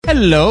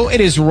Hello, it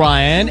is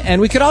Ryan,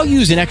 and we could all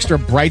use an extra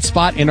bright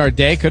spot in our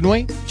day, couldn't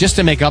we? Just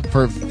to make up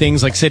for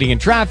things like sitting in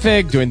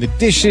traffic, doing the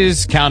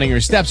dishes, counting your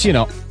steps, you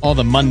know, all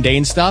the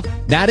mundane stuff.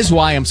 That is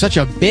why I'm such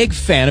a big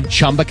fan of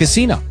Chumba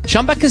Casino.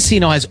 Chumba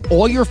Casino has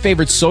all your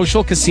favorite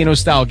social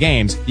casino-style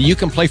games that you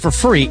can play for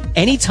free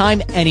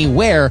anytime,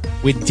 anywhere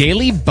with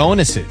daily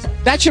bonuses.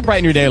 That should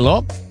brighten your day a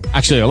little.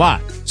 Actually, a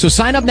lot. So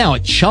sign up now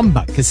at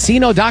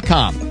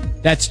ChumbaCasino.com.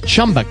 That's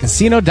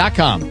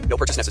ChumbaCasino.com. No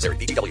purchase necessary.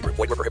 VGW Group.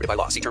 Void where prohibited by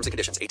law. See terms and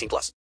conditions. 18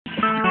 plus.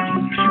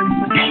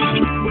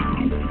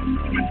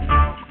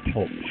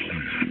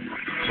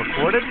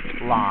 Recorded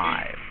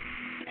live.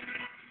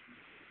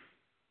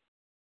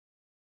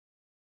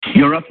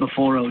 You're up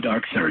before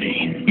dark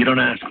 30. You don't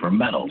ask for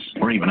medals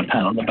or even a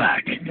pat on the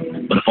back.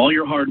 But if all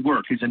your hard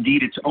work is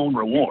indeed its own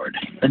reward,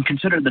 then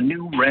consider the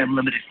new Ram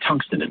Limited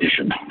Tungsten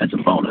Edition as a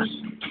bonus.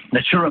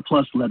 Natura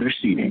Plus leather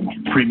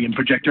seating, premium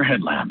projector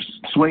headlamps,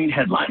 suede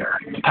headliner,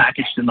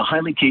 packaged in the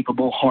highly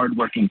capable,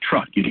 hard-working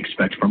truck you'd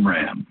expect from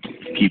Ram.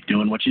 Keep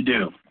doing what you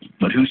do.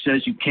 But who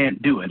says you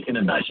can't do it in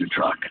a nicer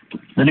truck?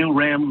 The new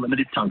Ram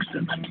Limited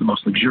Tungsten, the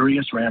most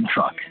luxurious Ram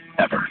truck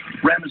ever.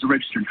 Ram is a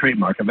registered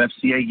trademark of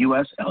FCA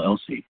US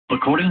LLC.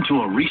 According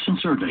to a recent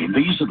survey,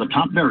 these are the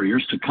top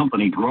barriers to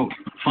company growth.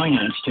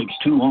 Finance takes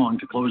too long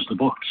to close the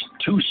books,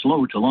 too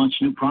slow to launch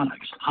new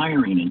products,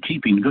 hiring and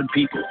keeping good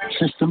people,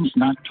 systems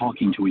not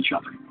talking to each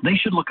other. They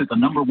should look at the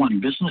number one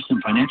business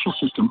and financial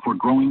system for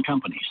growing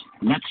companies,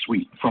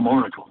 NetSuite from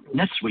Oracle.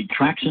 NetSuite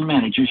tracks and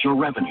manages your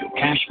revenue,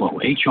 cash flow,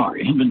 HR,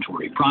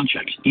 inventory,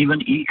 projects,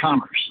 even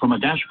e-commerce from a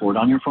dashboard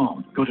on your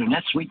phone. Go to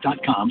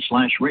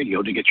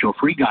netsuite.com/radio to get your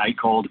free guide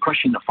called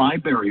Crushing the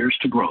 5 Barriers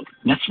to Growth.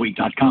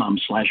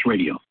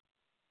 netsuite.com/radio.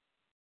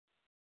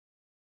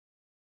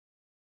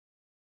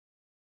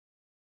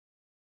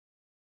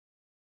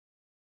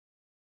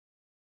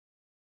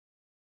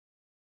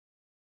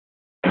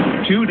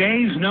 Two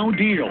days, no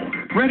deal.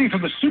 Ready for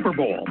the Super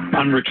Bowl.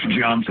 I'm Rich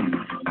Johnson.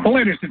 The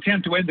latest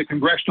attempt to end the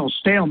congressional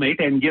stalemate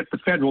and get the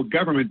federal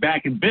government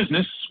back in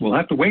business will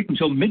have to wait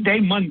until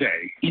midday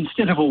Monday.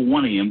 Instead of a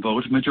 1 a.m.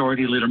 vote,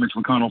 Majority Leader Mitch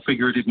McConnell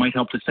figured it might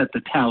help to set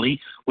the tally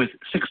with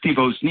 60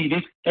 votes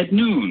needed at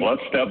noon.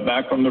 Let's step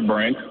back from the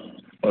brink.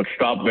 Let's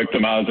stop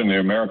victimizing the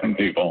American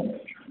people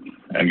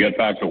and get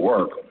back to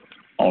work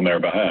on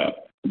their behalf.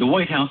 The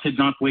White House had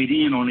not weighed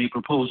in on a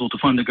proposal to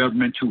fund the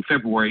government to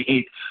February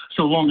 8th,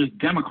 so long as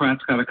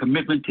Democrats got a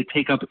commitment to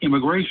take up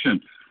immigration.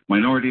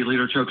 Minority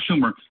Leader Chuck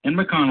Schumer and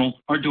McConnell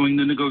are doing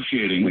the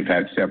negotiating. We've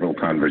had several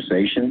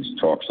conversations.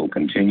 Talks will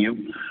continue,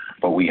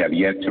 but we have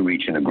yet to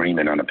reach an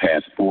agreement on a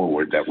path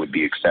forward that would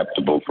be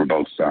acceptable for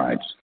both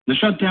sides. The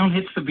shutdown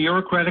hits the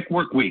bureaucratic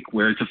work week,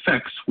 where its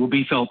effects will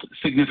be felt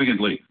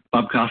significantly.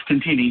 Bob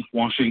Costantini,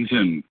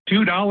 Washington.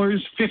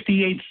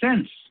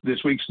 $2.58.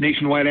 This week's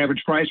nationwide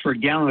average price for a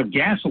gallon of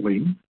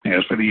gasoline.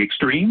 As for the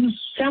extremes,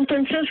 San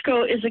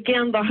Francisco is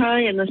again the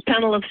high in this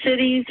panel of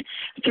cities,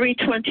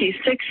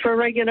 326 for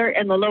regular,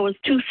 and the low is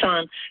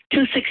Tucson,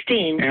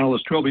 216.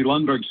 Analyst Trilby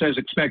Lundberg says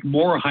expect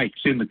more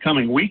hikes in the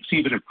coming weeks,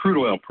 even if crude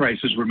oil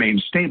prices remain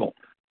stable.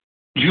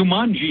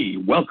 Jumanji,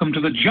 Welcome to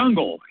the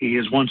Jungle. He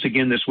is once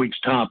again this week's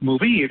top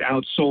movie. It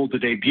outsold the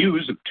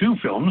debuts of 2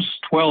 films,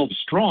 12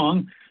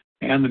 Strong,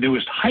 and the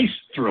newest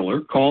heist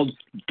thriller called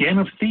Den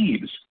of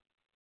Thieves.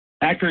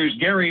 Actors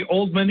Gary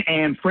Oldman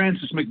and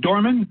Frances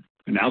McDormand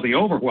are now the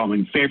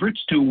overwhelming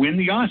favorites to win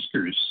the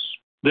Oscars.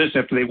 This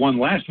after they won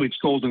last week's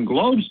Golden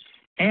Globes,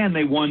 and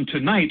they won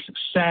tonight's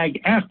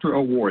SAG-AFTRA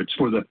Awards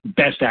for the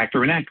Best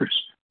Actor and Actress.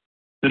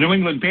 The New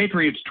England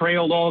Patriots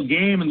trailed all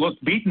game and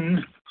looked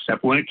beaten,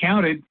 except when it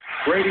counted.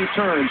 Brady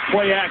turns,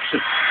 play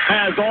action,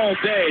 has all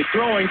day,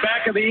 throwing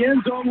back of the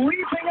end zone,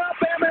 leaping up,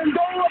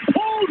 Amendola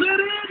pulls it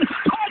in,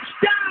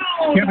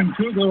 touchdown! Kevin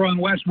Kugler on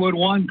Westwood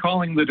One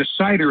calling the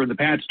decider in the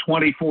Pats'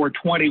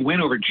 24-20 win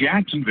over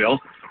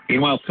Jacksonville.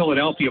 Meanwhile,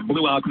 Philadelphia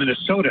blew out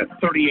Minnesota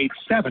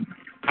 38-7.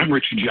 I'm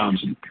Richard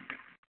Johnson.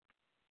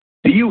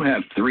 Do you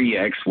have 3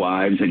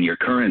 ex-wives and your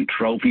current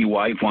trophy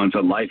wife wants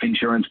a life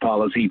insurance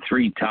policy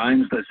 3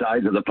 times the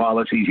size of the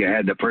policies you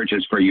had to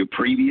purchase for your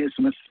previous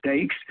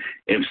mistakes?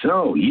 If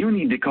so, you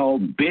need to call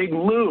Big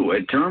Lou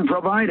at Term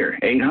Provider,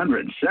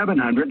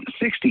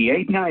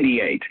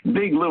 800-700-6898.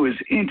 Big Lou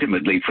is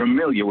intimately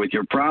familiar with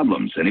your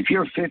problems, and if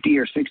you're 50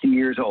 or 60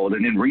 years old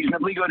and in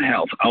reasonably good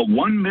health, a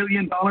 $1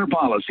 million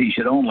policy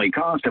should only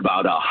cost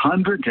about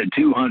 $100 to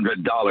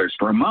 $200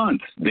 per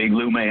month. Big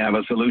Lou may have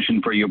a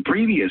solution for your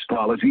previous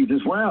policies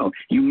as well.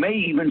 You may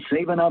even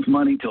save enough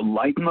money to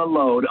lighten the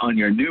load on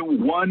your new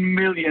 $1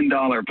 million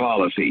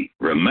policy.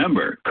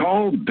 Remember,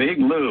 call Big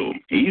Lou.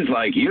 He's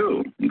like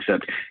you,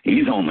 except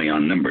he's only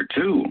on number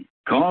 2.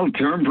 Call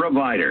Term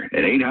Provider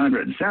at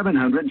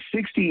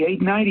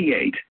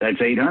 800-700-6898. That's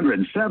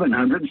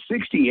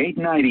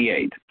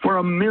 800-700-6898 for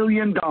 $1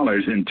 million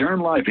in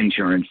term life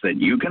insurance that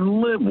you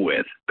can live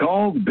with.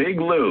 Call Big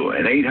Lou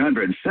at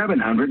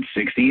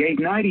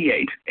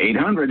 800-700-6898.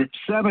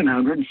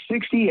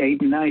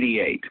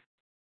 800-700-6898.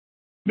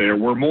 There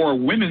were more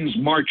women's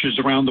marches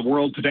around the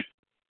world today.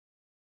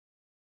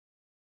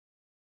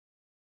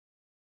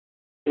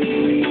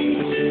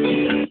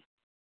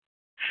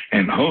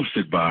 and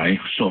hosted by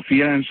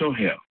Sophia and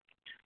Sohail.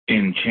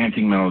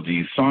 Enchanting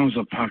melodies, songs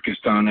of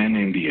Pakistan and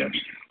India,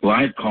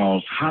 live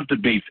calls, hot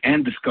debates,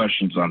 and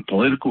discussions on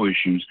political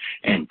issues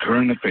and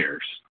current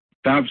affairs.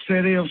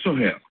 Tabsere of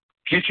Sohail,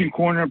 kitchen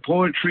corner,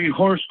 poetry,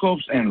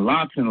 horoscopes, and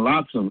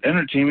lots of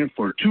entertainment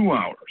for 2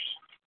 hours.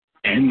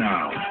 And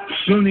now,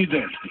 Sunni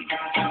Desti.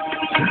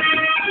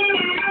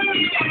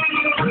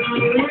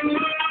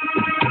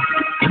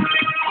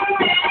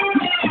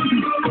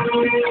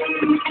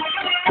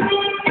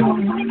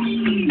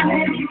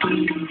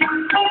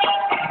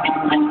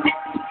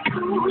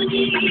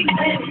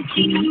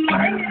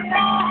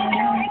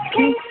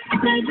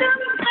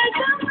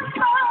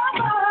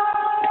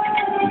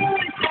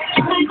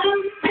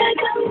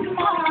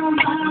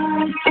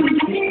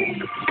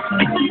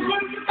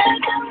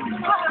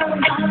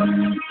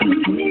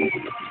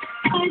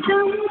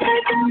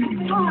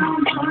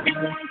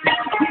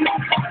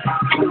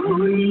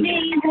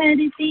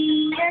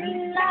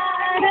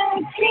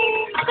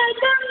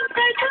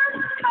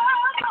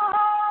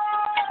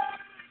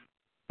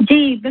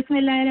 जी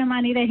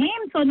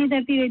बिस्मिल्लाहिर्रहमानिर्रहीम। Soni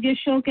Dharti radio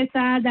show के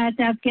साथ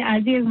आज आपके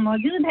आजीज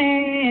मौजूद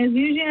है as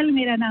usual.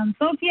 मेरा नाम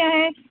Sophia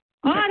है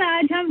और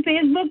आज हम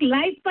फेसबुक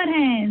लाइव पर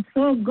हैं।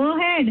 सो गो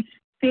हेड,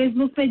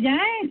 फेसबुक पे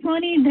जाएं,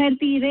 सोनी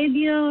धरती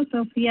रेडियो,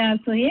 सोफिया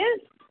सोहेल।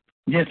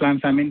 जी अस्सलाम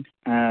सामिन,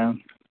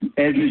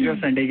 एज यूजुअल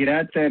संडे की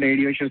रात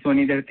रेडियो शो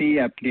सोनी धरती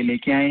आपके लिए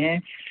लेके आए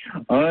हैं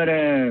और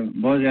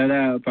बहुत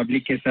ज़्यादा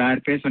पब्लिक के सरार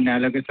पे, सुनने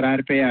वालों के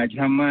सरार पे आज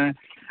हम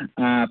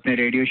अपने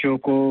रेडियो शो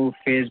को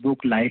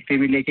फेसबुक लाइव पे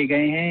भी लेके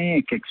गए हैं।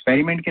 एक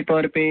एक्सपेरिमेंट के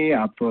तौर पे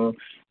आप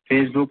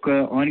फेसबुक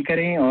ऑन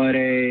करें और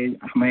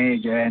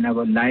हमें जो है ना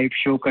वो लाइव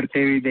शो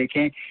करते हुए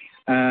देखें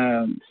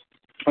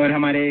और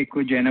हमारे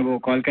को जो है ना वो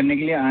कॉल करने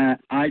के लिए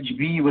आज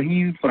भी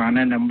वही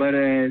पुराना नंबर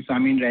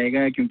सामीन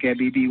रहेगा क्योंकि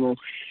अभी भी वो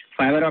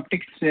फाइबर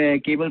ऑप्टिक्स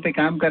केबल पे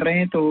काम कर रहे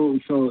हैं। तो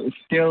सो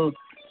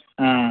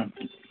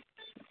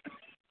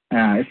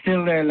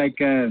still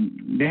like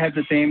they have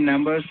the same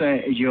numbers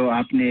जो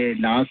आपने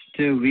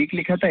लास्ट वीक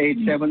लिखा था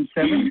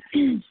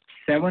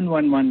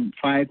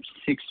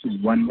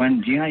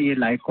 877-711-5611। जी हाँ, ये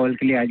लाइव कॉल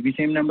के लिए आज भी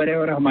सेम नंबर है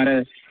और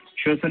हमारा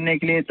शो सुनने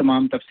के लिए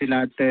तमाम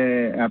तफसीलात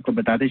आपको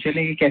बताते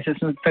चलें कि कैसे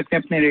सुन सकते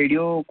हैं। अपने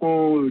रेडियो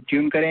को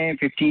ट्यून करें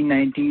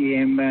 1590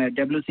 AM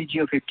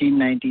WCGO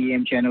 1590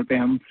 AM चैनल पे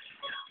हम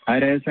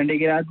हर संडे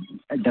की रात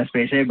 10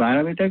 बजे से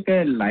 12 बजे तक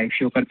लाइव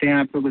शो करते हैं।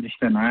 आपको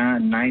गुज़िश्ता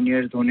 9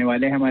 इयर्स होने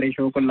वाले हैं हमारे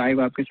शो को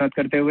लाइव आपके साथ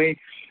करते हुए।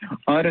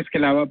 और इसके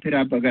अलावा फिर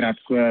आप अगर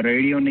आपको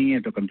रेडियो नहीं है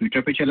तो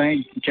कंप्यूटर पे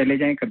चले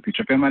जाएं,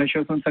 कंप्यूटर पे हमारे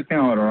शो सुन सकते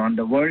हैं। और अराउंड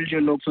द वर्ल्ड जो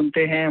लोग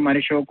सुनते हैं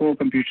हमारे शो को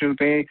कंप्यूटर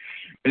पे,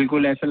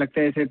 बिल्कुल ऐसा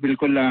लगता है जैसे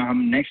बिल्कुल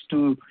हम नेक्स्ट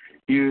टू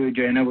यू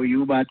जो है ना वो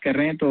यू बात कर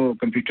रहे हैं। तो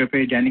कंप्यूटर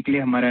पे जाने के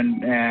लिए हमारा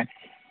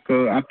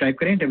तो आप टाइप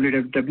करें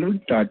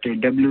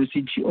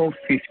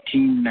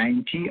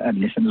www.wcgo1590 और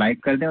लिसन लाइव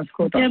कर दें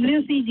उसको।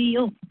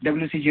 WCGO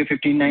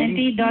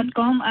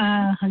 1590.com।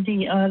 हाँ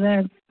जी,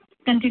 और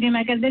कंटिन्यू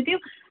मैं कर देती हूँ।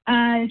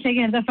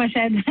 इसलिए हर दफ़ा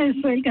शायद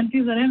सोहेल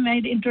कंफ्यूज हो रहा है, मैं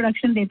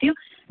इंट्रोडक्शन देती हूँ।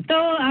 तो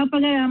आप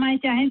अगर हमारे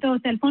चाहें तो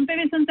सेलफोन पे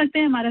भी सुन सकते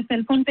हैं, हमारा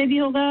सेलफोन पे भी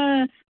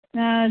होगा।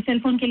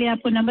 सेलफोन के लिए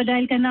आपको नंबर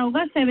डायल करना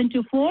होगा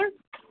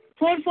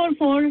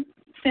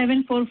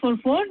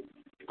 724-444-7444।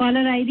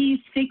 Caller ID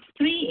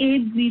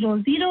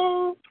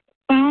 63800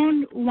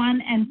 #1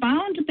 and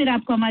 #। फिर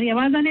आपको हमारी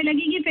आवाज़ आने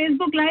लगेगी।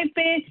 फेसबुक लाइव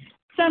पे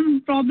सम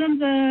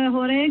प्रॉब्लम्स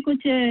हो रहे हैं, कुछ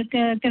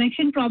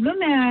कनेक्शन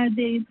प्रॉब्लम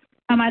है।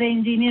 हमारे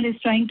engineer is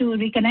trying to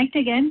reconnect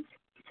again.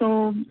 So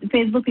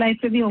Facebook live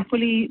पे भी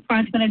होपफुली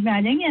 5 मिनट में आ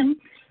जाएंगे हम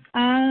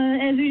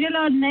एज यूजुअल।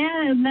 और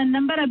नया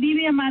नंबर अभी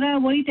भी हमारा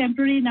वही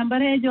टेम्प्रेरी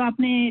नंबर है जो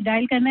आपने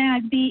डायल करना है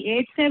आज भी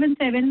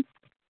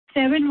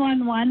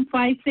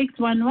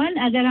 877-711-5611।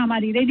 अगर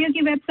हमारी रेडियो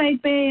की वेबसाइट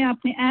पे,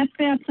 अपने ऐप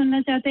पे आप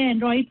सुनना चाहते हैं,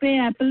 एंड्रॉइड पे,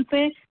 एप्पल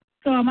पे,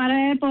 तो हमारा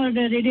ऐप और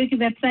रेडियो की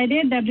वेबसाइट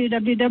है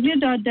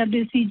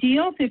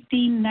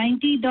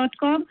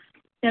www.wcgo1590.com,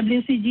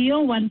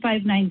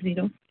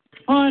 WCGO1590।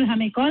 और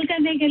हमें कॉल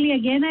करने के लिए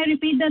again I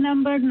repeat the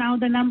number, now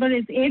the number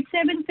is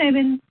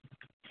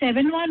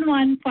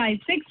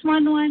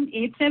 877-711-5611,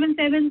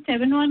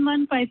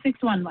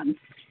 877-711-5611।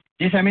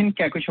 जी सामिन,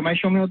 क्या कुछ हमारे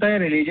शो में होता है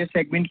रिलीजियस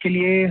सेगमेंट के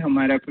लिए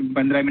हमारा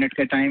 15 मिनट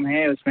का टाइम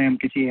है। उसमें हम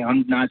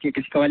नाच या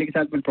किसी कवाली के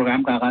साथ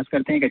प्रोग्राम का आगाज़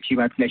करते हैं। एक अच्छी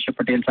बात, फ्लैश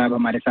पटेल साहब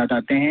हमारे साथ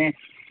आते हैं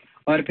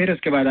और फिर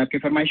उसके बाद आपके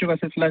फरमाइशों का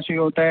सिलसिला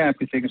शुरू होता है। आप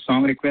किसी के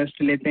सॉन्ग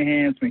रिक्वेस्ट लेते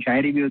हैं, उसमें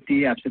शायरी भी होती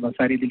है, आपसे बहुत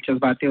सारी दिलचस्प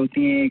बातें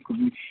होती हैं।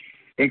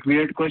 एक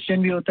वियर्ड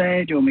क्वेश्चन भी होता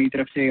है जो मेरी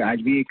तरफ से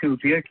आज भी एक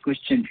वियर्ड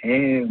क्वेश्चन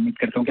है। उम्मीद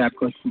करता हूँ कि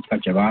आपको उसका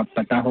जवाब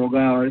पता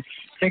होगा। और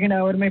सेकेंड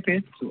आवर में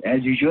फिर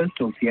एज यूजुअल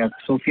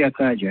सोफिया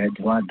का जो है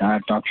धुआंधार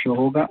टॉक शो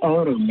होगा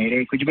और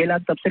मेरे कुछ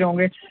बेलात तबसरे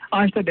होंगे।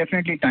 आज तो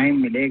डेफिनेटली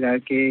टाइम मिलेगा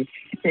कि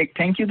एक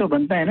थैंक यू तो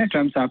बनता है ना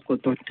ट्रम्प साहब को,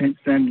 तो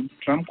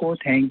ट्रम्प को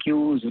थैंक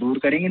यू ज़रूर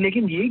करेंगे।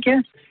 लेकिन ये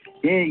क्या,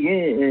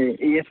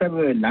 ये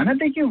सब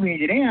लानतें क्यों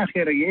भेज रहे हैं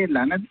आखिर? ये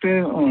लानत पे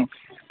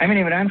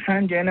इमरान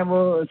खान जो है ना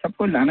वो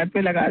सबको लानत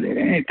पे लगा दे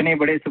रहे हैं, इतने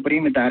बड़े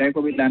सुप्रीम इदारे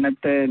को भी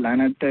लानत।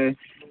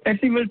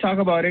 विल टॉक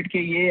अबाउट इट कि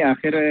ये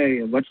आखिर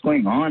व्हाट्स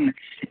गोइंग ऑन।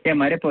 ये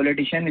हमारे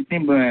पॉलिटिशियन इतनी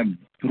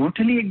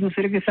टोटली एक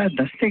दूसरे के साथ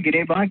दस्ते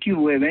गिरेबां क्यों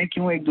हुए हुए,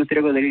 क्यों एक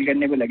दूसरे को दलील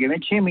करने पे लगे हुए।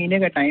 6 महीने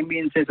का टाइम भी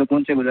इनसे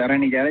सुकून से गुजारा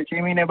नहीं जा रहा है।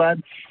 6 महीने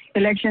बाद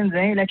इलेक्शंस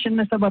हैं, इलेक्शन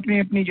में सब अपनी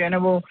अपनी जो है ना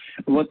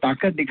वो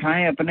ताकत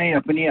दिखाएं,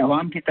 अपनी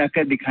आवाम की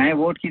ताकत दिखाएं,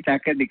 वोट की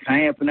ताकत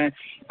दिखाएं, अपने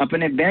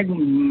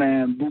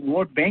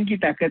वोट बैंक की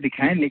ताकत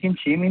दिखाएं, लेकिन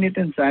 6 महीने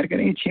तो इंतजार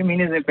करें। 6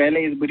 महीने से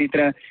पहले इस बुरी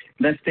तरह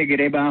दस्ते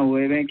गिरेबां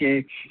हुए हुए कि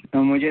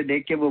मुझे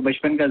देख के वो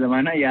बचपन का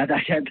ज़माना याद आ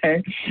जाता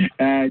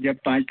है जब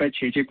 5-5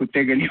 6-6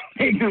 कुत्ते गलियों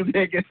में एक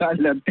दूसरे के साथ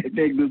लड़ते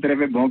थे, एक दूसरे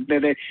पे भौंकते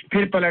थे,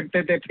 फिर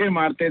पलटते थे, फिर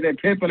मारते थे,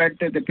 फिर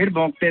पलटते थे, फिर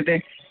भौंकते थे।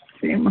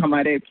 सेम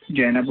हमारे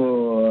जो है ना वो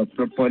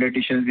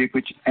पॉलिटिशियंस भी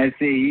कुछ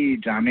ऐसे ही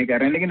ड्रामे कर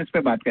रहे हैं, लेकिन उस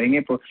पर बात करेंगे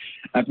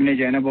अपने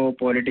जो है ना वो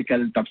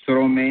पॉलिटिकल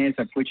तबसरों में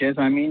सब कुछ है।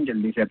 सामीन,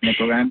 जल्दी से अपने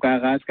प्रोग्राम का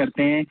आगाज़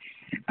करते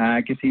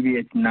हैं किसी भी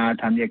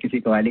नात हम या किसी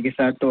कवाली के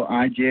साथ। तो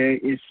आज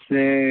इस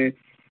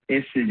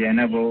जो है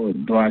ना वो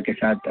दुआ के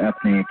साथ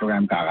अपने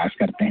प्रोग्राम का आगाज़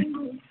करते हैं।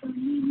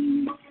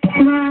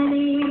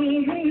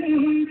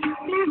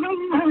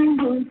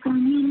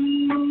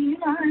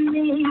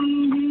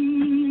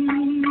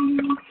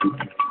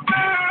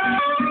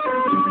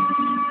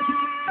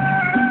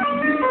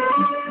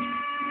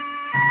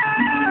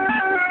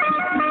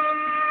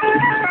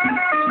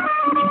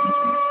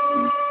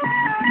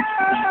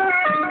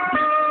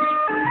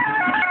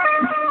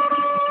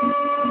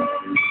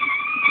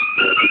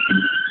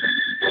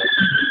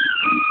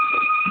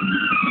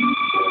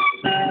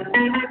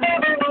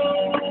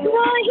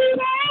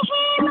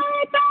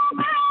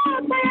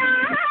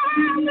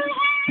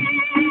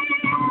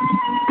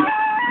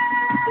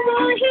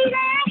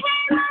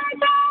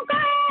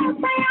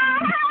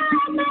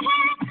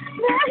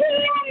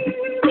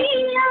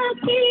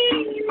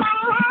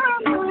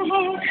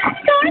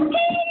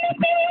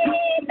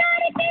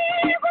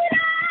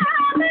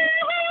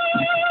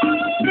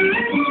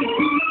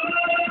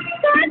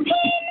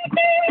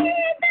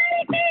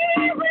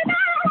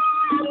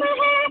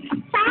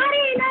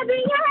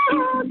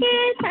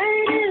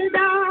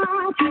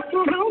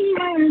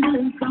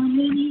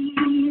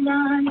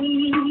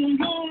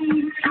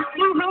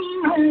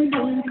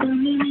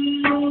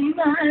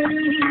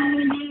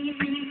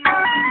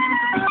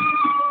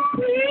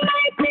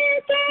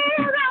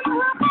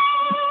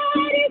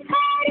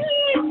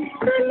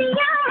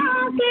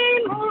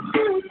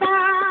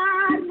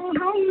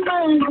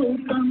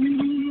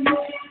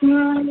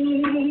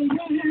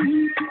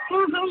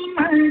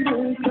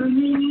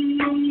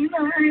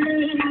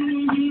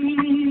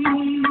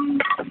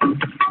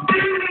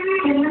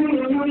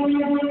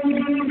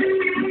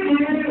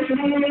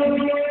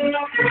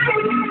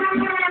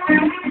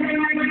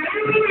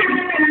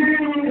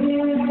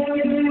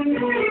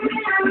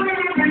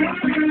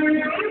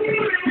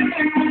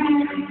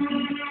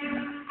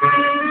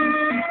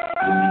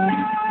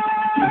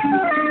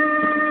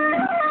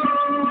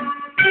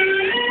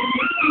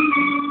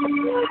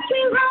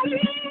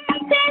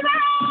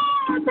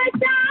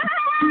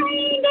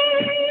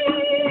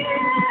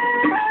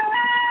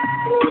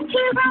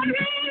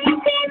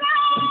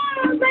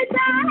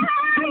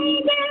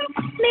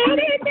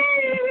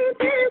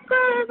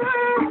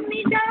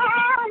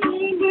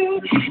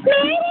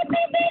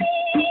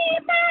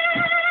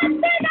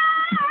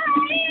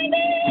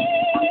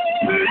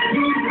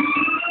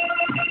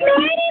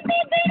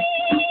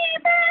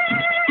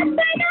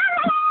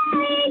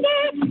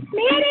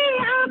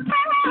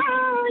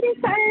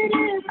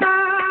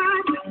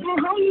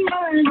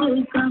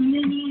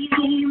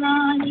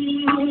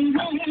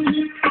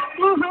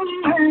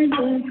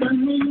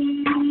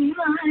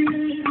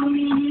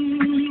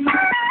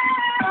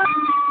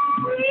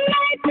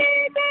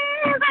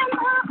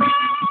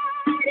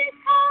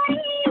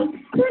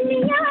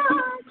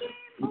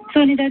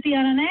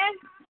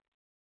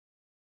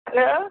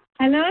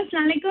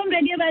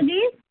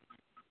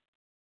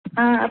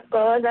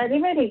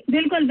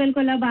 बिल्कुल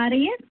बिल्कुल अब आ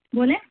रही है,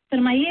 बोले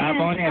फरमाइए।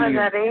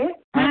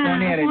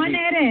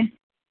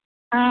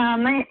 हाँ,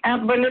 मैं आप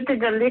बोले थे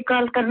जल्दी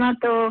कॉल करना,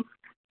 तो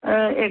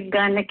एक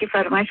गाने की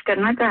फरमाइश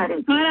करना चाह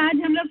रही थी। और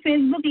आज हम लोग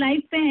फेसबुक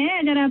लाइव पे हैं,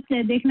 अगर आप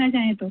देखना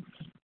चाहें तो।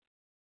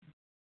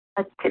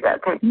 अच्छी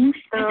बात है।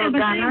 तो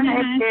गाना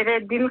है तेरे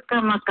दिल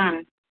का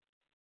मकान।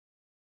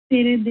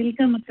 तेरे दिल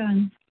का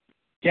मकान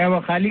क्या वो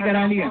खाली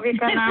करा लिया? मूवी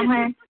का नाम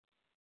है,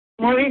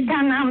 मूवी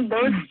का नाम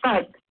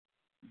दोस्ताद।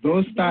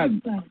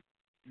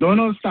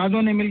 दोनों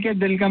उस्तादों ने मिलकर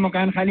दिल का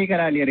मकान खाली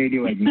करा लिया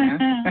रेडियो वाली।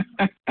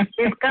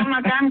 इसका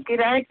मकान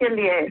किराए के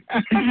लिए है।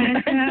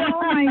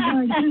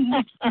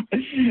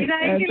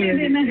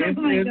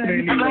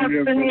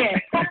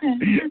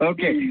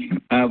 ओके,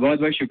 बहुत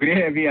बहुत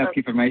शुक्रिया। अभी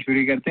आपकी फरमाइश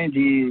पूरी करते हैं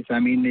जी।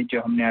 सामीन ने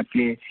जो हमने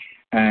आपके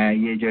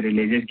ये जो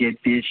रिलीजियस गीत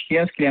पेश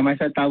किया उसके लिए हमारे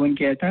साथ ताउन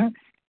किया था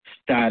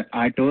स्टार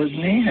ऑटोज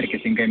ने। हर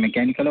किस्म के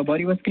मैकेनिकल और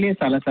बॉडी वर्क के लिए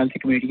साल से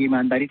कम्युनिटी की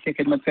ईमानदारी से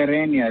खिदमत कर रहे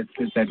हैं। या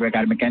सर्टिफाइड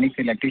कार मैकेनिक,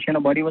 इलेक्ट्रिशियन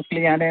और बॉडी वर्क के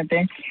लिए यहाँ रहते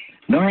हैं।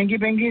 नो हैंगी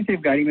पेंगी,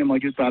 सिर्फ गाड़ी में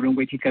मौजूद प्रॉब्लम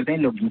को ठीक करते हैं।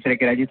 लोग दूसरे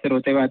के राजी से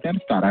रोते हुए आते हैं।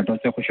 स्टार ऑटोज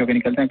से खुश होकर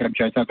निकलते हैं।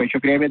 कर्मचारी साहब को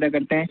शुक्रिया अदा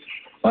करते हैं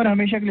और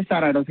हमेशा के लिए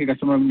स्टार ऑटोज के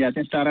कस्टमर बन जाते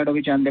हैं। स्टार ऑटो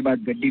की चांदे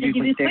बाद गड्डी भी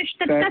खुश,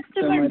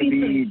 कस्टमर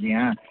भी। जी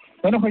हाँ,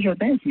 दोनों खुश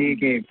होते हैं इसलिए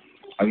कि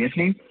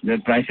ऑब्वियसली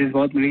प्राइसेस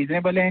बहुत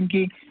रीजनेबल है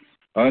इनकी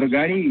और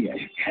गाड़ी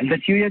हेल्थ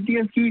अच्छी हो जाती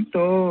है उसकी।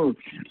 तो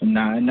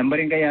नंबर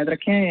इनका याद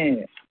रखें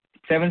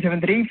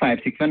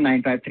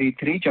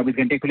 773-561-9533। 24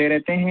 घंटे खुले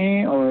रहते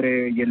हैं और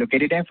ये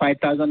लोकेटेड है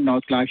 5000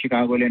 नॉर्थ क्लार्क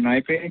शिकागो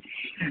इलिनॉय पे।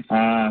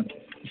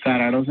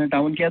 सारा उसने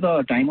ताउन किया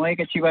तो टाइम हुआ एक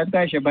अच्छी बात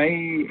का। अशरफ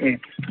भाई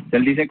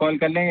जल्दी से कॉल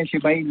कर लें।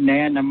 अशरफ भाई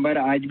नया नंबर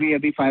आज भी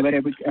अभी फाइबर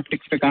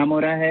ऑप्टिक्स पे काम हो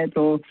रहा है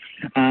तो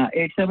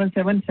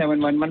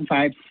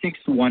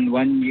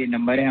 877-711-5611 ये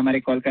नंबर है हमारे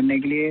कॉल करने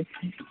के लिए।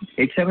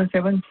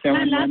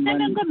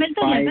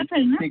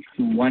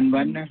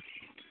 877-711-5611।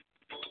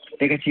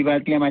 एक अच्छी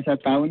बात की हमारे साथ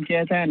ताउन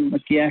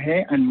किया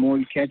है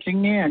अनमोल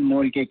कैटरिंग ने।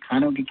 अनमोल के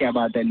खानों की क्या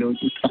बात है, लोग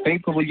उस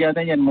तकरीब को भूल जाते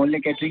हैं जो अनमोल ने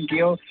कैटरिंग की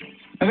हो।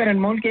 अगर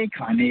अनमोल के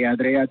खाने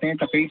याद रह जाते हैं,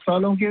 तकरीब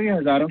 100 की हो या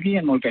हज़ारों की,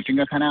 अनमोल कैटरिंग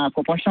का खाना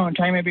आपको पहुंचना ऑन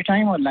टाइम एवरी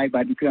टाइम और लाइव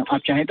बारबेक्यू।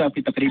 आप चाहें तो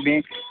आपकी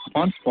तकरीबें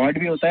ऑन स्पॉट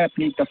भी होता है।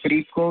 अपनी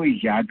तकरीब को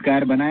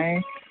यादगार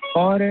बनाएं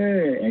और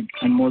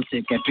अनमोल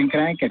से कैटरिंग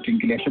कराएं। कैटरिंग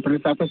के लिए अशरफ पटेल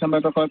साहब को नंबर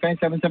पर कॉल करें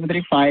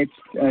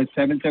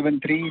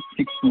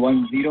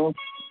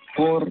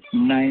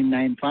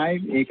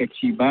 773-610-4995। एक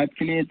अच्छी बात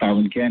के लिए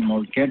ताउन किया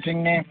अनमोल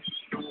कैटरिंग ने।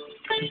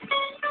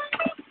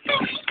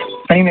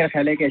 नहीं, मेरा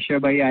ख्याल है कि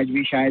अशरफ भाई आज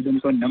भी शायद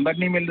उनको नंबर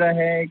नहीं मिल रहा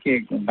है कि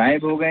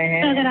गायब हो गए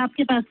हैं। तो अगर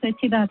आपके पास तो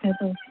अच्छी बात है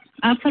तो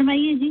आप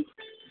फरमाइए जी,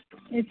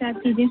 ऐसा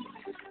कीजिए।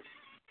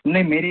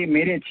 नहीं,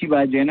 मेरी अच्छी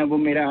बात जो है ना वो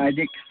मेरा आज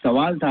एक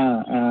सवाल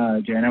था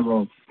जो है ना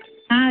वो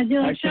हाँ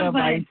जो अशरफ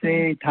भाई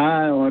से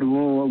था और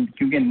वो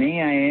क्योंकि नहीं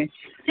आए।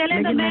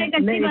 चले तो मैं एक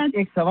अच्छी बात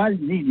एक सवाल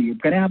जी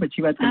करें आप,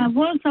 अच्छी बात करें।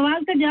 वो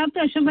सवाल का जवाब तो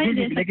अशरफ भाई दे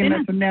सकते हैं। लेकिन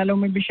मैं सुनने वालों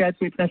में भी शायद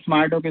कोई इतना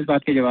स्मार्ट हो कि इस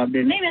बात के जवाब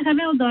दे। नहीं, मैं घर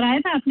में वो दोहराया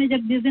था आपने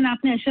जब जिस दिन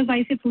आपने अशरफ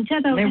भाई से पूछा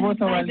था। नहीं वो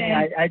सवाल नहीं,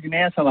 आज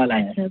नया सवाल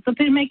आया। अच्छा, तो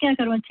फिर मैं क्या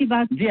करूँ? अच्छी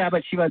बात जी आप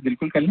अच्छी बात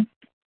बिल्कुल कर लें।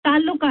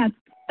 ताल्लुकात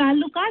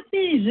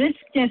भी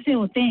रिस्क जैसे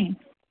होते हैं।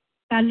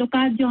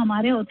 ताल्लुकात जो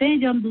हमारे होते हैं,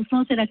 जो हम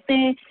दूसरों से रखते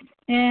हैं,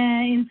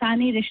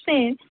 इंसानी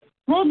रिश्ते,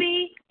 वो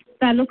भी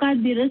ताल्लुकात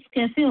भी रिस्क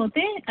कैसे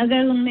होते हैं।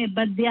 अगर उनमें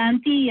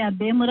बददियानती या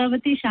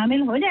बेमुरवती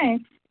शामिल हो जाए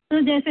तो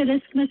जैसे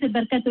रिस्क में से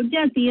बरकत उठ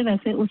जाती है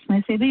वैसे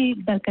उसमें से भी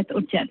बरकत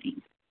उठ जाती है।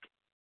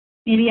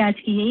 मेरी आज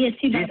की यही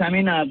अच्छी बात। जी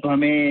सामीन, आप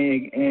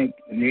हमें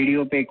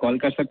रेडियो पे कॉल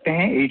कर सकते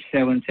हैं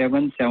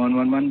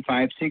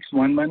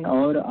 877-711-5611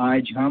 और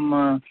आज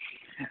हम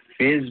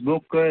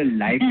फेसबुक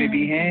लाइव पे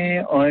भी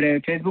हैं और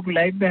फेसबुक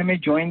लाइव पे हमें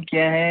ज्वाइन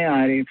किया है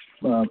आरिफ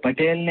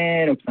पटेल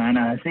ने,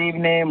 रुखसाना हसीब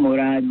ने,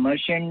 मुराद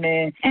मर्चेंट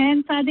ने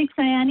and Sadiq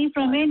Sayani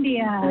from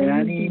India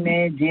सयानी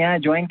ने। जी हाँ,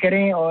 ज्वाइन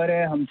करें और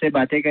हमसे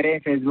बातें करें।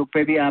 फेसबुक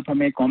पे भी आप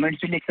हमें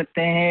कमेंट्स भी लिख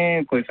सकते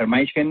हैं, कोई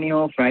फरमाइश करनी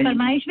हो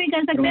फरमाइश भी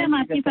कर सकते हैं, हम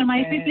आपकी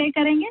फरमाइश भी प्ले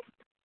करेंगे।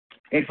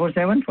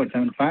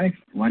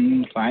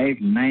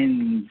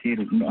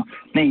 847-475-1590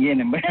 नहीं ये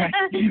नंबर है।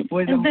 The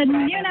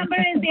new number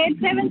is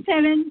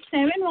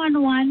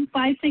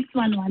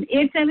 877-711-5611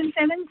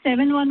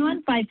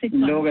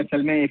 877-711-5611। लोग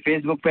असल में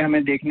फेसबुक पे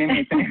हमें देखने में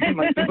इतने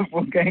मतलब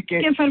हो गए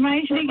कि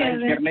फरमाइश नहीं कर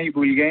रहे, करना ही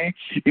भूल गए।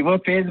 वो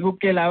फेसबुक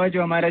के अलावा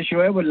जो हमारा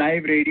शो है वो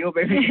लाइव रेडियो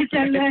पे भी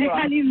चल रहा है।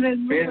 खाली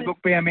फेसबुक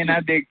पे हमें ना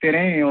देखते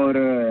रहें और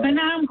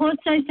हम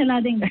होस्ट चॉइस चला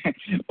देंगे।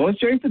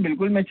 होस्ट चॉइस तो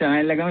बिल्कुल मैं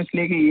चलाने लगा हूँ,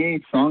 इसलिए कि ये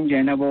सॉन्ग जो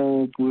है ना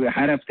वो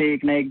हर हफ्ते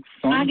एक ना एक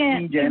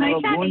सॉन्ग जो है ना वो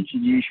गूंज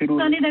शुरू।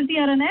 सोनी दत्ती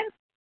और अनर,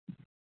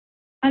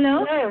 हेलो।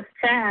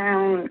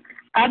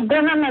 आप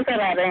दोनों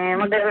नजर आ रहे हैं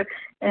मगर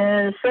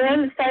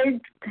सोहेल साइड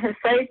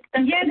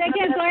ये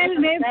देखिए सोहेल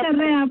वेव कर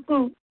रहे हैं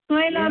आपको।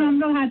 सोहेल और हम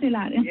लोग हाथ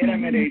हिला रहे हैं। ये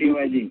मेरा रेडियो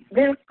है जी।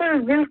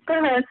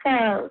 बिल्कुल अच्छा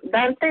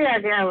डालते आ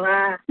गया।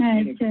 वाह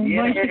अच्छा,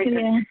 बहुत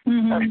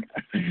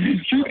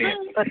शुक्रिया।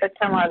 बहुत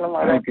अच्छा मालूम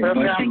हो रहा है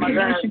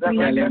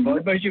प्रोग्राम।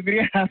 बहुत बहुत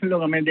शुक्रिया। आप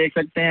लोग हमें देख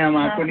सकते हैं, हम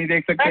आपको नहीं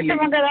देख सकते।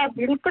 मगर आप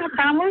बिल्कुल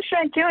खामोश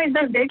है क्यों?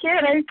 इधर देखिए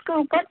राइट के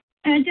ऊपर।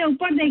 अच्छा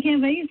ऊपर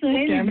देखें भाई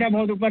सोहेल। कैमरा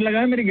बहुत ऊपर लगा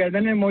है, मेरी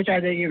गर्दन में मोच आ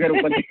जाएगी अगर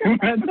ऊपर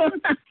देखूंगा तो।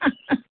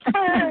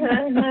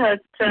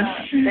 अच्छा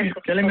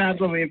चले मैं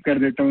आपको वेव कर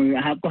देता हूँ।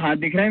 आपको हाथ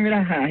दिख रहा है मेरा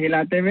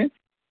हिलाते हुए?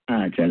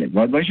 हाँ चले,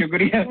 बहुत बहुत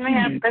शुक्रिया। मैं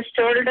आपका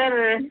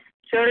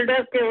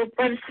शोल्डर के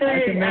ऊपर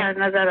से नजर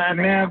आ रहा है।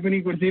 मैं अपनी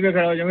कुर्सी पे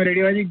खड़ा हो जाऊंगा।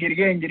 रेडियो बाजी गिर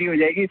गया, इंजरी हो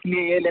जाएगी,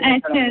 इसलिए ये लेना।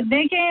 अच्छा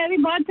देखिए अभी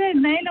बहुत से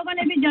नए लोगों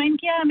ने भी ज्वाइन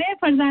किया हमें।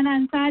 फरजाना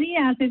अंसारी,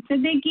 आसिफ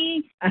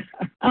सिद्दीकी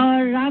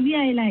और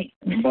राबिया इलाई।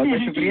 बहुत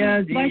बहुत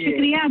शुक्रिया जी। बहुत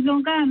शुक्रिया आप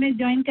लोगों का हमें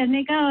ज्वाइन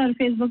करने का और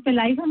फेसबुक पे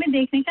लाइव हमें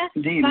देखने का।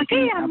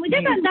 वाकई मुझे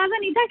तो अंदाजा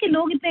नहीं था कि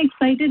लोग इतने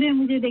एक्साइटेड है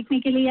मुझे देखने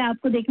के लिए,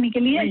 आपको देखने के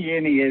लिए। ये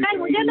नहीं है,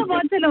 मुझे तो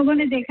बहुत से लोगों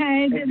ने देखा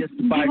है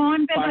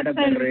फोन पे। Part of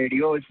the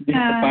radio,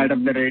 part of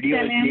the radio.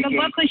 हम लोग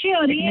बहुत खुशी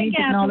हो रही है कि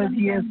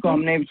टेक्नोलॉजी है, इसको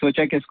हमने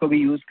सोचा कि इसको भी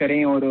यूज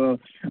करें और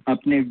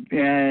अपने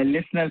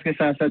लिसनर्स के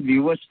साथ साथ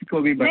व्यूअर्स को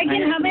भी बढ़ाएं।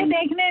 लेकिन हमें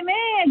देखने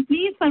में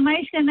प्लीज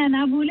फरमाइश करना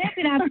ना भूलें,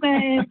 फिर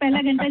आपका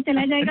पहला घंटा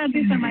चला जाएगा और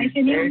फिर फरमाइश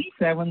नहीं होगी।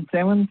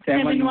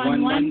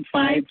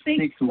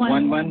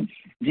 877-711-5611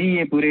 जी।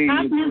 ये पूरे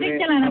म्यूजिक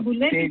चलाना भूल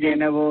रहे जो है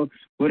ना वो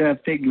पूरे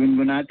हफ्ते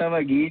गुनगुनाता हुआ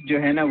गीत जो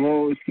है ना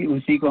वो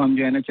उसी को हम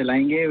जो है ना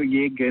चलाएंगे।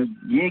 ये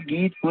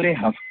गीत पूरे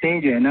हफ्ते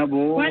जो है ना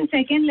वो 1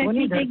 second let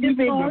me take this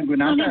call.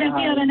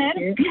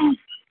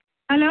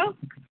 Hello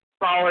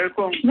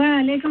वालेकुम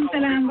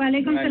सलाम।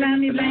 वालेकुम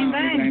सलाम इब्राहिम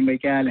भाई। इब्राहिम भाई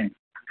क्या हाल है?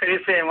 खरीद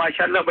से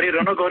माशाल्लाह बड़ी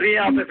रौनक हो रही है।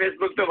 आप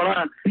फेसबुक पे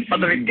बड़ा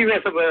मतलब एक्टिव है,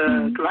 सब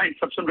क्लाइंट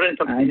सब सुन रहे हैं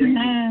सब।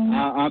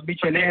 आप भी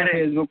चले हैं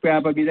फेसबुक पे,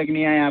 आप अभी तक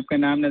नहीं आए, आपका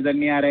नाम नजर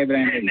नहीं आ रहा है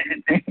इब्राहिम।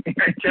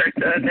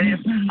 नहीं,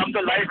 हम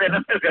तो लाइव है ना,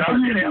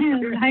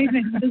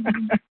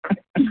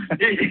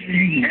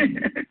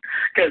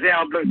 कैसे हैं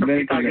आप लोग?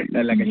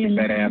 अल्लाह का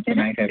शुक्र है, आप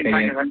सुनाएं कैसे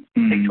हैं?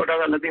 एक छोटा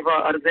सा लतीफा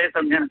अर्ज है,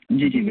 समझे ना?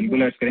 जी जी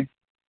बिल्कुल अर्ज करें।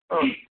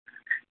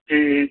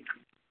 जी,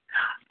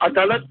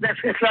 अदालत ने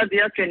फैसला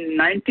दिया कि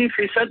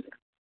 90%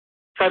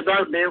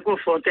 सरदार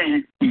बेवकूफ होते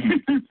हैं।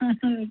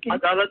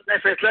 अदालत ने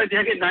फैसला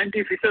दिया कि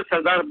 90%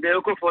 सरदार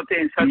बेवकूफ होते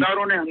हैं।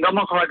 सरदारों ने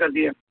हंगामा खड़ा कर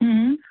दिया,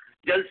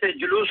 जल्द से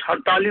जुलूस,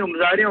 हड़ताली,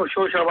 मुजाहरे और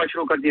शोर शराबा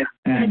शुरू कर दिया।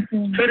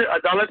 फिर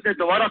अदालत ने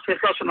दोबारा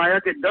फैसला सुनाया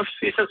कि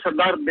 10%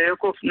 सरदार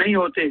बेवकूफ नहीं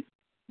होते,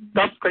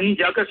 तब कहीं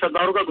जाकर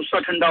सरदारों का गुस्सा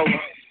ठंडा होगा।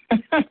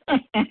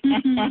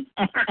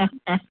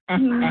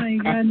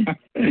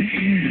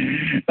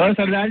 और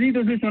सरदार जी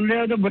तुम सुन रहे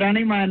हो तो बुरा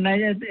नहीं मानना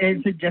है,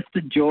 जस्ट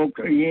जोक।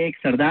 ये एक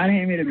सरदार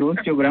है मेरे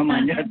दोस्त जो बुरा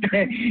मान जाते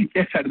हैं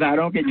कि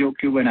सरदारों के जोक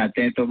क्यों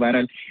बनाते हैं, तो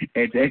बहरहाल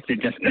इट्स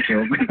जस्ट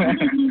जोक।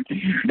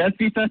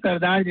 10%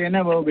 सरदार जो है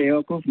ना वो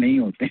बेवकूफ नहीं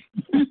होते।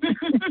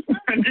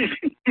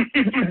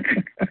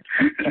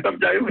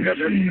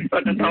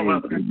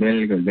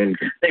 बिल्कुल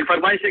बिल्कुल। एक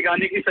फरमाइश है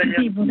गाने की, सही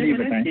है?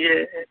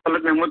 ये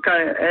फलक महमूद का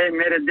है,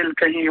 मेरे दिल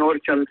कहीं और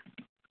चल,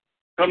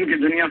 गम की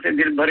दुनिया से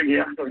दिल भर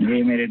गया। तो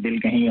ये मेरे दिल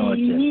कहीं और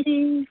चल,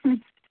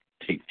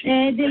 ठीक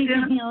ठीक, दिल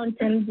कहीं और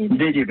चल।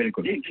 जी जी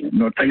बिल्कुल,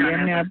 नोट कर लिया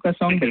हमने आपका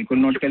सॉन्ग, बिल्कुल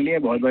नोट कर लिया।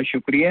 बहुत बहुत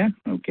शुक्रिया।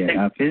 ओके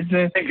हाफिज,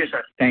 thank you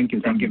sir. Thank you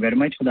very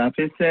much, खुदा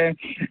हाफिज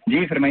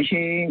जी।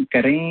 फरमाइशें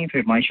करें,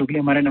 फरमाइशों के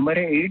लिए हमारा नंबर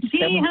है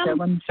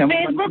 8777।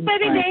 फेसबुक पे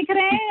भी देख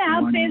रहे हैं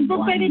आप,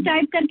 फेसबुक पे भी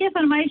टाइप करके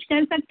फरमाइश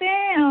कर सकते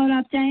हैं, और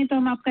आप चाहें तो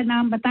हम आपका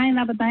नाम बताएं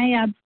ना बताएं,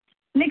 आप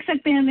लिख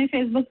सकते हैं हमें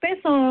फेसबुक पे,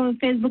 सो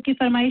फेसबुक की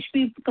फरमाइश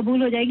भी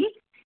कबूल हो जाएगी।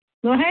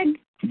 गो अहेड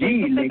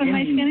जी।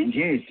 लेकिन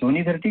जी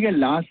सोनी धरती का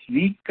लास्ट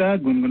वीक का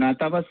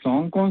गुनगुनाता हुआ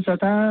सॉन्ग कौन सा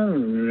था?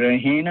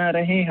 रहे ना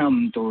रहे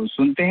हम, तो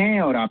सुनते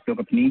हैं और आप लोग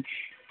अपनी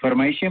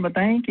फरमाइशें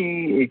बताएं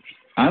कि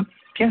आप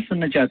क्या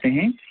सुनना चाहते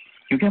हैं,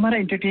 क्योंकि हमारा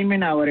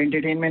एंटरटेनमेंट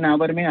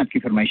आवर में आपकी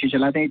फरमाइशें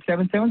चलाते हैं।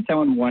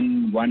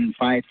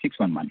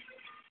 8777115611।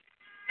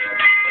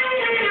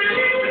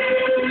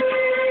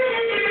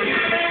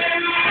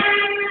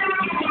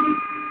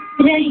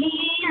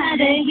 रही ना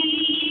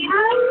रही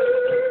हम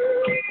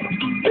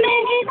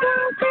महका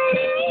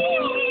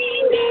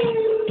करेंगे,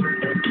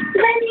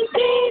 बन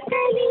के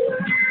कली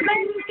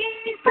बन के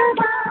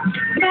सबा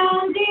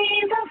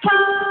रागे वफा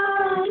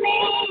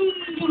में,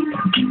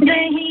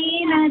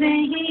 रही ना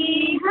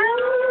रही हम।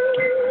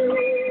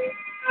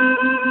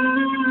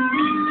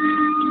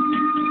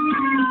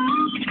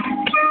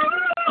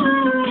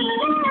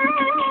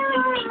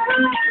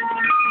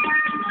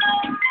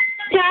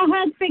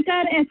 चाहत,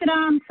 फिकर,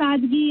 एहतराम,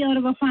 सादगी और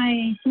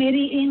वफाएं,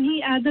 मेरी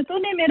इन्हीं आदतों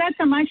ने मेरा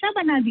तमाशा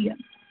बना दिया।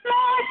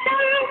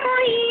 मौसम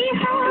कोई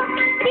हो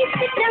इस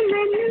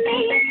चमन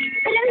में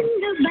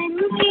रंग बन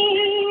के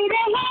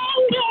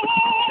रहेंगे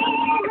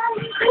हम,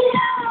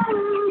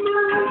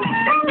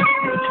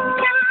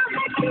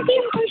 चाहत की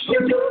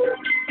खुशबू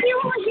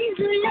यूं ही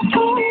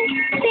जुल्फों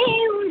से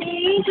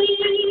उड़ेगी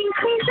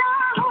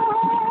फिजाओं,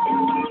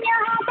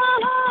 यहाँ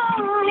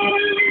बहार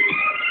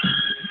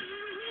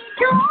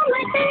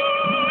झूमते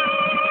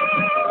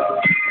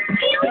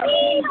यूं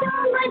ही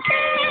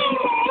झूमते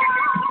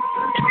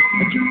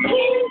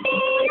खेलते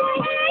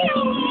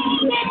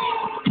रहेंगे,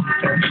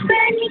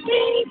 बन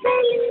के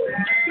चली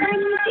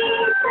बन के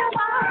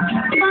सबा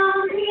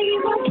बागे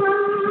वफा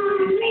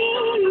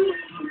में,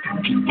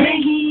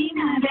 रहे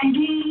ना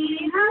रहे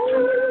हम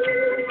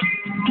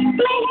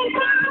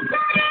महका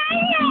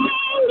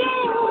करेंगे,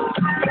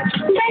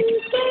 बन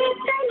के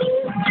चली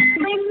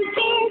बन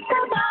के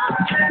सबा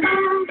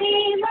बागे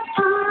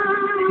वफा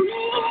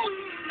में।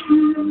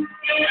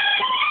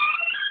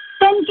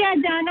 तुम क्या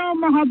जानो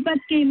मोहब्बत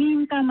के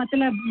मीम का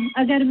मतलब,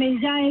 अगर मिल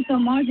जाए तो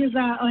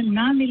मौजज़ा और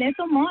ना मिले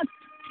तो मौत।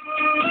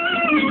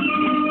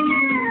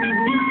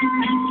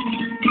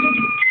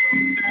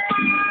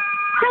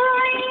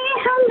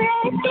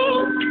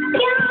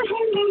 क्या है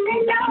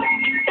मिलना,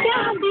 क्या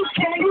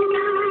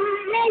बिछड़ना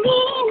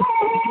नहीं है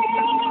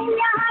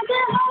याद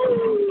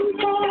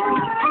हमको,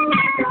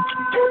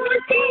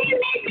 तुमसे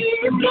में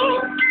दिल के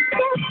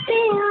दस्ते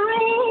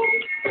आए,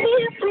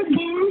 सिर्फ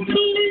दिल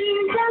की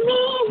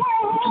ज़मीं है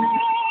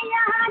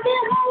याद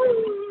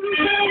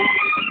हमको,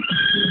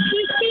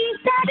 किसी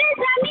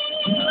सरज़मीं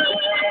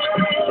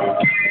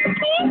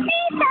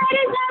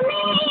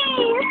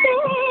से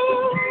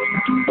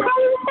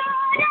हम तो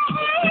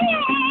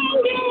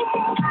रहेंगे,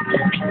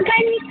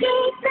 बन के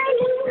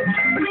कली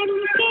बन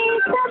के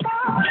सबा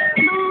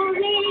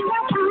बागे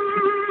वफा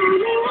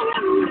में,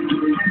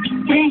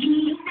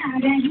 रही ना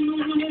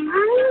रही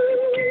हम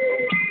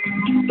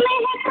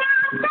महका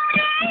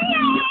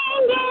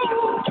करेंगे,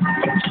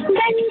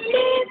 बन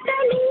के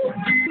कली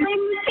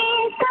बन के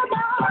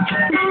सबा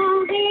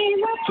बागे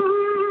वफा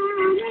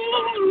में।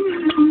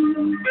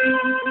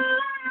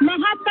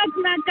 मोहब्बत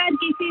न कर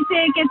किसी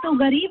से कि तू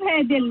गरीब है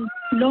दिल,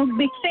 लोग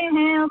बिकते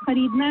हैं और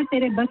खरीदना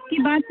तेरे बस की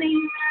बात नहीं।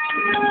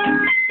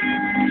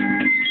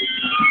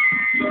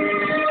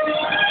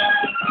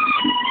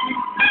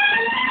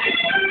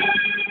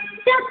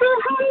 जब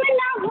हम न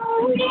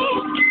होंगे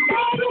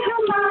फिर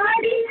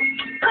हमारी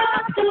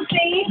बात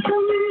पे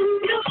तुम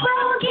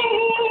रुकोगे,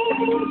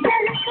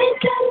 चलते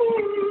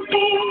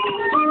चलते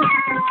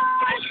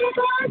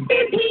आशुओं से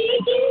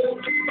भीगी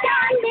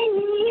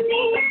चांदनी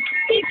में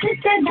किस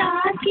सदा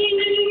की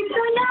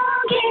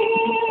सुनोगे,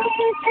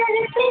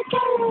 चलते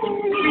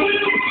चलते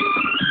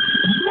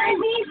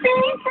वहीं से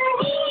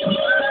कहीं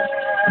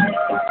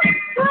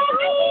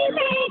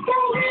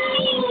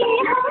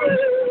हम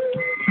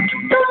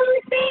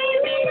तुमसे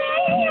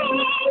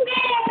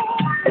मिलेंगे,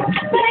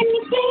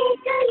 बनके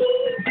चली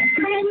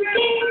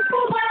बनके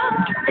सुबह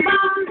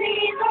बांधे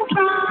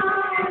वफा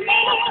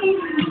में,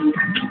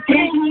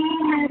 रही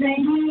न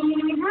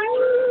रही हम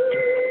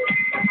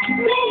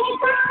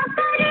महका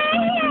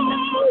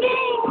करेंगे,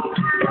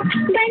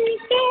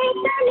 बनके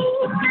चली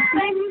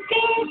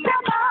बनके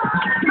सुबह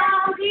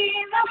बांधे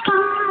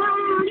वफा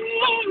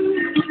में,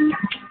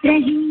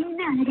 रही न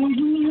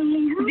रही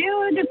हम।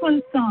 Beautiful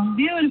song,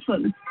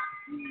 beautiful.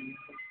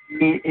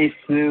 इस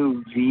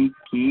वीक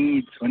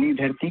की ध्वनि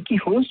धरती की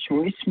होस्ट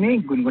हो,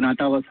 इसमें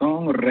गुनगुनाता हुआ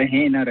सॉन्ग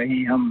रहे ना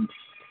रहे हम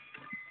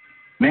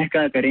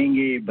महका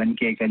करेंगे,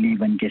 बनके कली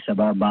बनके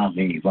सबा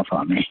बागे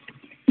वफा में।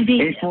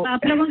 जी,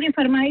 आप लोगों की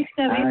फरमाइश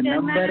कर रहे थे।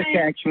 नंबर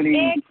क्या एक्चुअली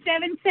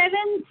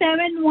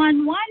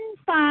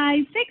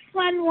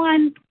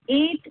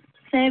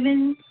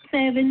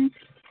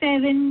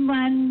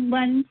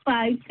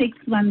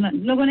 87711561118777115611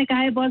 लोगों ने कहा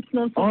है बहुत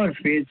स्लो। और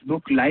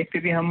फेसबुक लाइव पे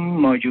भी हम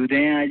मौजूद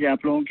हैं आज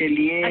आप लोगों के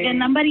लिए। अगर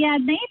नंबर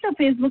याद नहीं तो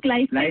फेसबुक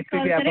लाइव पे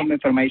भी आप हमें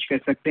फरमाइश कर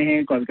सकते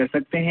हैं, कॉल कर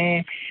सकते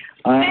हैं।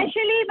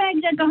 स्पेशली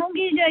मैं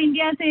कहूँगी जो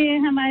इंडिया से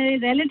हमारे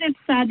रिलेटिव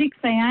सादिक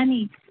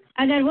सयानी,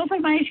 अगर वो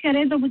फरमाइश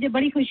करें तो मुझे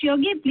बड़ी खुशी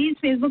होगी। प्लीज़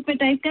फेसबुक पे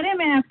टाइप करें,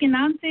 मैं आपके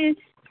नाम से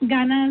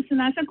गाना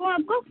सुना सकूं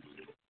आपको।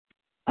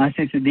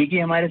 आसिफ सिद्दीकी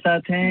हमारे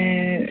साथ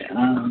हैं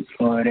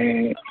और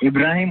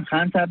इब्राहिम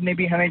खान साहब ने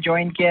भी हमें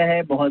ज्वाइन किया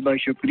है। बहुत बहुत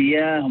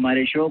शुक्रिया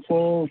हमारे शो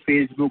को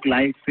फेसबुक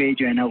लाइव पे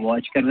जो है ना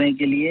वॉच करने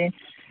के लिए।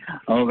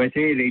 और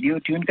वैसे रेडियो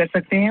ट्यून कर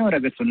सकते हैं और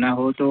अगर सुनना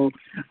हो तो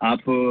आप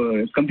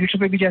कंप्यूटर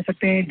पे भी जा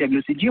सकते हैं।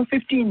 WCGO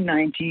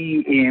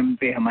 1590 AM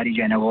पे हमारी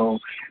जो है ना वो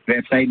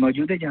वेबसाइट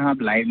मौजूद है जहां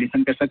आप लाइव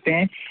लिसन कर सकते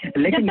हैं।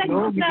 लेकिन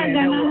लोग जो है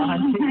ना वो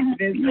आज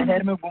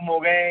शहर में गुम हो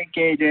गए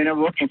कि जो है ना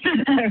वो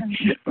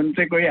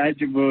उनसे कोई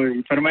आज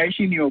वो फरमाइश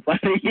ही नहीं हो पा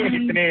रही है।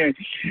 इतने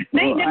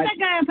नहीं, जब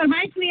तक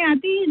फरमाइश नहीं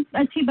आती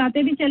अच्छी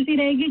बातें भी चलती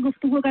रहेगी।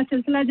 गुफ्तगू का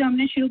सिलसिला जो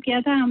हमने शुरू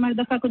किया था, हर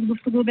दफ़ा कुछ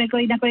गुफ्तगू में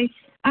कोई ना कोई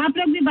आप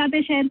लोग भी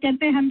बातें शेयर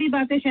करते हैं, हम भी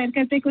बातें शेयर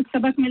करते, कुछ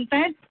सबक मिलता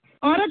है।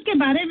 औरत के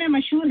बारे में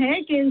मशहूर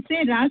है कि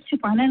उसे राज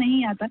छुपाना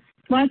नहीं आता।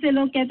 बहुत से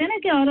लोग कहते हैं ना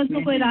कि औरत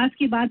को कोई राज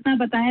की बात ना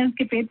बताएं,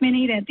 उसके पेट में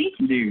नहीं रहती।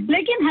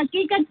 लेकिन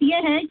हकीकत यह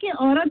है कि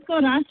औरत को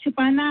राज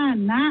छुपाना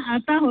ना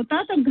आता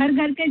होता तो घर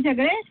घर के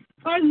झगड़े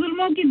और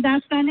जुल्मों की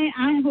दास्तानें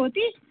आम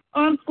होती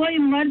और कोई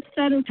मर्द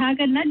सर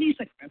उठाकर न जी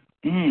सकता।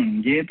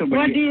 ये तो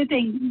बड़ी जो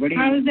है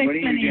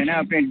ना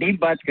आपने डीप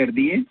बात कर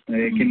दी है।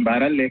 लेकिन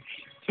बहरहाल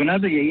सुना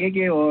तो यही है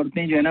कि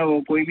औरतें जो है ना वो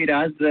कोई भी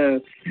राज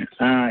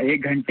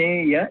 1 घंटे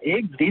या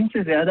 1 दिन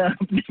से ज्यादा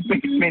अपने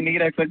पेट में नहीं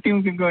रख सकती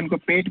हूँ, क्योंकि उनको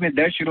पेट में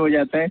दर्द शुरू हो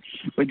जाता है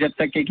वो जब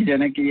तक कि जो है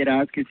ना कि ये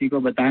राज किसी को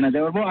बताना दे।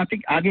 और वो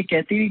आगे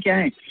कहती भी क्या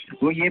है,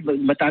 वो ये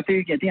बताते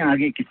हुए कहती हैं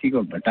आगे किसी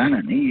को बताना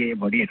नहीं, ये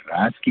बड़ी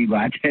राज की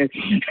बात है।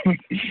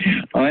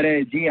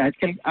 और जी आज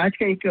का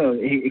एक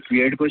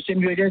वियर्ड क्वेश्चन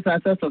भी हो जाए साथ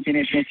साथ। सोफी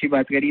ने इतनी अच्छी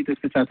बात करी तो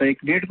उसके साथ साथ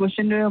एक वियर्ड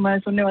क्वेश्चन जो है हमारे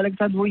सुनने वाले के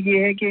साथ, वो ये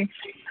है कि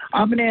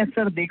आपने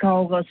अक्सर देखा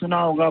होगा, सुना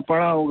होगा,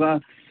 पढ़ा होगा,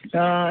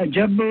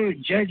 जब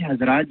जज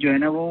हजरात जो है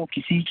ना वो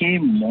किसी के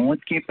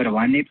मौत के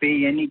परवाने पे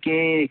यानी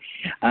कि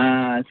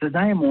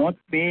सजाए मौत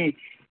पे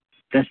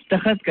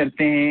दस्तखत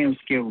करते हैं,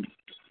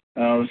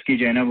 उसकी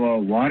जो है ना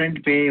वो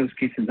वारंट पे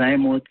उसकी सजाए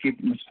मौत के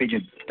उस पे जो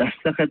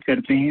दस्तखत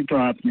करते हैं, तो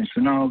आपने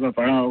सुना होगा,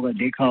 पढ़ा होगा,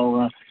 देखा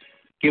होगा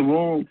कि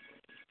वो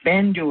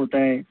पेन जो होता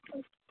है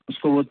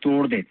उसको वो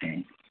तोड़ देते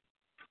हैं।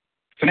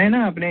 सुना है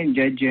ना आपने,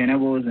 जज जो है ना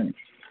वो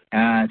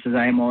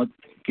सजाए मौत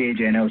के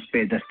जो है ना उस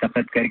पे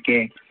दस्तखत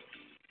करके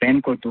पेन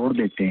को तोड़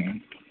देते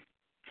हैं।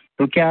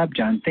 तो क्या आप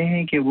जानते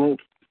हैं कि वो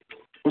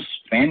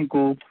उस पेन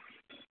को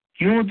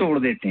क्यों तोड़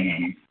देते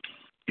हैं?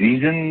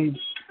 रीजन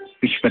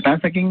कुछ बता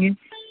सकेंगे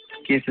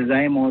कि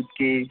सजाए मौत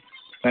के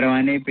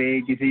परवाने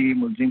पे किसी भी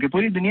मुल्जिम के,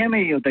 पूरी दुनिया में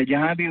ये होता है,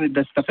 जहाँ भी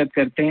दस्तखत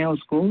करते हैं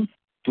उसको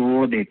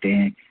तोड़ देते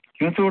हैं।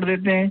 क्यों तोड़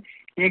देते हैं?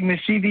 एक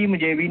मिस्ट्री थी,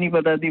 मुझे भी नहीं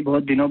पता थी,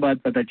 बहुत दिनों बाद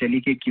पता चली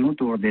कि क्यों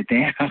तोड़ देते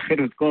हैं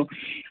आखिर उसको।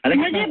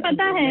 मुझे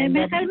पता है,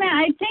 मेरे में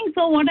I think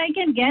so what I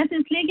can guess,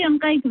 इसलिए कि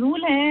उनका एक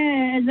रूल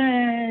है एज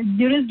अ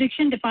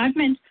ज्यूरिसडिक्शन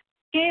डिपार्टमेंट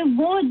कि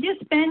वो जिस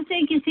पेन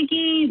से किसी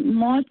की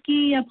मौत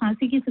की या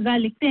फांसी की सजा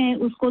लिखते हैं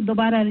उसको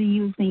दोबारा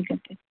रीयूज नहीं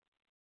करते।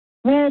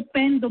 वो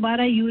पेन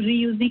दोबारा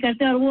रीयूज नहीं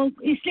करते और वो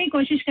इसलिए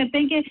कोशिश करते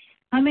हैं कि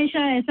हमेशा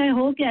ऐसा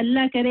हो कि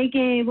अल्लाह करे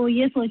कि वो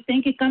ये सोचते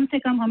हैं कि कम से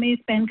कम हमें इस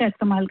पेन का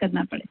इस्तेमाल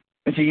करना पड़े।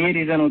 अच्छा, ये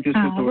रीजन होती है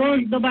उसको वो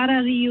दोबारा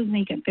रीयूज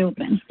नहीं करते वो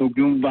पेन। तो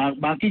क्यों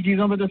बाकी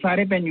चीजों पे तो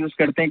सारे पेन यूज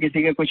करते हैं,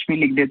 किसी के कुछ भी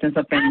लिख देते हैं,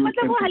 सब पेन यूज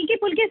मतलब वो हल्की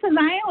फुल्की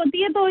सजाएं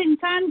होती है तो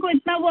इंसान को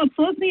इतना वो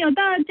अफसोस नहीं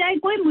होता, चाहे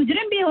कोई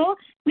मुजरिम भी हो,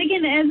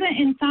 लेकिन एज ए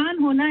इंसान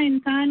होना,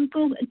 इंसान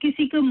को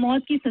किसी को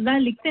मौत की सजा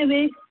लिखते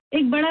हुए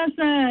एक बड़ा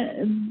सा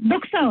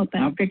दुख सा होता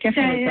है। आपका क्या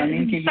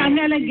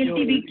सामने वाला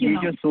गिल्टी भी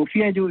क्यों जो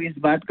सोफिया जो इस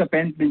बात का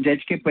पेन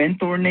जज के पेन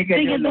तोड़ने का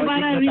जो लॉजिक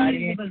बता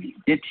रही है,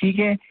 ये ठीक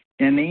है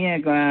या नहीं है?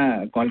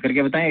 कॉल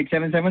करके बताएं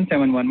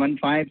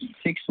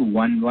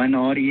 8777115611।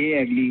 और ये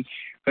अगली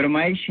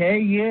फरमाइश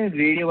है ये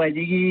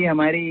रेडियोबाजी की,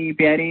 हमारी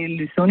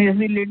प्यारी सोनी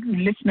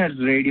लिसनर्स,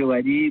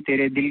 रेडियोबाजी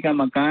तेरे दिल का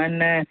मकान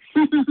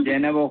जो है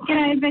ना वो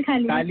किराए पे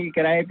खाली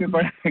किराए पे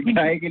पड़ा,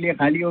 किराए के लिए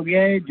खाली हो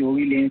गया है। जो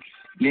भी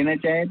लेना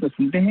चाहे तो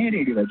सुनते हैं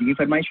रेडियोबाजी की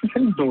फरमाइश में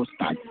फिल्म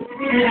दोस्त आज से।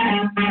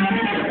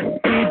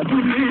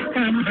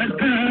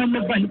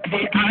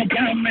 बनके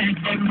आजा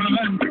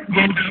मेहमान,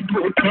 ये ना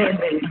भूखे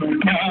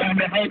मेहमान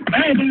है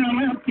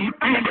पैदा की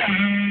पैदा,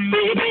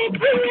 तेरे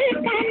दिल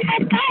का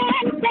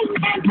मकान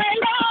चलता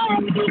भला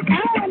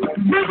निकाल,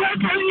 बुरा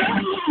भला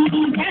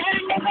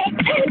निकाल है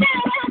पैदा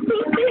की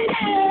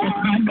पैदा,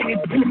 हमारे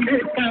दिल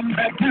का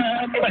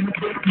मकान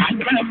बनके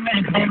आजा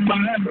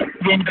मेहमान,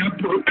 ये ना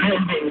भूखे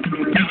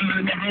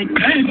मेहमान है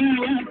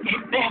पैदा की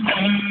पैदा।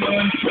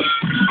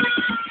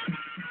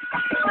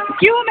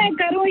 क्यों मैं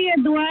करूं ये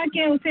दुआ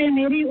के उसे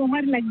मेरी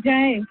उम्र लग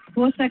जाए,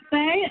 हो सकता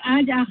है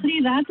आज आखिरी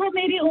रात हो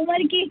मेरी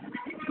उम्र की।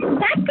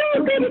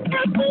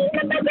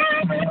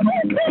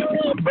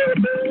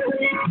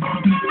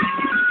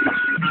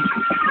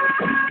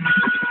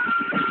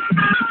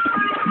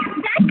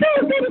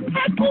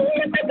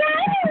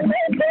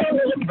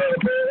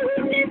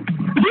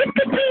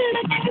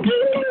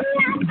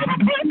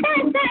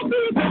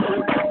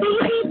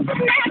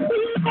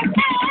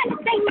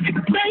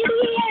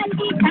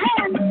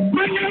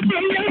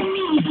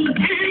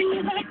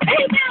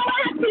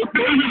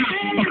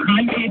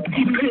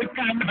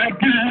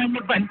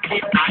 बनके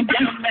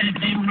आजा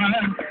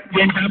मेहमान,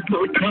 ये ना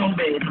पूछो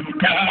मेरी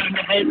जान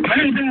है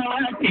पैदा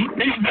की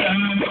पैदा।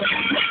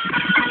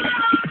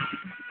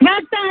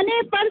 वक्त आने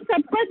पर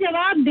सबको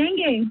जवाब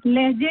देंगे,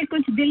 लहजे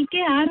कुछ दिल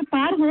के आर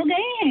पार हो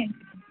गए हैं।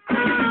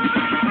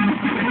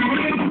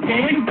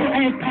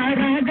 ऐसा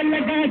राग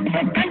लगा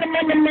तन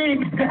मन में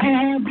ऐसा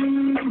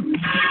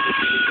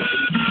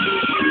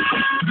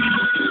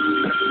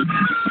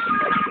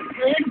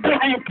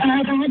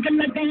राग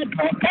लगा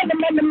तन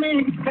मन में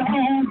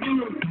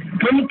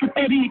मुल्क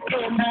तरीके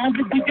नाज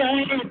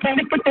बिजाए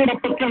तड़प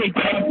तड़प के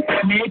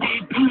मेरी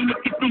धूल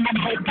कितनी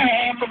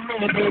भरताम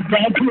मेरे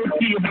जादू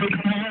की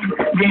भरताम,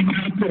 ये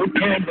ना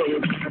पूछे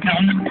मेरी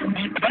जान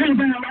मैं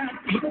पैदा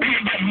की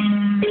पैदा।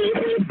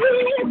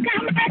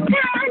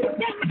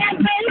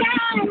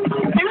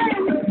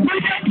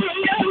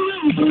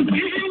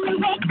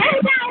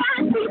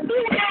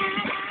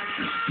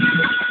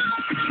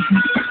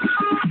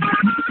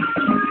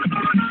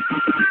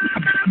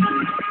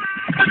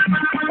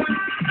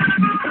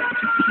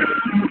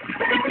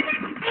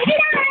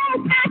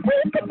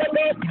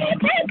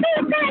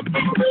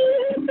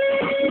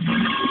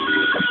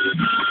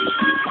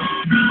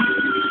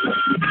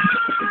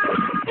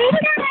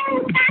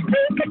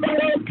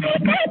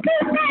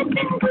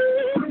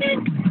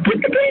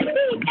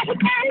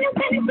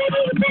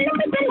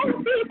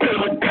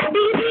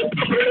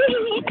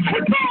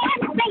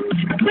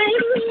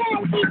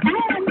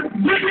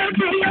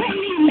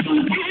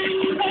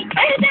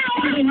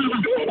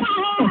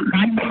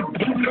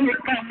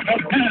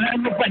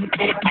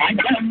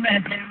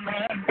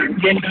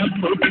 ये ना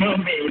पूछो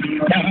मेरी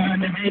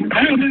जान है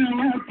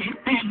पैदा की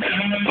पैदा।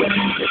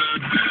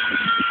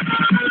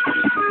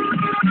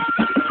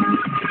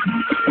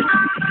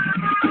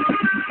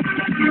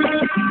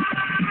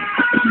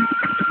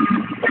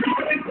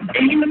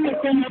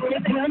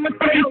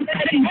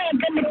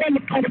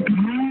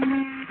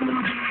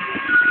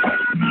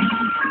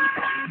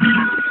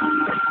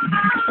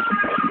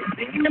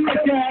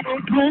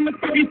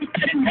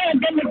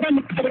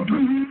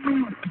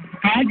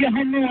 आज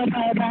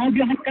हमारा राज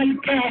कल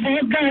क्या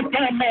होगा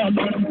क्या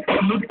मालूम,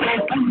 मुझको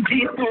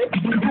समझी तो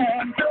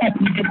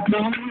अपने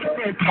प्रेम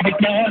से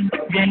पहचान,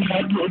 ये ना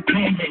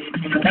पूछे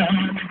मेरी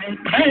जान है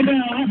पैदा।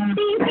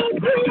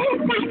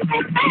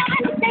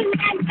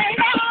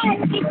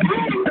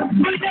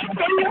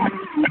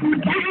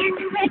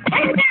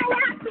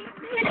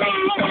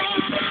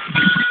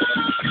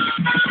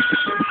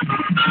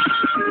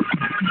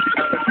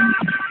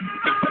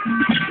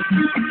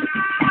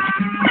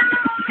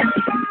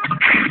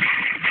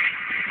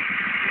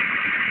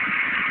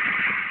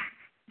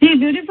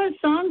 Beautiful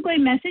song. कोई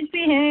मैसेज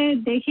भी है,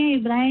 देखें।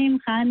 इब्राहिम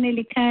खान ने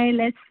लिखा है,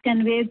 let's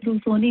convey through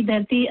Sohni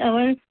Dharti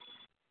our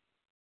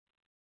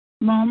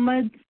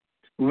Mohammad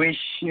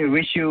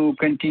wish you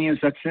continue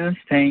success.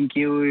 Thank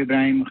you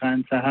Ibrahim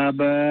Khan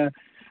sahab.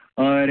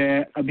 और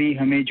अभी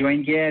हमें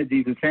ज्वाइन किया है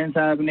अजीज हुसैन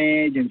साहब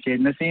ने,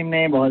 जमशेद नसीम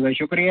ने, बहुत बहुत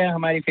शुक्रिया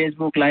हमारी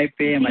फेसबुक लाइव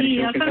पे हमारे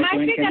शो के साथ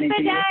ज्वाइन करने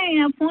के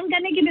लिए। आप फोन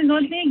करने की भी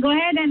जरूरत नहीं, go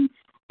ahead and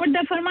put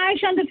the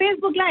फरमाइश ऑन द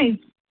फेसबुक लाइव।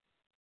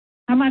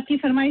 हम आपकी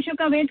फरमाइशों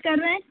का वेट कर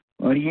रहे हैं।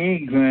 और ये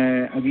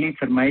अगली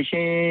फरमाइश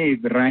है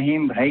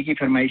इब्राहिम भाई की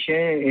फरमाइश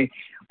है,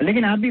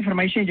 लेकिन आप भी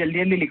फरमाइशें जल्दी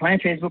जल्दी लिखवाएं,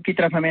 फेसबुक की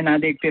तरफ हमें ना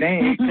देखते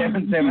रहें।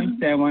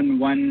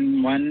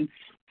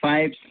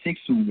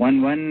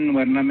 8777115611,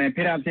 वरना मैं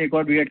फिर आपसे एक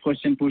और वियर्ड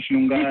क्वेश्चन पूछ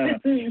लूंगा।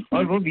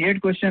 और वो वियर्ड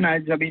क्वेश्चन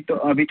आज अभी तो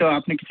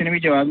आपने किसी ने भी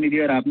जवाब नहीं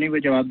दिया और आपने वो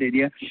जवाब दे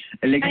दिया,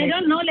 लेकिन आई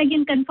डोंट नो,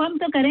 लेकिन कंफर्म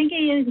तो करें कि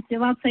ये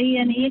जवाब सही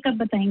है नहीं, ये कब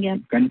बताएंगे आप?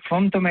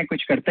 कंफर्म तो मैं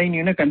कुछ करता ही नहीं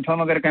हूँ ना,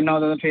 कंफर्म अगर करना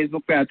होता तो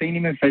फेसबुक पे आता ही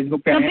नहीं, मैं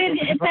फेसबुक पे तो फिर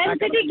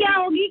सेंसिटिव क्या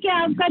होगी कि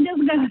आपका जो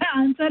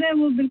आंसर है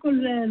वो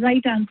बिल्कुल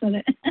राइट आंसर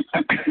है।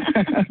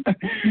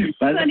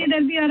 सोनी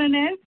दर्दी और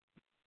अनैर,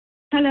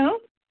 हेलो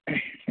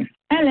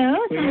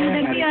सोनी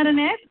दर्दी और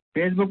अनैर,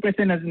 फेसबुक पे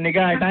से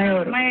निगाह हटाएं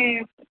और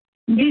मैं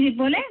जी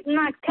बोले।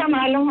 इतना अच्छा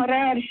मालूम हो रहा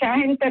है, और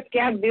शाहीन तो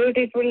क्या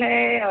ब्यूटीफुल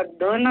है, और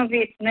दोनों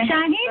भी इतने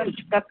शाहीन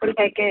कपल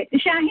है के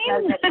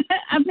शाहीन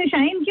आपने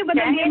शाहीन क्यों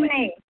बता दिया?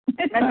 नहीं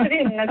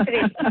नसरी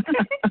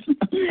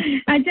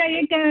अच्छा,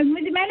 ये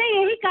मैंने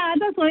यही कहा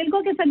था सोहेल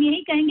को कि सब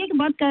यही कहेंगे कि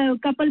बहुत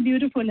कपल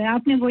ब्यूटीफुल है,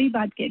 आपने वही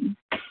बात कही,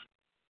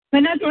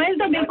 वरना सोहेल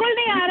तो बिल्कुल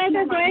नहीं आ रहे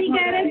थे।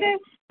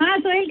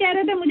 सोहेल कह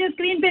रहे थे मुझे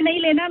स्क्रीन पे नहीं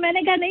लेना,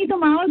 मैंने कहा नहीं तो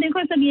माहौल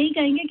देखो सब यही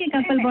कहेंगे कि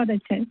कपल बहुत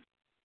अच्छा है।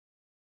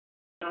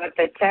 बहुत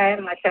अच्छा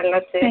है माशाल्लाह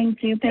से।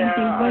 थैंक यू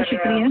बहुत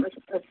शुक्रिया।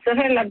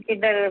 सोहेल अब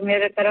किधर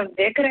मेरे तरफ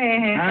देख रहे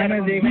हैं? हाँ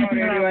मैं देख रहा हूँ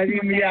रेडियोबाजी,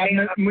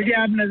 मुझे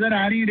आप नजर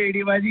आ रही है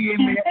रेडियोबाजी, ये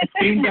मैं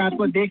स्क्रीन पे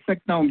आपको देख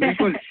सकता हूँ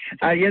बिल्कुल।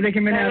 ये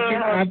देखिए मैंने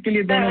आपके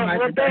लिए दोनों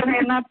हाथ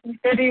है ना,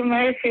 तेरी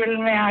महफिल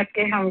में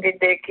आके हम भी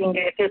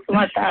देखेंगे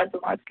किस्मत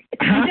आजमा के।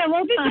 अच्छा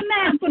वो भी सुनना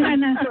है आपको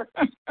गाना,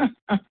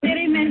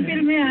 तेरी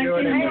महफिल में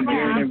आके?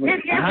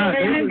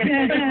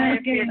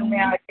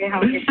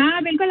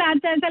 हाँ बिल्कुल, आज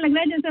तो ऐसा लग रहा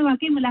है जैसे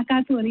वाकई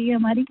मुलाकात हो रही है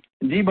हमारी।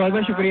 जी बहुत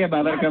बहुत शुक्रिया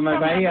बाबर कमर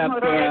भाई,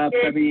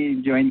 आपका भी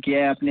ज्वाइन किया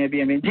है आपने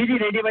अभी हमें। जी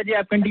रेडियोबाजी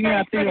आप कंटिन्यू,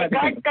 आपसे बात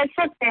कर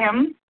सकते हैं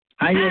हम?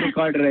 हाँ ये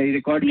रिकॉर्ड ही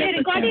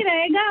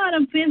रहेगा,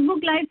 और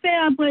फेसबुक लाइव पे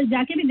आप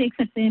जाके भी देख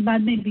सकते हैं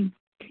बाद में भी,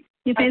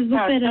 ये फेसबुक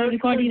पे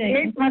रिकॉर्ड ही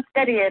रहेगा। मत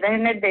करिए,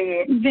 रहने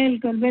दीजिए।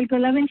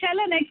 बिल्कुल अब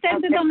इंशाल्लाह नेक्स्ट टाइम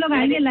से तो हम लोग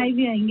आएंगे, लाइव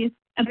ही आएंगे।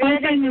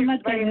 फर्स्ट टाइम में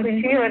मत करिए।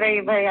 खुशी हो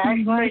रही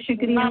भाई, बहुत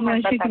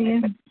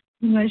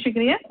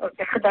शुक्रिया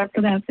खुदा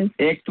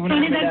हाफिज़। एक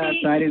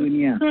सारी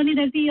दुनिया। सोनी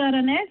दर्दी और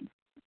अनैर,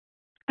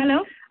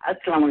 हेलो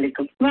अस्सलाम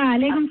वालेकुम।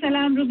 वालेकुम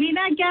सलाम।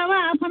 रुबीना क्या हुआ,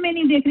 आप हमें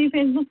नहीं देख रही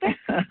फेसबुक पे?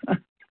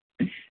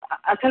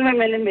 असल में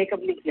मैंने मेकअप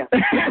नहीं किया।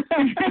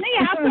 नहीं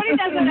आप थोड़ी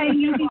नजर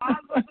आएंगी।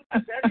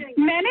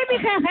 मैंने भी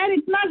खैर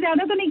इतना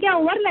ज्यादा तो नहीं किया,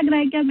 ओवर लग रहा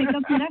है क्या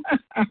मेकअप मेरा?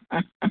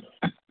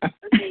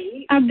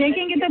 आप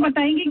देखेंगे तो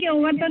बताएंगे कि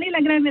ओवर तो नहीं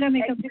लग रहा है मेरा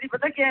मेकअप। एक्चुअली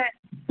पता क्या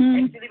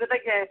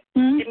है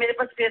कि मेरे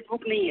पास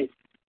फेसबुक नहीं है,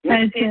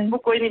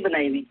 फेसबुक कोई नहीं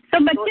बनाई हुई। तो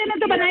बच्चे ने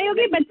तो बनाई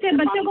होगी,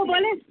 बच्चों को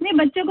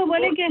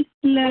बोले कि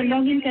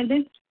लॉग इन कर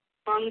दे।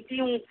 मांगती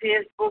हूँ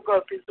फेसबुक और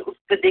फिर उस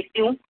पर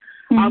देखती हूँ,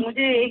 और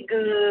मुझे एक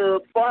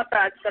बहुत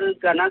आजकल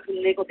गाना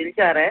सुनने को दिल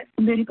चाह रहा है।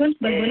 बिल्कुल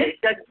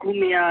जग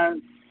घूमिया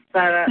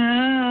सारा।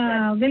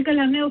 हाँ बिल्कुल,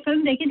 हमने वो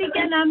फिल्म देखी थी,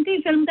 क्या नाम थी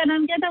फिल्म का?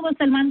 नाम क्या था वो?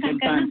 सलमान खान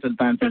का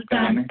सुल्तान।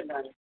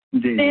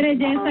 तेरे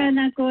जैसा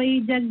ना कोई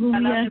जग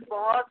घूमिया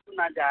बहुत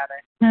सुना जा रहा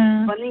है।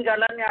 बनी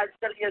गाला में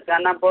आजकल ये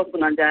गाना बहुत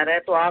सुना जा रहा है,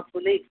 तो आप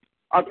सुने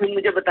और फिर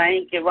मुझे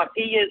बताएं कि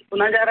वाकई ये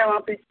सुना जा रहा है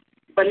वहाँ पे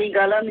बनी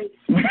गाला में।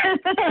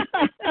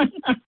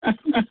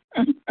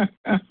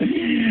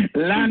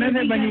 लाने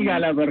से बनी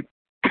गाला पर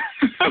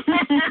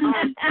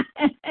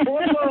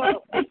वो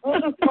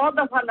तो 100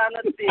 दफा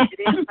लानत भेज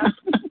रहे हैं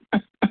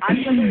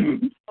आजकल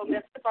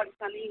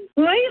पाकिस्तानी।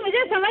 वही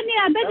मुझे समझ नहीं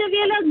आता,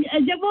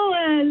 जब वो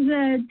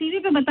टीवी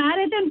पे बता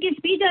रहे थे उनकी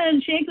स्पीच,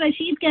 शेख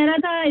रशीद कह रहा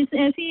था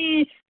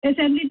ऐसी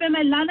असेंबली पे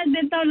मैं लानत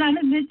देता हूँ,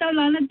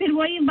 फिर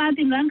वही बात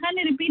इमरान खान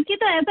ने रिपीट की,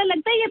 तो ऐसा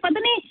लगता है ये पता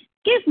नहीं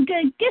किस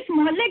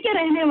मोहल्ले के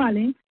रहने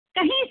वाले,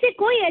 कहीं से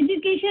कोई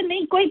एजुकेशन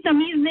नहीं, कोई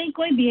तमीज नहीं,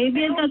 कोई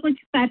बिहेवियर का कुछ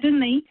पैटर्न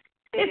नहीं,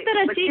 इस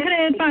तरह सीख रहे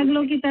हैं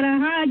पागलों की तरह।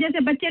 हाँ जैसे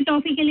बच्चे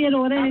टॉफी के लिए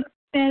रो रहे हैं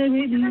पैर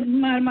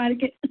मार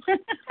के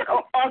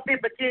और फिर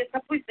बच्चे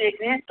सब कुछ देख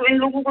रहे हैं, तो इन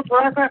लोगों को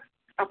थोड़ा सा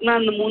अपना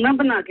नमूना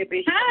बना के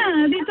पेश।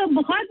 हाँ अभी तो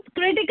बहुत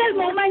क्रिटिकल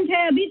मोमेंट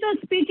है, अभी तो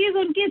स्पीचेस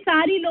उनकी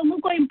सारी लोगों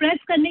को इम्प्रेस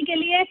करने के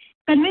लिए,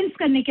 कन्विंस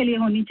करने के लिए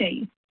होनी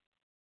चाहिए।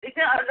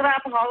 देखिए अगर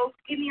आप हाउस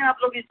की नहीं आप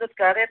लोग इज्जत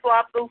कर रहे हैं, तो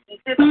आप लोग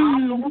उनसे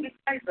आप लोगों की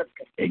क्या इज्जत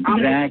करते हैं?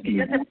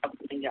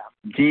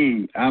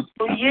 जी आप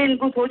तो ये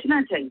इनको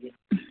सोचना चाहिए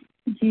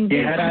कि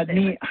हर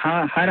आदमी,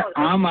 हाँ हर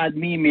आम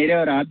आदमी मेरे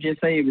और आप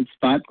जैसा इस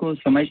बात को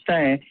समझता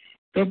है,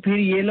 तो फिर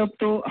ये लोग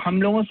तो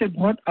हम लोगों से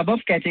बहुत अबव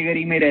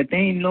कैटेगरी में रहते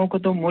हैं। इन लोगों को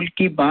तो मुल्क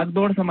की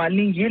बागडोर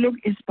संभालनी, ये लोग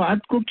इस बात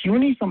को क्यों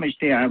नहीं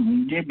समझते यार?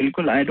 मुझे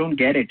बिल्कुल आई डोंट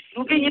गेट इट।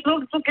 क्योंकि ये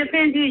लोग तो कहते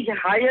हैं जी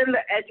हायर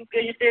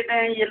एजुकेटेड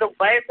हैं, ये लोग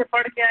बाहर से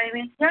पढ़ के आए हुए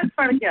हैं। क्या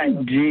पढ़ के आए?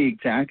 जी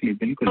एग्जैक्टली,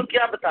 बिल्कुल। तो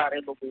क्या बता रहे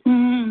लोगों को?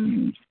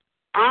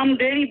 आम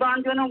डेयरी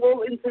बांध जो है ना,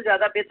 वो इनसे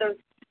ज्यादा बेहतर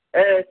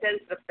सेंस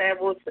रखता है,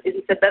 वो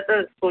इनसे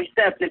बेहतर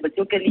सोचता है अपने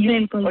बच्चों के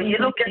लिए, और ये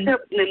लोग कैसे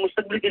अपने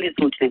मुस्तकबिल के लिए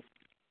सोचते हैं।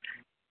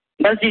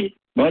 बस जी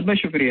बहुत बहुत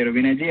शुक्रिया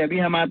रुबीना जी। अभी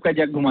हम आपका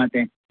जग घुमाते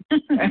हैं।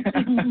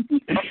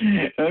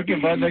 ओके,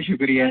 बहुत बहुत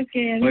शुक्रिया,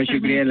 बहुत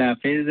शुक्रिया, अल्लाह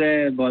हाफिज,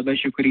 बहुत बहुत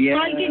शुक्रिया।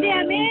 कॉल कीजिए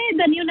हमें,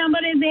 द न्यू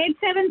नंबर इज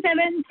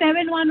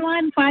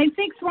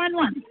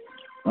 8777115611।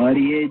 और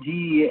ये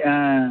जी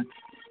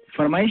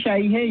फरमाइश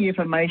आई है, ये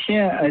फरमाइश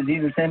है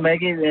अजीज हुसैन भाई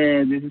की,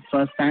 this is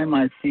first time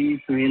I सी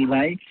सुहेल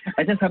भाई।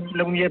 अच्छा, सब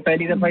लोग मुझे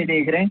पहली दफ़ा ही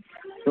देख रहे हैं,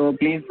 तो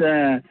please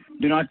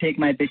do not take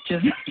my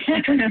pictures,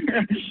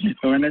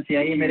 वरना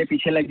सियाही मेरे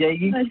पीछे लग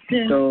जाएगी।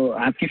 अच्छा। तो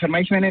आपकी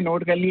फरमाइश मैंने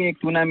नोट कर ली है, एक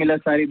तू ना मिला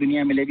सारी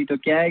दुनिया मिलेगी, तो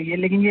क्या है ये,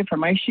 लेकिन ये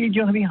फरमाइश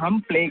जो अभी हम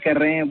प्ले कर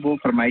रहे हैं वो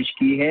फरमाइश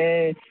की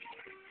है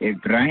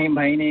इब्राहिम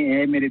भाई ने,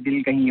 है मेरे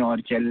दिल कहीं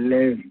और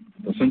चल।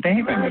 तो सुनते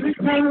हैं पहले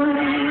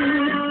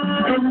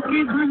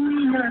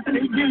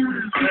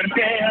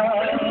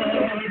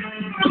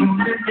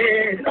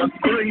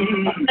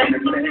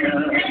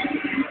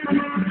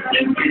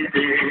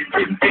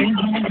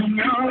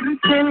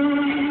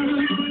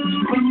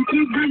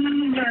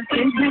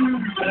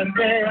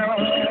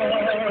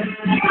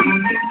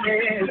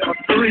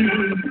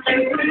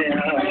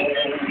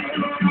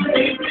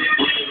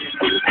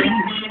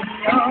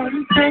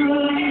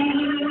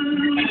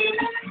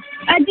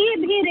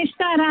अजीब ही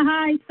रिश्ता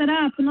रहा इस तरह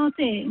अपनों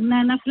से, न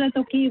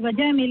नफरतों की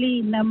वजह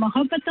मिली न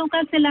मोहब्बतों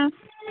का सिला।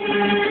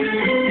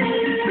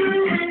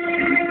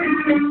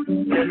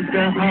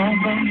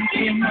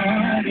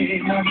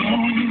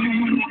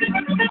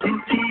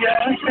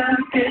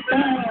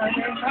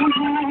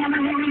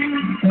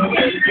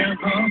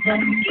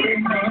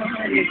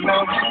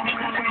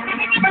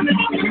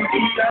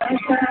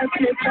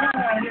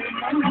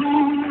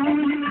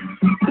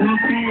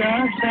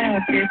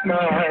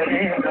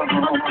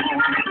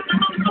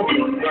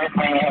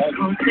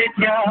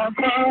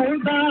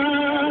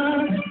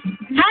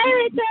 Hi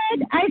Richard,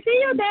 I see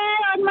you there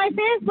on my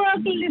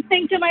Facebook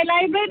listening to my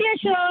live radio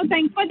show.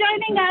 Thanks for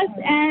joining us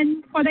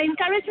and for the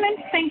encouragement.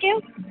 Thank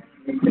you.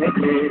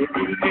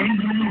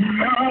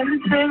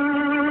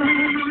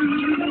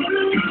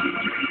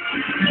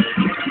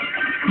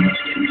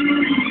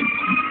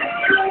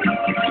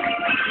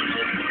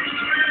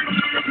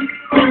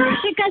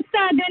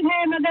 शिकस्ता दिल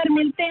है मगर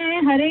मिलते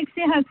हैं हर एक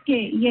से हंस के,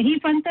 यही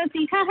फन तो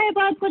सीखा है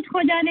बहुत कुछ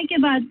खो जाने के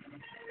बाद।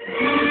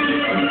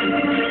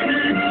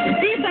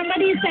 See,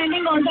 somebody is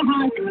sending all the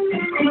hearts.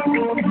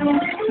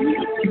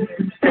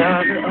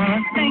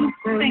 Thanks.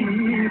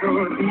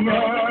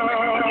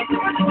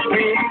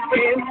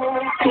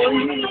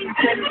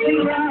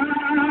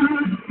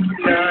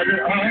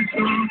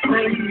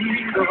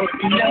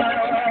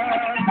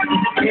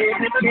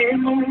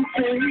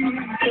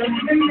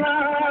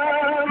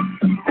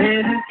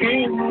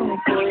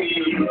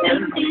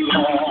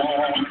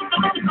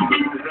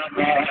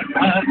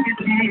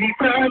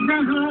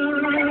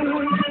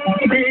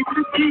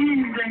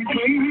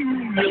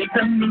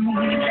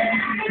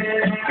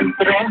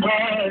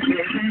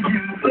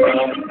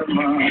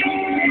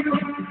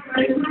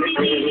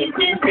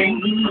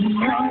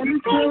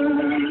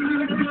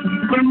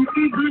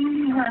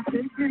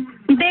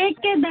 देख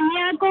के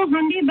दुनिया को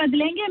हम भी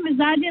बदलेंगे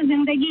मिजाज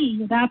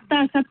जिंदगी,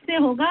 राब्ता सबसे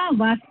होगा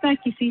वास्ता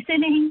किसी से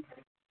नहीं।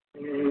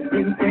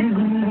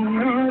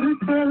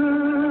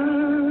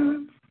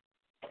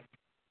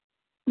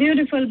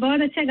 ब्यूटीफुल,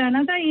 बहुत अच्छा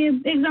गाना था ये,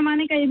 एक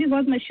जमाने का ये भी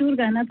बहुत मशहूर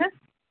गाना था।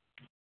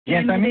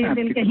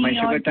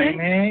 फरमाइशों का टाइम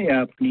है,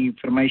 अपनी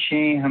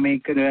फरमाइशें हमें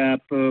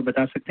आप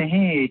बता सकते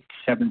हैं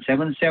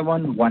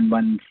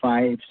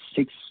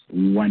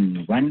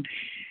 8777115611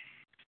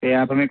 पे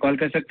आप हमें कॉल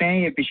कर सकते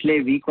हैं। ये पिछले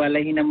वीक वाला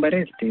ही नंबर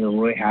है,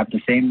 वो have the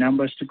same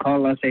numbers to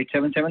call us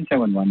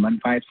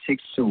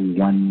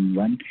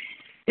 8777115611।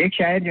 एक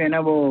शायर जो है ना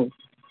वो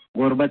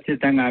गुर्बत से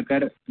तंग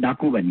आकर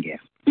डाकू बन गया।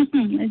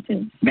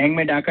 बैंक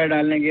में डाका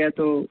डालने गया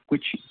तो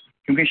कुछ,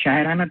 क्योंकि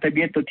शायराना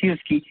तबीयत तो थी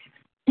उसकी,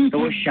 तो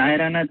वो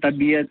शायराना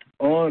तबीयत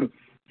और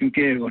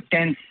क्योंकि वो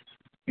टेंस,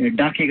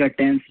 डाके का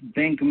टेंस,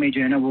 बैंक में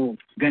जो है ना वो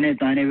गने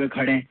ताने हुए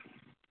खड़े,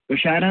 तो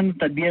शायराना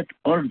तबीयत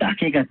और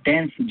डाके का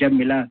टेंस जब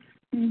मिला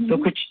तो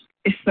कुछ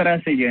इस तरह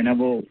से जो है ना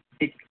वो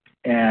एक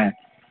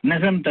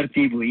नज़म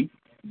तरतीब हुई,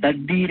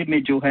 तकदीर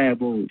में जो है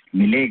वो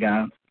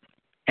मिलेगा,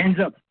 हैंड्स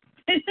अप,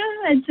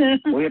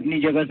 कोई अपनी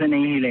जगह से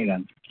नहीं हिलेगा,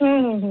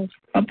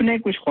 अपने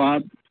कुछ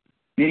ख्वाब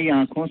मेरी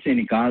आंखों से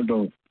निकाल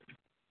दो,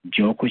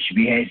 जो कुछ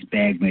भी है इस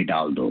बैग में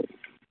डाल दो।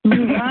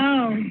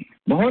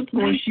 बहुत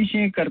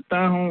कोशिशें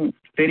करता हूँ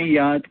तेरी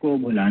याद को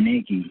भुलाने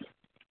की,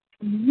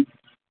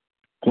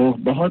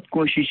 बहुत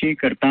कोशिशें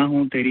करता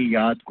हूँ तेरी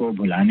याद को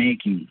भुलाने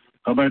की,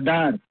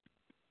 खबरदार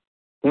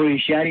कोई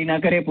होशियारी ना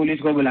करे पुलिस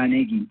को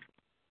बुलाने की,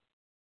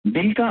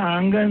 दिल का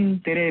आंगन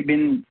तेरे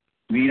बिन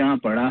वीरां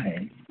पड़ा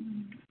है,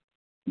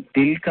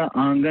 दिल का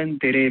आंगन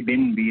तेरे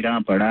बिन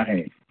वीरां पड़ा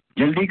है,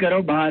 जल्दी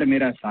करो बाहर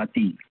मेरा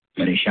साथी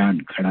परेशान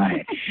खड़ा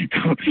है।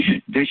 तो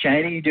जो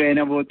शायरी जो है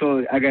ना वो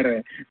तो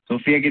अगर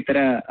सोफिया की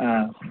तरह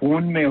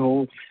खून में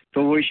हो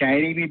तो वो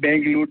शायरी भी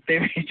बैंक लूटते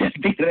हुए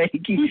चलती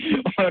रहेगी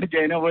और जो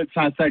है ना वो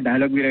साथ साथ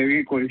डायलॉग भी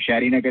रहेगी, कोई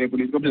शायरी ना करे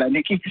पुलिस को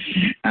बुलाने की।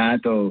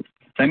 तो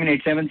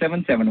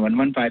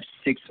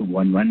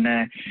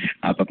 787771156111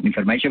 आप अपनी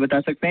फरमाइशें बता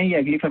सकते हैं। ये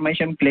अगली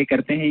फरमाइश हम प्ले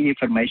करते हैं। ये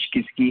फरमाइश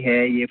किसकी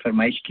है? ये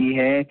फरमाइश की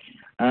है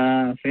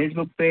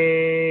फेसबुक पे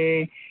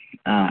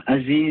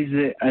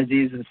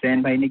अजीज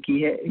हुसैन भाई ने की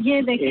है।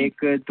 ये देखिए,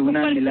 एक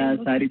तूना मिला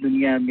सारी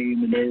दुनिया में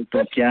मिले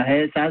तो क्या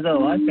है। साजा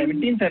आवाज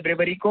 17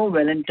 फरवरी को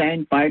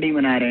वैलेंटाइन पार्टी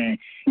मना रहे हैं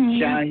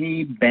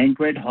शाही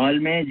बैंक्वेट हॉल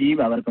में। जी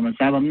बाबर कमल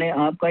साहब, हमने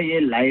आपका ये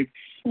लाइव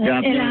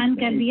ऐलान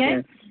कर दिया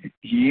है।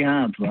 जी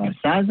हाँ,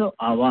 साजो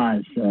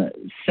आवाज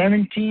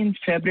 17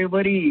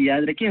 फरवरी,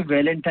 याद रखिए,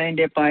 वैलेंटाइन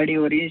डे पार्टी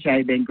हो रही है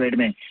शाही बैंक्वेट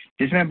में,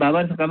 जिसमें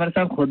बाबर कमर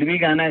साहब खुद भी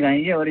गाना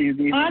गाएंगे और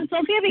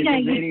सोफिया भी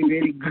गाएगी। Very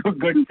very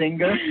good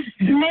singer.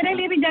 मेरे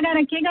लिए भी जगह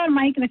रखिएगा और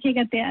माइक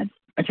रखिएगा तैयार।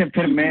 अच्छा,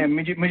 फिर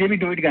मुझे भी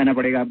डुएट गाना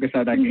पड़ेगा आपके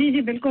साथ आके। जी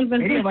जी बिल्कुल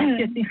बिल्कुल। मेरी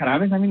आवाज इतनी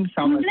खराब है सामिन,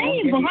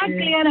 नहीं, बहुत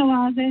क्लियर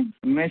आवाज है।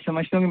 मैं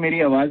समझता हूँ कि मेरी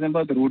आवाज में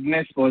बहुत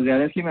रूडनेस बहुत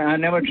ज्यादा, इसलिए मैं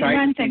नेवर ट्राई।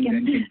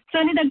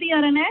 सोनी दत्ती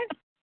और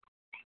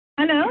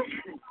हेलो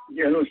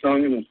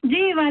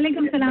जी,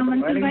 वालेकुम सलाम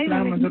मंसूर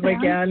भाई,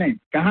 क्या हाल है?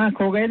 कहाँ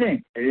खो गए थे?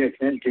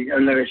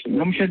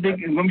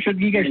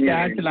 गुमशुदगी का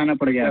इश्तिहार चलाना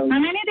पड़ गया।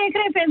 हमें नहीं देख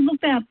रहे फेसबुक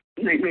पे आप?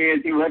 नहीं,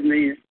 ऐसी बात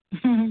नहीं है।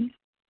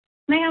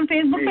 नहीं, हम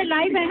फेसबुक पे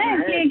लाइव है ना,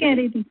 इसलिए कह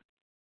रही थी।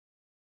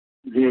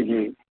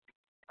 जी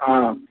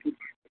हाँ,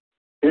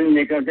 फिल्म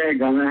लेकर का एक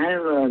गाना है,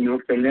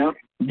 नोट कर लें आप।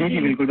 जी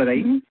बिल्कुल,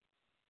 बताइए।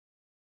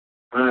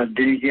 हाँ,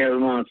 दिल के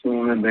अरमां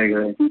आंसुओं में बह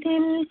गए,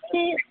 दिल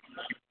से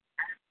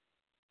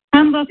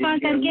हम वफा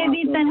करके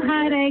भी तन्हा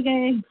रह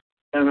गए।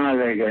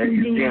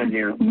 जी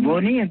हाँ। वो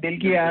नहीं है, दिल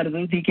की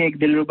आरज़ू थी कि एक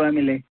दिलरुबा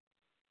मिले।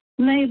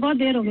 नहीं, बहुत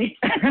देर हो गई।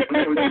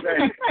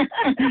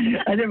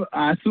 अच्छा,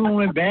 आंसू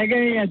में बह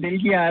गए या दिल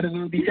की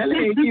आरज़ू थी, चल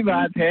एक ही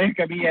बात है।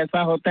 कभी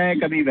ऐसा होता है,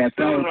 कभी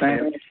वैसा होता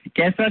है।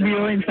 कैसा भी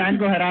हो, इंसान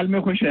को हर हाल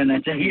में खुश रहना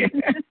चाहिए।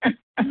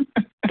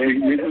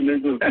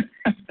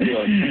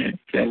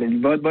 चलिए,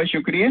 बहुत बहुत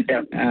शुक्रिया।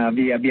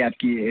 अभी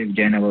आपकी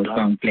जो है ना वो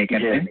सॉन्ग प्ले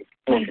करते हैं।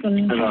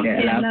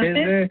 अल्लाह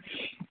हाफिज़।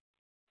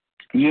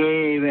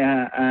 ये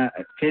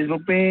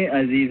फेसबुक पे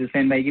अजीज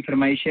हुसैन भाई की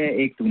फरमाइश है,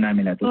 एक तू ना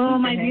मिला तो। Oh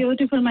my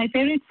beautiful, my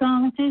favourite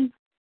song है।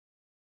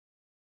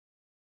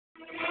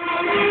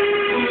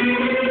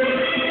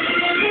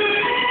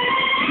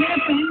 मेरा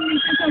पेन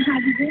नीचे से उठा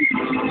दीजिए।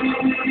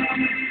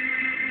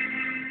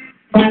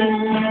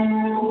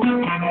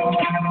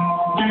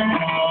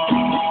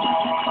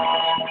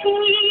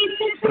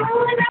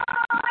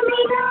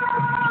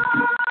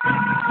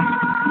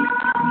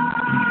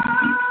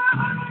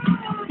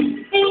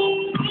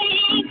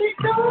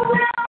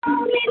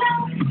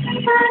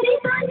 सारी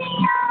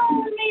दुनिया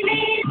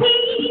मिलेगी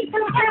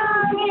तो क्या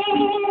है,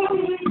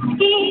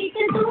 एक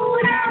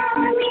दूरा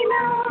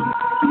मिला।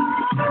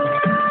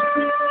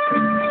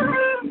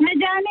 न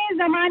जाने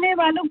जमाने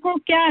वालों को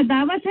क्या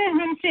दावत है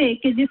हमसे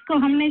कि जिसको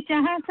हमने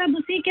चाहा सब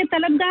उसी के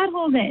तलबदार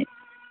हो गए।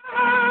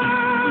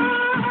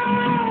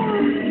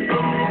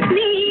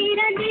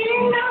 मेरा दिल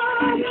ना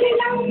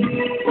खिला,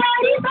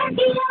 सारी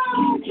बगिया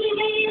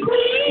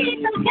खिलेगी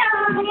तो क्या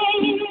है,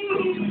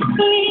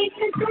 एक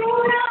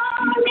दूरा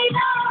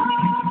मिला।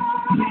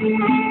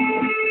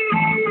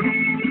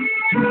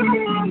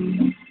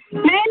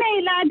 मैंने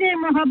इलाजे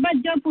मोहब्बत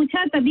जो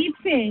पूछा तबीब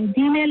से,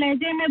 धीमे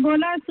लहजे में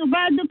बोला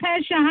सुबह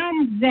दोपहर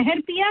शाम जहर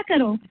पिया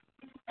करो।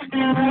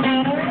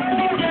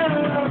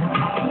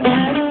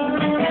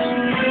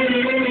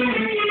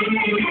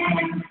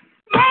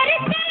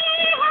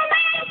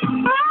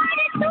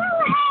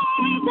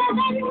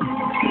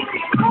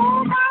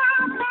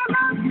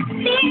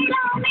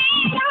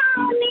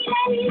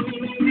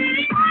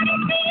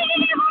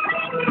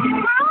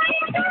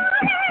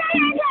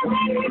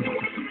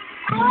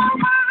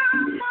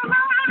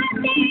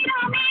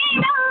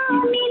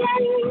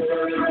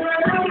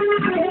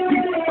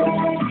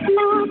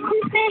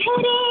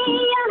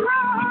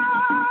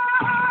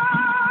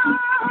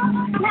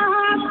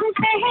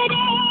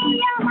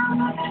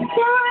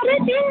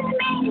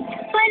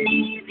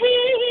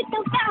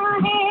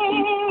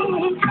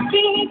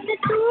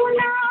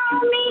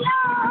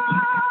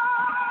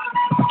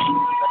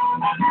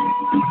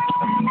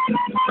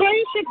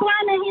 कोई शिकवा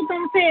नहीं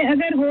तुमसे,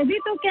 अगर हो भी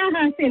तो क्या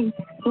हासिल,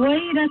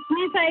 वही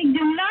रस्मी सा एक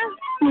जुमला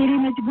मेरी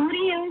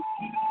मजबूरी है।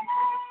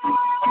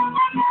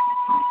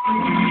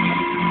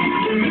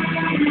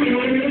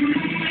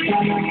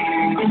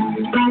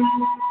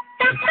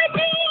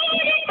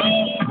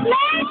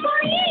 मैं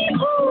कोई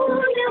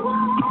भूल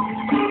हूँ,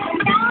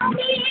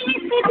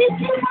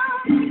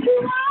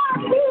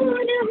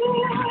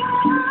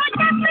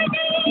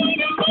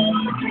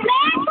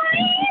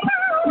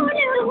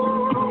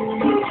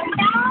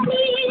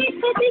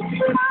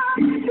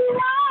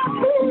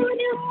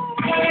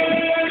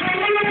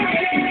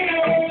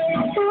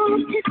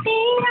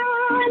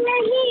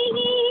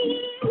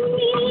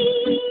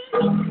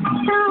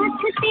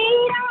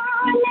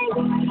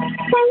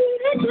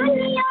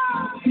 दुनिया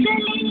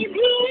चली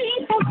भी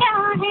तो क्या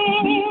है,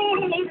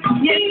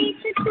 ये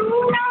तू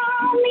ना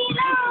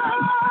मिला।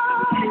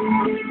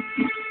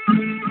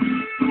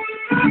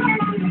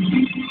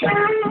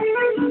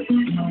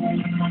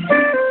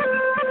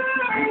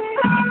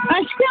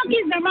 अश्कों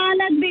की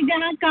जमानत भी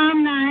जहाँ काम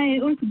ना आए,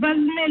 उस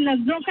बज़्म में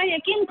लफ्जों का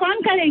यकीन कौन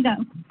करेगा।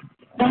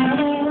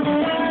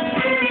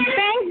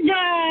 Thanks,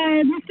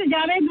 Mr.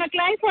 Javed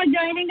Maklai, for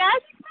joining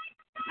us.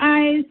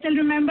 I still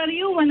remember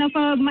you, one of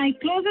my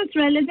closest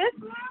relatives.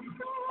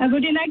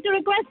 Would you like to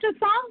request a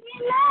song?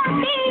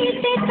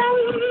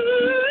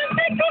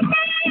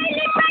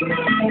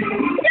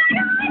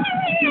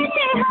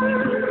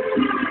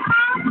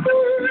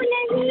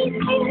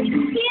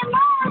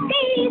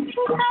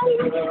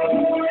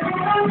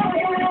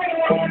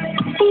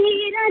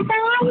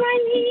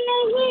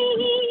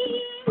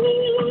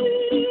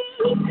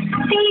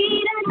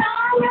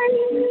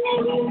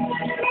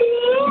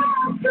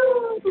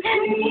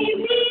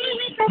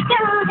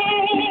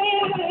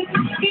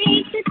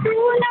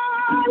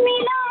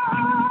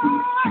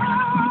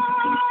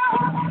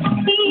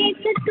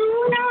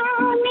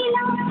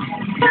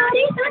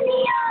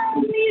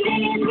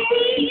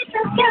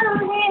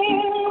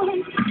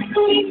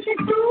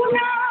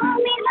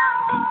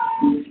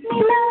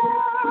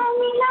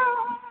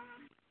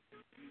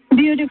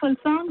 Beautiful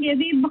song. ये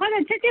भी बहुत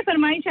अच्छी अच्छी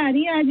फरमाइश आ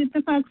रही है आज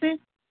इत्तेफाक से.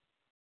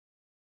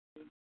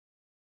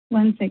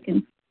 1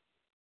 second.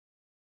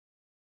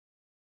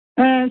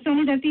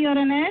 सोनू डटी और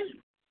अनैर.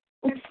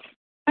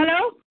 हेलो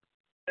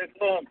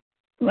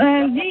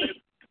जी.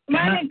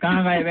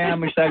 कहाँ गए हैं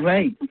मुश्ताक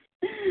भाई?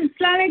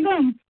 अस्सलाम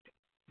वालेकुम.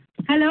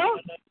 हेलो.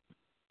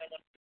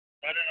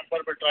 मेरे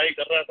नंबर पर ट्राई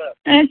कर रहा था.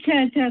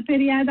 अच्छा,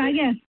 फिर याद आ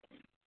गया.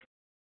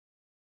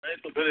 नहीं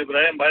तो फिर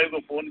इब्राहिम भाई को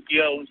फोन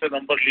किया, उनसे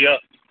नंबर लिया.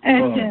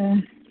 अच्छा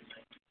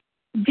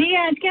जी.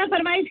 आज क्या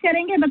फरमाइश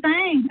करेंगे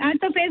बताएं. आज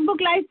तो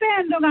फेसबुक लाइव पे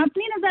हम लोग, आप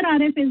नहीं नजर आ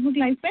रहे फेसबुक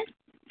लाइव पे.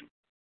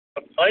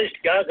 फरमाइश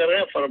क्या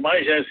करें,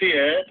 फरमाइश ऐसी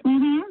है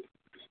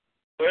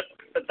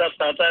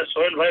दस्त आता है.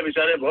 सोहेल भाई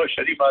बेचारे बहुत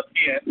शरीफ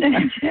आदमी है.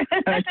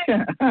 अच्छा.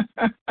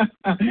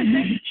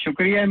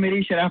 शुक्रिया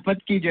मेरी शराफत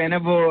की जो है ना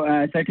वो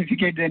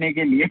सर्टिफिकेट देने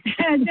के लिए.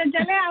 अच्छा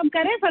चले आप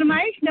करें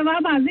फरमाइश,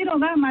 जवाब हाजिर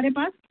होगा हमारे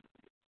पास.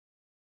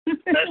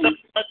 ऐसा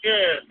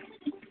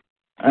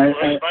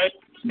भाई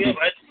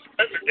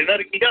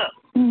डिनर किया.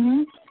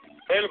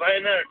 सोहेल भाई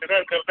ने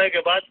डिनर करने के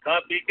बाद खा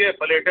पी के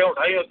प्लेटें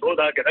उठाई और धो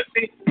धा के रख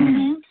दी.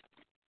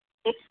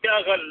 तो क्या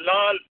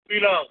लाल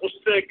पीला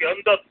गुस्से के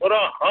अंदर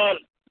बुरा हाल.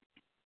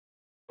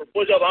 तो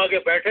वो जब आगे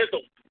बैठे तो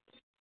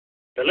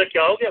चले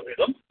क्या हो गया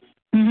बेगम,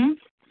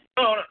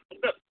 क्या होना,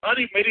 तुमने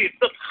सारी मेरी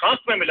इज्जत खाक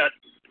में मिला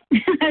दी.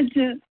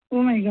 अच्छा.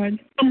 Oh my God.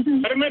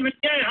 घर में मिल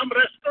गए, हम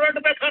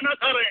रेस्टोरेंट में खाना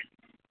खा रहे हैं.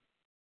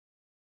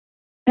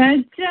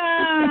 अच्छा.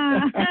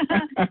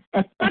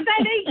 पता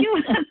नहीं क्यों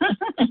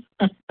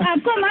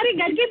आपको हमारी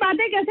घर की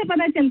बातें कैसे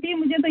पता चलती है,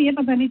 मुझे तो ये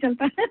पता नहीं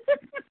चलता.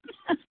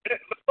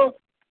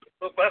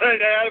 तो पता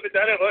यार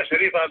बेचारे बहुत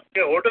शरीफ आदमी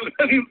है. होटल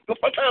में भी उनको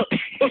पता,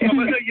 तो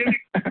समझ ये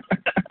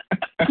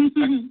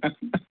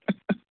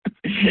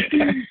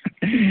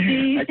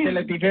अच्छे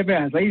लतीफे पे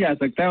हंसा ही जा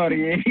सकता है और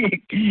ये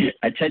एक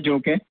अच्छा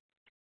जोक है.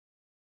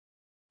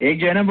 एक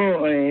जो है ना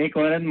वो एक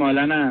औरत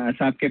मौलाना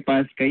साहब के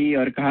पास गई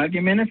और कहा कि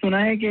मैंने सुना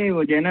है कि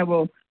वो जो है ना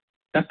वो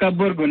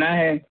तकब्बुर गुनाह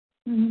है,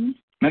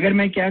 मगर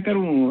मैं क्या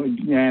करूं,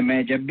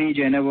 मैं जब भी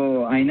जो है ना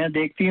वो आईना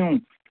देखती हूँ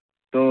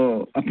तो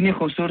अपनी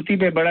खूबसूरती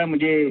पे बड़ा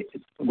मुझे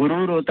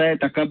गुरूर होता है,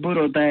 तकब्बुर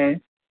होता है.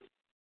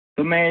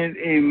 तो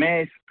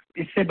मैं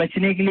इससे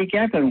बचने के लिए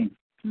क्या करूं.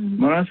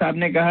 मौलाना साहब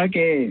ने कहा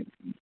कि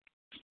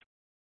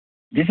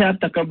जिसे आप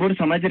तकब्बुर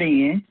समझ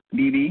रही हैं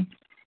बीवी,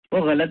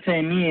 वो गलत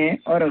फहमी है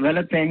और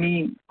गलत फहमी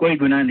कोई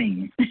गुनाह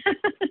नहीं है.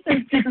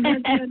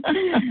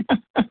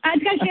 आज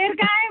का शेर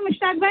कहाँ है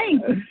मुश्ताक भाई?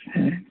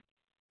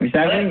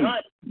 मुश्ताक भाई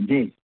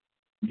जी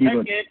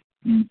बोल.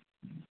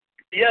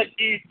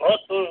 की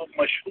बहुत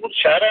मशहूर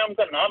शायर है,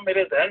 उनका नाम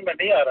मेरे जहन में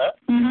नहीं आ रहा,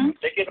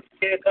 लेकिन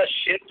उनके का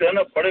शेर जो है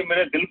ना बड़े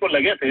मेरे दिल को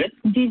लगे थे.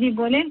 जी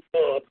बोले. तो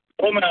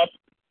वो मैं आपको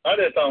बता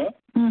देता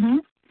हूँ.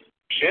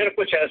 शेर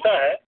कुछ ऐसा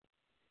है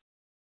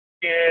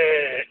कि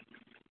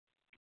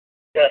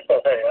क्या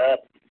है यार,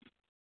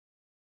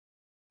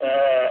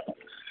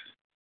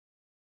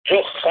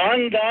 जो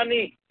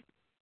खानदानी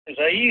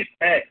रईस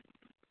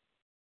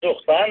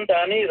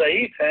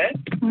है,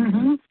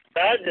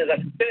 ताज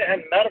रखते हैं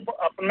नर्म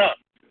अपना.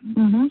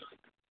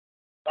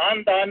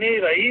 खानदानी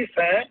रईस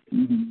है,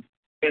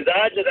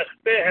 मिजाज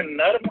रखते हैं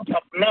नर्म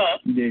अपना.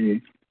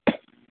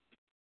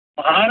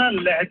 तुम्हारा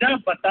लहजा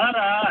बता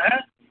रहा है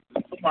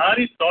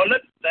तुम्हारी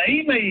दौलत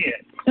नहीं में ही है.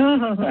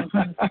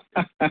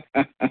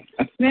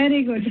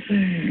 Very good.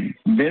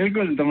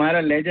 बिल्कुल तुम्हारा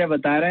लहजा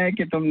बता रहा है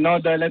कि तुम नौ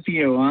दौलत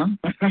ही हो. हाँ.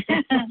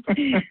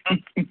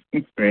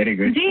 वेरी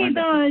गुड जी.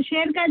 तो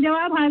शेर का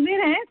जवाब हाजिर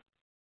है.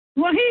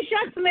 वही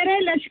शख्स मेरे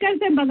लश्कर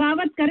से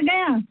बगावत कर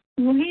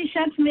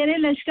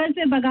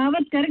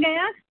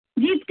गया,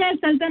 जीत कर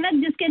सल्तनत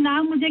जिसके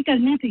नाम मुझे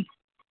करनी थी.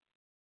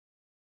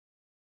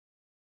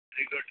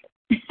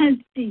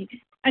 जी.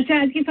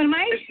 अच्छा आज की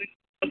फरमाइश.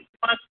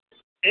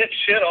 एक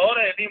शेर और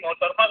है नहीं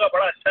मोहतरमा का,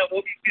 बड़ा अच्छा है, वो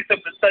भी इसी से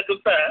मिलता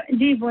जुलता है.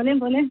 जी बोले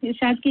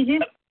इरशाद कीजिए.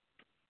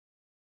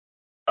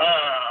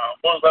 हाँ,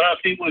 वो जरा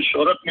सी वो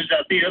शोहरत मिल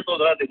जाती है तो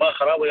जरा दिमाग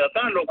खराब हो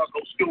जाता है लोगों का.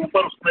 उसके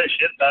ऊपर उसने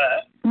शेर कहा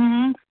है,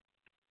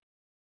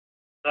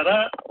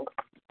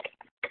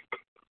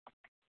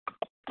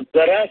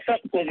 जरा सा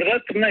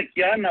कुदरत ने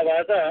क्या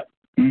नवाजा,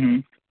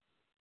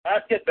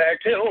 आके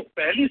बैठे हो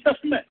पहली सफ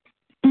में.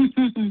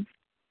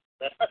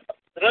 जरा सा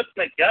कुदरत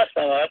ने क्या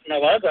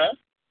नवाजा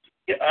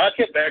कि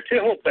आके बैठे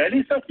हो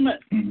पहली सफ में,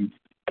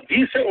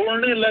 अभी से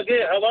उड़ने लगे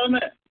हवा में,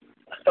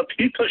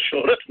 अभी तो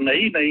शोहरत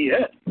नई नई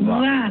है।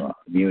 वाह,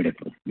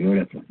 ब्यूटीफुल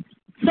ब्यूटीफुल।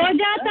 सो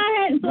जाता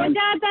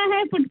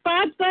है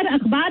फुटपाथ पर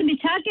अखबार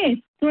बिछा के,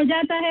 सो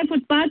जाता है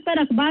फुटपाथ पर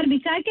अखबार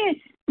बिछा के,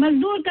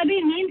 मजदूर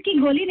कभी नींद की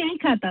गोली नहीं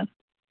खाता।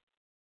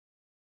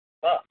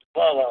 वाह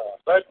वाह वाह,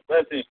 बस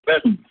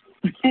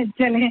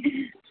चले,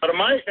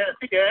 फरमाइश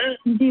ऐसी है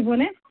जी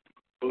बोले।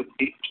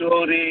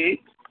 चोरी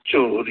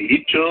चोरी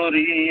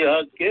चोरी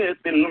आके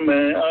दिल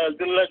में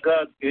आग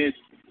लगा के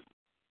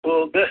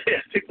हो गए,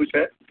 ऐसी कुछ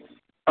है।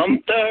 हम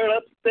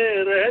तड़पते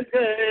रह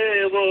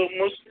गए वो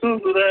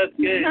मुस्कुरा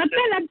के।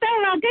 लगता है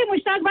वाकई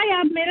मुश्ताक भाई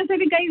आप मेरे से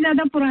भी कई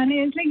ज्यादा पुराने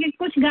हैं, इसलिए कि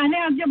कुछ गाने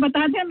आप जो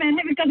बताते हैं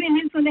मैंने भी कभी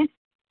नहीं सुने।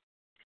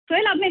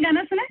 सोहेल आपने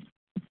गाना सुना?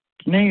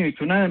 नहीं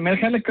सुना, मेरे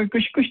ख्याल है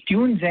कुछ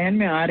ट्यून जहन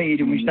में आ रही है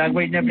जो मुश्ताक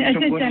भाई ने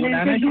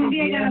गुनगुनाना शुरू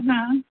किया।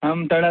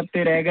 हम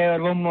तड़पते रह गए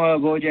और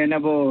वो जो है ना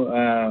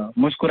वो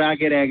मुस्कुरा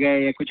के रह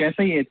गए, या कुछ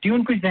ऐसा ही है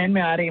ट्यून, कुछ जहन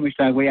में आ रही है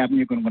मुश्ताक भाई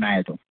आपने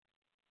गुनगुनाया तो।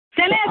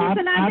 चले अभी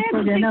सुनाते हैं,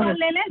 दूसरी कॉल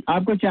ले लें।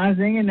 आपको चांस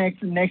देंगे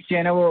नेक्स्ट जो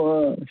है ना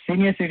वो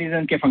सीनियर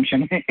सिटीजन के फंक्शन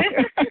में।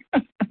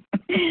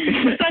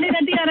 सॉरी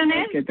रति आ रहा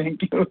है।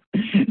 Thank you.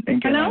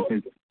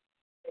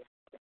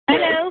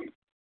 Hello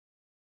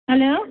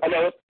hello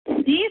hello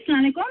जी अस्सलाम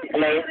वालेकुम।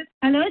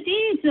 हेलो जी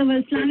अस्सलाम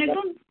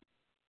वालेकुम।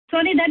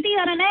 सॉरी डटी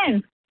और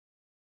अनैर।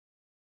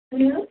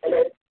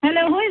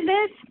 Hello who is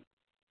this?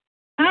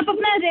 आप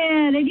अपना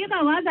रेडियो का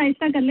आवाज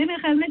आहिस्ता कर ले,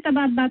 मेरे ख्याल में तब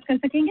आप बात कर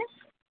सकेंगे।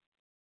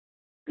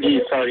 जी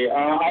सॉरी,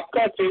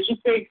 आपका फेसबुक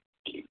पे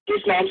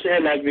किस नाम से है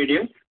live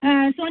video?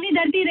 Soni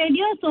Dharti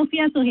radio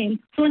Sofia Sohail.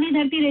 Soni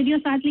Dharti radio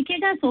साथ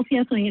लिखिएगा,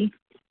 सोफिया सोहेल।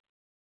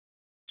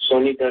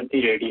 सोनी धरती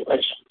रेडियो,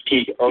 अच्छा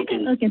ठीक है, ओके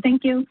ओके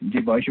थैंक यू जी,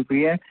 बहुत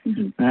शुक्रिया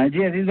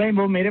जी अजीज भाई।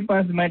 वो मेरे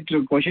पास, मैं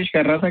कोशिश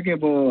कर रहा था कि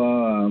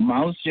वो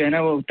माउस जो है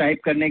ना वो टाइप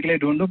करने के लिए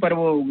ढूंढूं, पर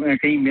वो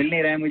कहीं मिल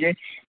नहीं रहा है मुझे।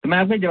 तो मैं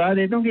आपको जवाब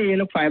देता हूँ कि ये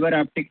लोग फाइबर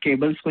ऑप्टिक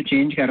केबल्स को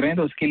चेंज कर रहे हैं,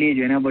 तो उसके लिए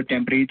जो है ना वो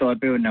टेम्परेरी तौर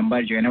पे वो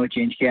नंबर जो है ना वो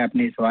चेंज किया।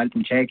 आपने सवाल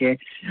पूछा है कि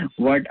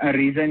what a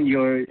reason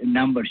your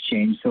number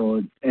change,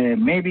 so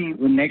may be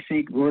next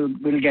week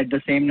will get the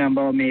same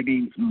number, may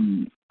be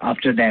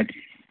after that.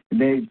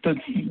 So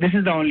this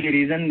is the only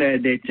reason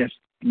that they just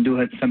do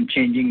some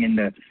changing in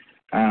the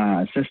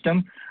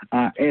system.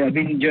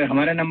 अभी जो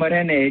हमारा number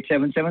है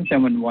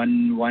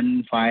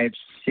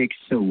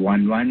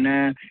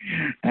 8777115611।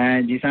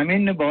 जी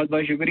सामीन बहुत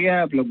बहुत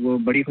शुक्रिया, आप लोग को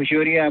बड़ी खुशी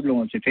हो रही है, आप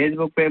लोगों से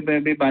फेसबुक पे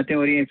भी बातें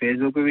हो रही हैं,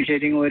 फेसबुक पे भी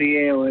शेयरिंग हो रही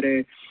है,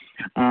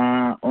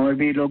 और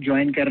भी लोग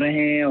ज्वाइन कर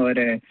रहे हैं।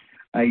 और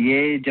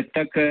ये जब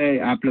तक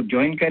आप लोग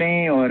ज्वाइन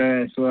करें और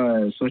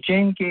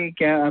सोचें कि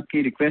क्या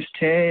आपकी रिक्वेस्ट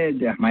है,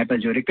 हमारे पास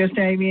जो रिक्वेस्ट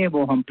आई हुई है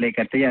वो हम प्ले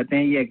करते जाते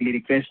हैं। ये अगली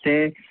रिक्वेस्ट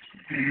है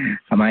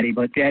हमारी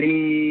बहुत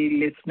प्यारी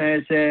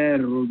लिसनर्स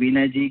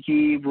रूबीना जी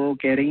की। वो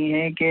कह रही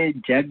हैं कि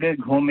जग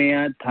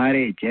घूमिया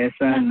थारे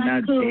जैसा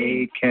न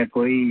देख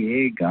कोई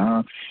ये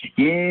गाँव।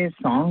 ये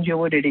सॉन्ग जो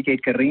वो डेडिकेट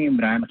कर रही हैं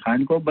इमरान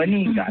खान को,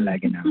 बनी गाला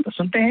के नाम। तो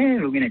सुनते हैं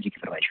रूबीना जी की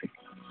फरमाइश हुई।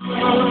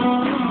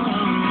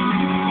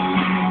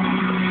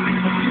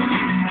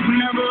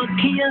 न वो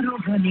अखियाँ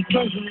रूहानी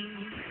कहीं,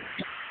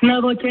 न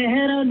वो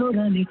चेहरा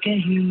नूरानी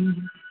कहीं,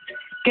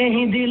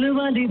 कहीं दिल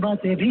वाली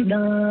बातें भी ना,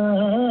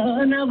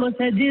 न वो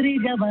सजरी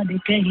जवानी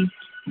कहीं।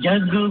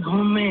 जग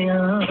घूमे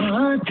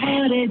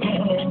थारे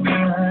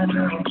जैसा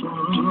न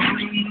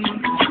कोई,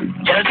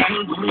 जग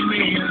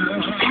घूमे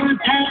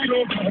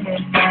थारे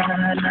जैसा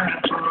न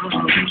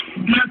कोई।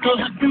 न तो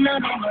हंसना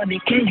रोमानी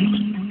कहीं,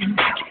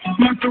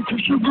 न तो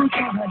खुशबू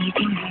सुहानी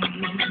कहीं,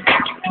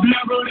 न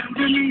वो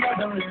रंगली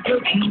यादों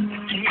की,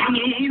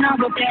 न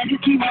वो प्यार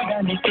की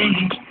मदानी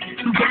कहीं।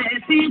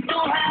 जैसी तो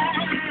है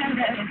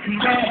वैसी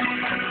है,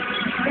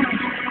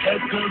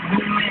 जग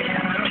घूमे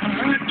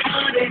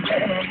थारे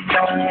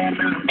जैसा न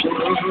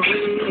कोई,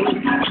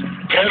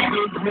 जग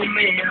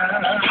घूमे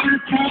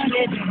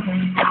थारे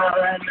जैसा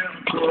न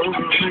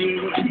कोई,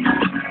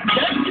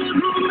 जग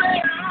घूमे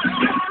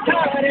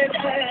थारे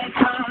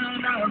जैसा न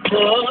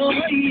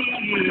कोई,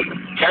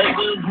 जग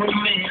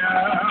घूमे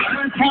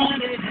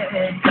थारे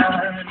जैसा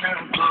न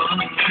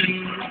कोई।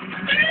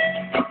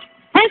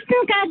 हस्न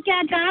का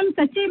क्या काम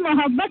सच्ची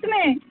मोहब्बत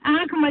में,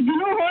 आंख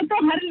मजनू हो तो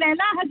हर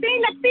लैला हंसी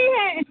लगती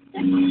है।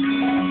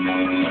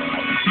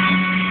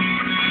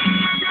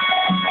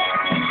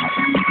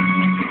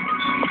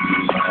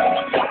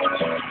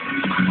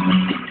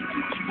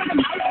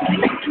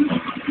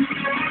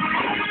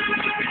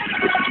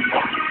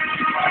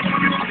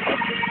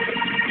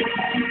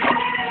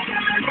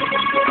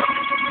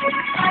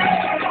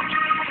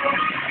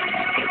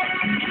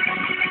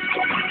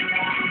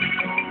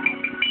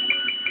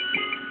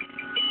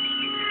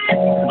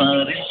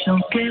 बारिशों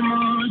के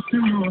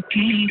मौसमों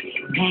की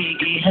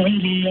भीगी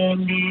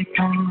हरियाली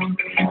तुम,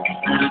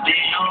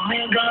 सर्दियों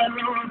में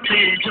गालों पे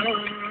जो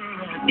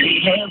आती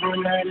है वो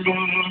लाली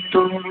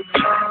तुम,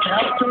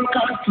 रातों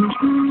का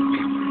सुकून,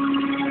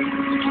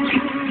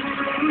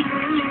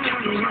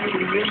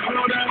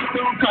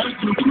 रातों का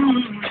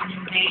सुकून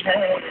भी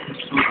है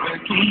सुबह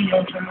की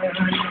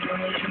अजान।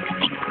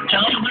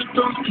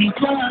 चाहतों की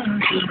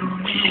चादरों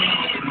में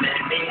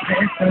मैंने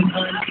है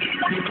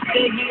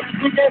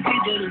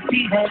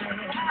जलती है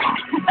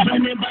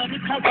बने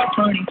बरखा का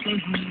पानी से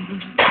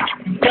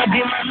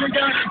कभी मन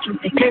जाने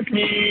चुपके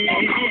से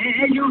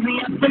यूं ही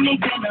अपनी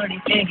खिलाड़ी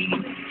से ही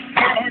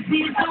ऐसी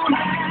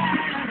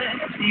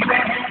ऐसी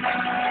बहना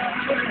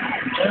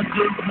जब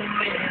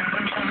घूमे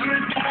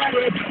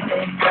तारे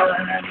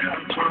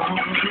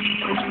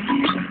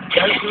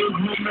जब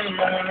घूमे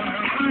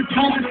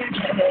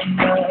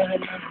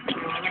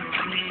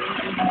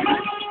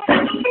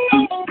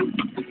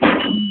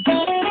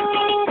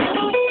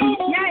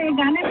क्या ये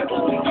गाने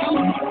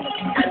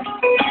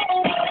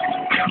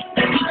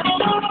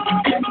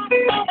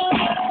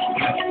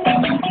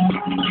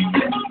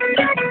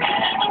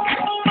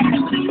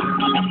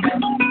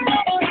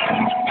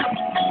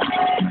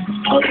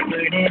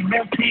बड़े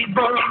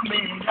नसीबों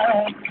में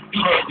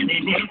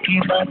बदलने की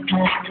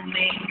बातों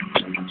में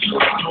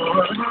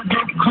और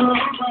दुखों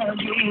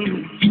वाली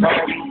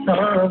सारी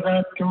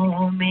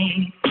सौगातों में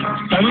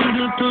संग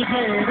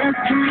तुझे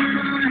रखना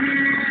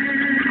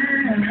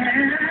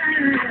है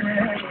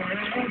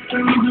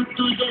संग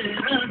तुझे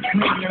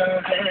रखना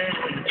है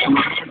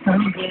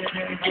संग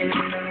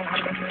रहना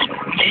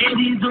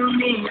मेरी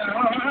दुनिया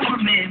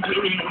में भी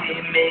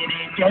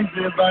मेरे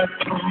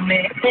जज्बातों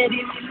में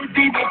तेरी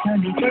मिलती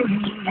दिखानी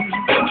चाहिए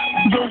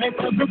जो है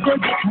सबको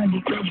दिखानी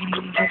चाहिए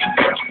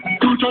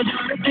तू तो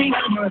जानती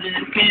है मर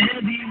के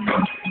भी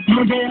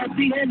मुझे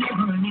अपनी है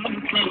निभानी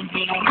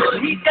चाहिए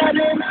कोई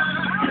करना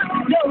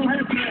जो है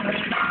प्यारा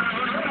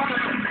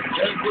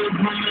जब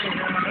घूमे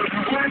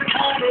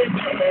थारे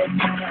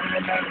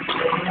बैठाना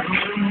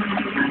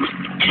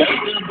जब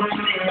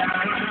घूमे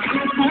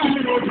थारे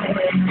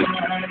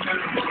बैठाना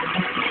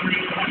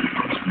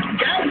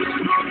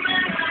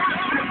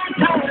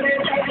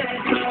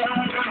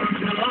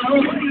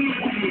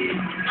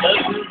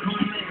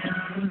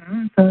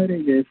सारे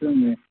जैसों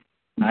में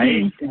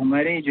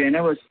हमारे जो है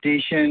ना वो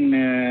स्टेशन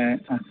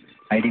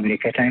आईडी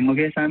ब्रेक का टाइम हो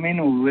गया सामने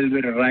will be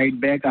right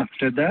back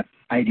after the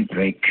ID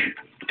break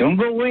don't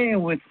go away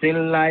we still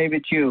live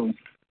with you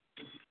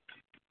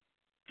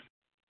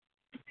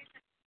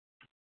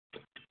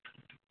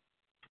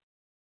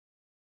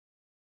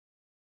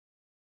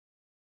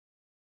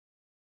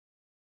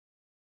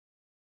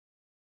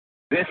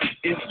This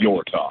is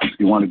your talk.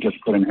 You want to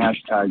just put in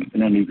hashtags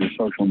in any of your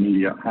social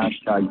media.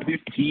 Hashtag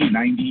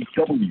 1590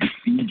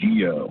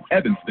 WCGO,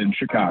 Evanston,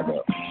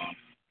 Chicago.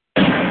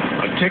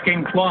 A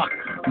ticking clock.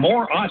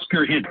 More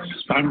Oscar hints.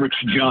 I'm Rich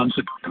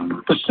Johnson.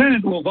 The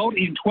Senate will vote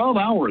in 12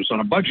 hours on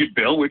a budget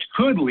bill which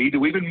could lead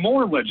to even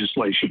more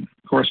legislation.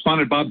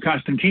 Correspondent Bob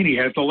Costantini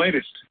has the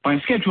latest. By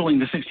scheduling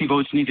the 60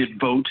 votes needed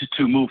vote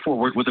to move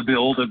forward with a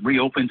bill that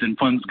reopens and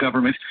funds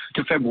government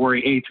to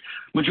February 8th,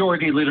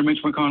 Majority Leader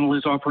Mitch McConnell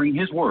is offering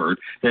his word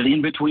that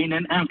in between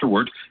and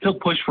afterward, he'll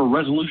push for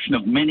resolution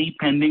of many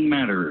pending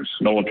matters.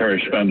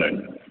 Military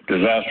spending,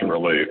 disaster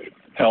relief,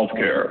 health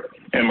care,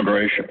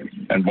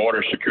 immigration, and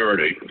border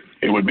security.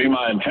 It would be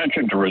my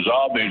intention to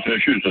resolve these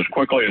issues as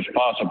quickly as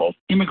possible.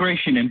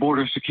 Immigration and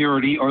border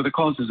security are the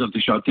causes of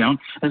the shutdown,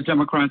 as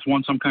Democrats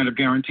want some kind of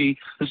guarantee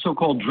the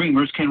so-called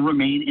dreamers can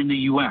remain in the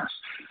U.S.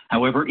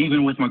 However,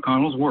 even with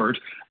McConnell's word,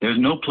 there's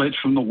no pledge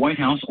from the White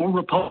House or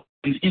Republicans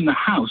in the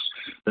House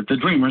that the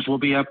dreamers will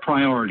be a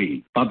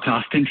priority. Bob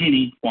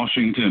Costantini,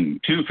 Washington.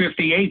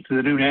 $2.58,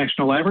 the new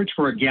national average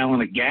for a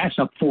gallon of gas,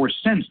 up 4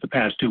 cents the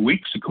past 2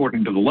 weeks,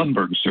 according to the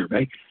Lumberg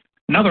survey.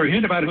 Another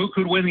hint about who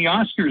could win the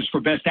Oscars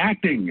for Best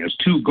Acting, as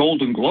 2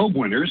 Golden Globe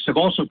winners have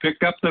also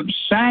picked up the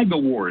SAG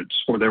Awards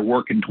for their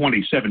work in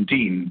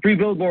 2017. 3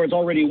 Billboards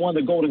already won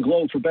the Golden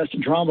Globe for Best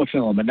Drama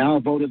Film and now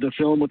voted the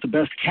film with the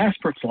Best Cast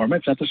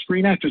Performance at the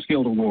Screen Actors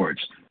Guild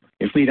Awards.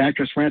 Its lead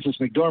actress Frances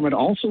McDormand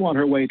also on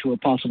her way to a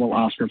possible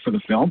Oscar for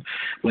the film,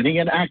 winning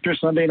an actor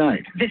Sunday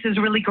night. This is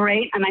really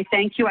great, and I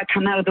thank you. I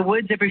come out of the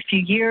woods every few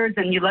years,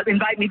 and you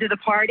invite me to the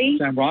party.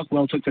 Sam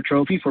Rockwell took the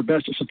trophy for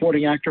Best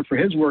Supporting Actor for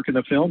his work in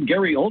the film.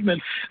 Gary Oldman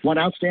won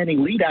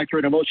Outstanding Lead Actor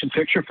in a Motion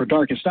Picture for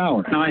Darkest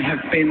Hour. I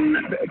have been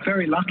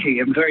very lucky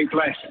and very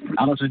blessed.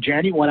 Allison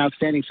Janney won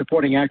Outstanding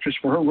Supporting Actress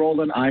for her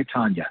role in I,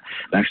 Tonya.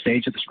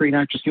 Backstage at the Screen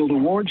Actors Guild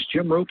Awards,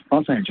 Jim Roop,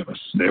 Los Angeles.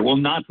 There will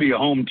not be a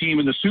home team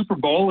in the Super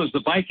Bowl as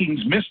the Vikings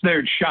missed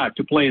their shot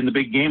to play in the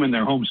big game in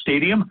their home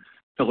stadium.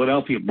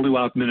 Philadelphia blew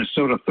out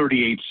Minnesota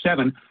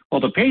 38-7, while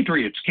the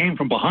Patriots came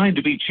from behind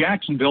to beat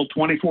Jacksonville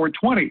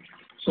 24-20.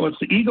 So it's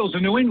the Eagles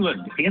of New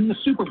England in the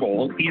Super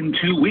Bowl in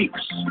 2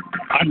 weeks.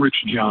 I'm Rich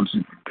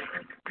Johnson.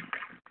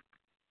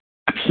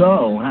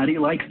 So, how do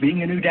you like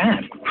being a new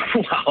dad?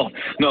 Wow,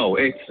 no,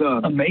 it's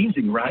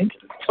amazing, right?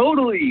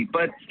 Totally,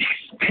 but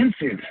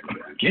expensive.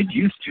 Get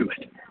used to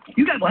it.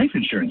 You got life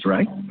insurance,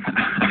 right?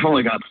 I've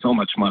only got so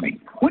much money.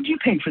 What'd you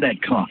pay for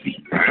that coffee?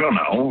 I don't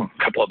know,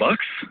 a couple of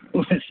bucks.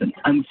 Listen,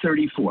 I'm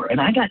 34, and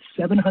I got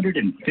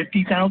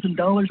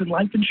 $750,000 in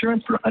life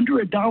insurance for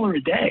under $1 a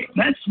day.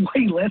 That's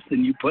way less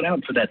than you put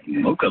out for that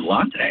mocha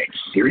latte.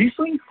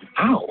 Seriously?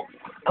 How?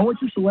 I went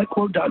to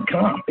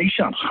SelectQuote.com. They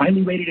shop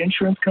highly rated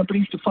insurance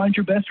companies to find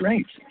your best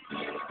rates.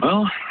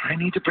 Well, I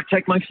need to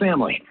protect my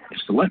family. If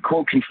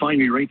SelectQuote can find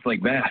me rates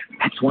like that,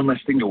 that's one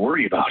less thing to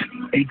worry about.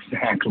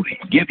 Exactly.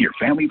 Give your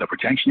family the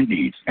protection it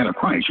needs at a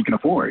price you can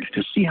afford.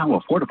 To see how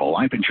affordable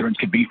life insurance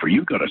can be for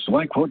you, go to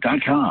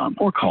SelectQuote.com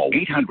or call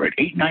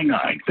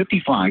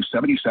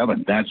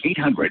 800-899-5577. That's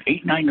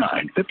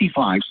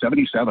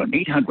 800-899-5577.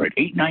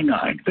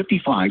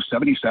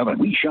 800-899-5577.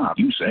 We shop,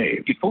 you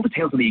save. Get full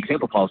details of the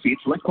example policy at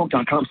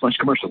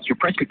SelectQuote.com/commercials. Your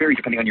price could vary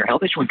depending on your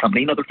health, issuing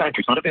company, and other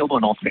factors. Not available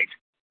in all states.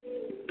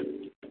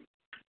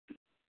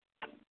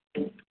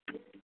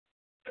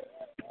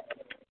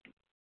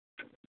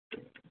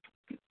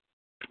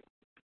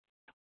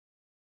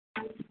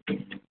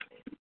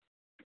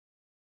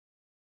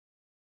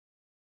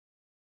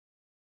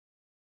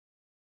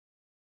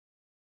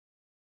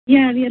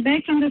 Yeah, we are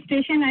back from the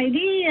station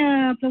ID.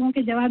 आप लोगों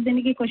के जवाब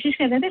देने की कोशिश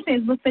कर रहे थे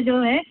फेसबुक पे जो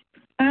है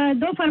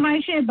 2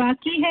 फरमाइशें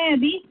बाकी है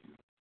अभी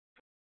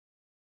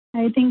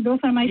आई थिंक 2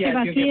 फरमाइशें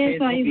बाकी है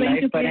तो आई गोइंग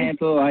टू प्ले हैं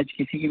तो आज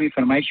किसी की भी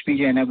फरमाइश भी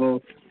जो है ना वो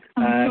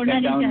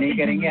डाउन नहीं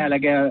करेंगे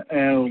हालांकि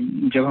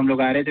जब हम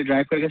लोग आ रहे थे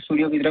ड्राइव करके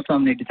स्टूडियो की तरफ तो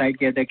हमने डिसाइड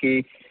किया था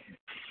कि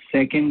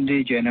सेकंड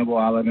जो है ना वो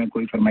आवर में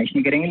कोई फरमाइश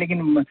नहीं करेंगे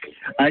लेकिन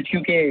आज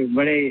क्योंकि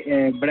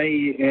बड़ा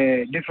ही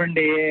डिफरेंट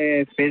डे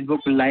है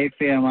फेसबुक लाइव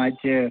पे हम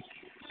आज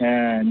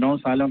 9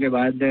 सालों के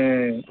बाद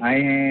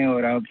आए हैं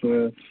और अब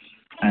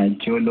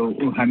जो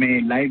लोग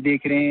हमें लाइव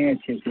देख रहे हैं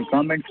अच्छे से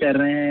कमेंट कर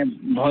रहे हैं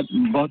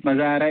बहुत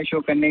मज़ा आ रहा है शो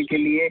करने के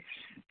लिए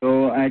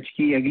तो आज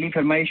की अगली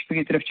फरमाइश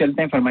की तरफ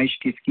चलते हैं फरमाइश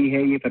किसकी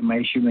है ये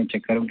फरमाइश मैं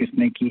चेक करूँ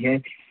किसने की है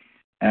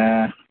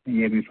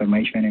ये भी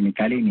फरमाइश मैंने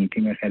निकाली नहीं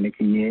थी मेरे ख्याल है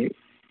कि ये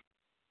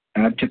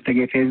आप जब तक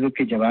ये फेसबुक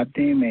के जवाब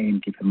दें मैं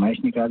इनकी फरमाइश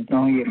निकालता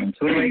हूँ ये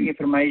मंसूर भाई की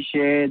फरमाइश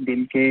है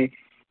दिल के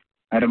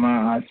अरमा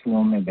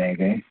आंसुओं में बह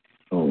गए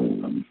तो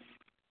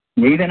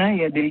यही था ना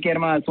ये दिल के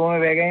अरमा आंसुओं में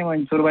बह गए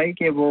मंसूर भाई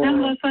के वो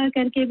वफा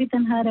करके भी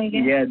तन्हा रह गए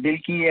ये दिल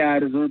की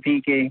आरज़ू थी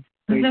के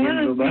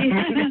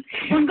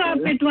उनको आप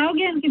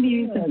पिटवाओगे उनकी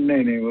बीवी से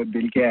नहीं वो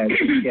दिल के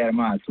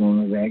अरमा आंसुओं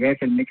में बह गए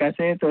फिल्मिका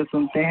से तो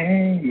सुनते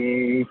हैं ये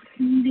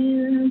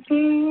दिल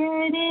के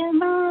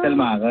अरमा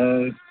सलमा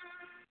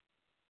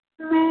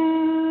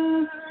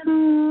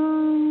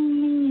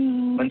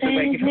मंसूर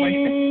भाई की फरमाइश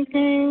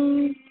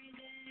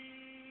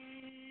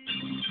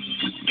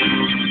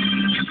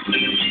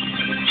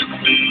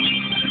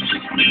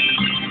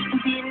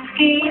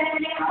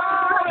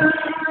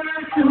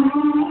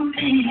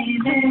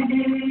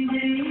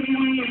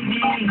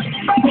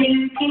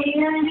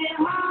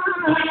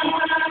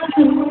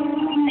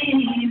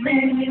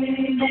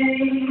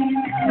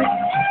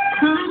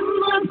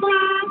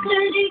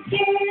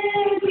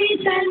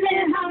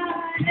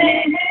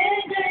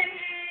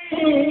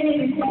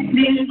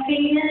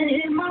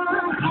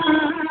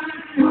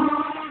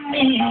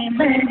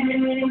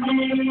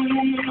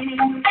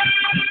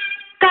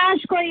काश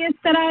कोई इस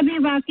तरह भी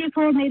वाकिफ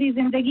हो मेरी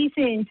जिंदगी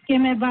से कि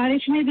मैं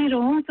बारिश में भी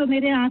रोऊं तो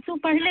मेरे आंसू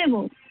पढ़ ले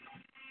वो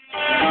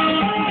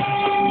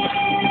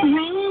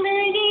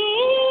जिंदगी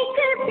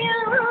के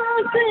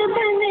प्यास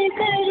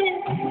बनकर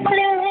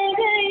रह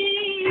गई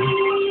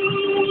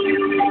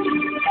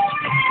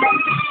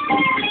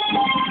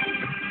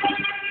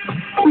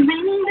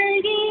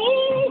जिंदगी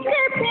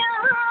के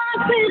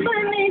प्यास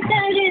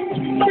बनकर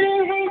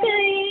रह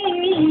गई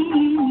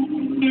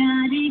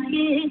प्यार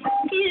के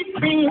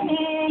किस्से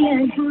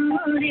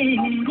अधूरे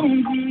रह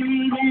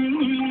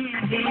गए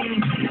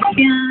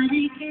प्यार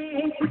के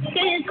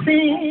किस्से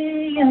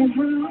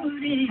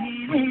अधूरे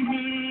रह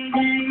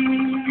गए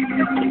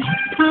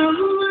हम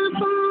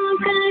वफा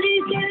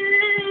करके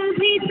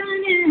भी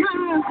तन्हा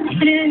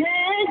रह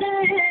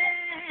गए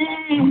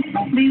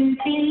दिल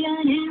के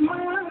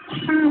अरमान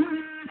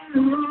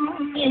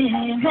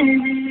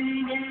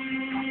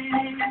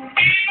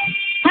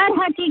हर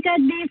हकीकत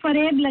भी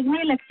फरेब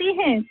लगने लगती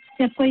है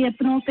जब कोई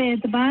अपनों पे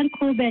एतबार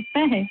खो बैठता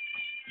है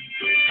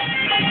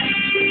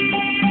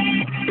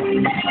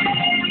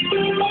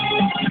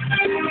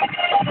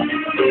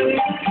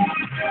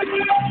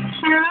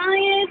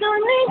शायद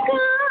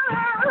उनका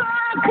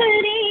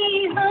आखिरी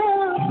हो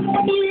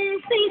ये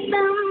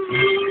सितम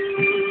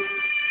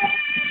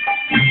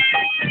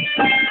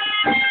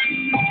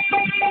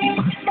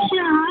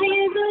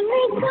शायद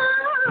उनका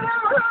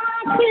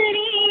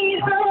आखिरी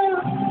हो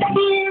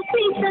ये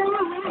सितम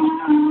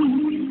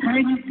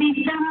हर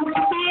सितम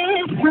ये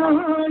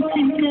सोच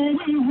कर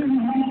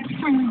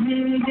समझ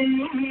गए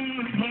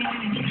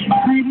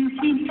हर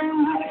सितम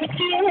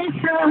ये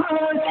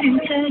सोच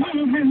कर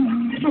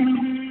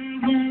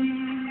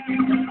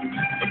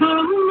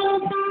हम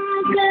वफा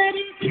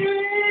करके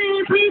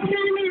भी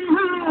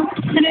तन्हा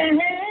रह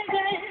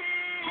गए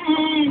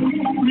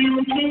दिल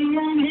के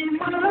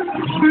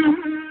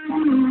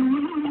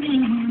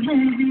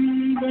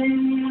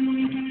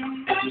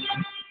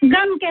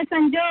गम के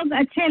संजोग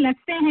अच्छे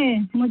लगते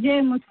हैं मुझे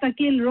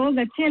मुस्तकिल रोग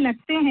अच्छे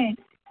लगते हैं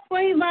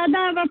कोई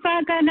वादा वफा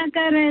का न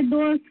करे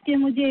दोस्त के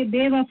मुझे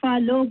बेवफा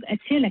लोग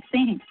अच्छे लगते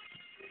हैं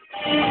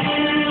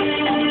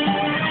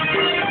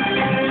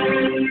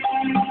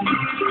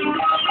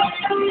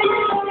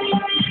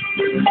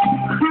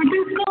खुद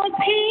को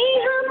भी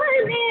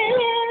हमने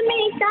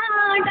मिटा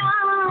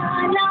डाला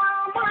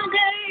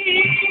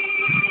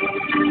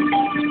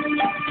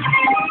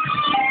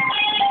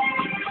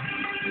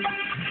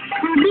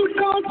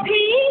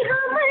भी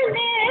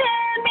हमने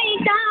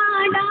मिटा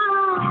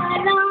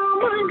डाला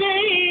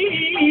मगर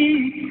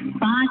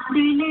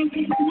फासले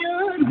जो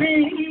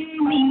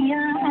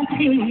दरमियां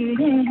थे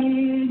रह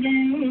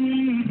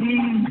गए,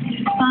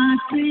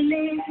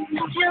 फासले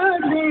जो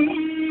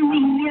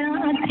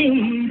दरमियां थे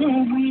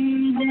रह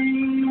गए,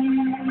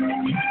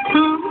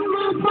 हम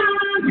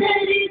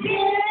पाकर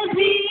के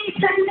भी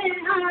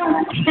तन्हा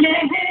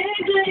रह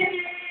गए,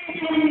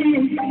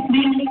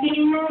 दिल के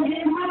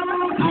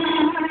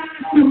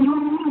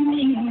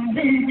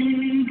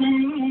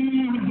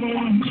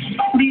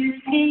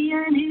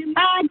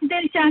आज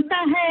दिल चाहता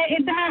है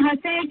इतना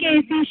हंसे कि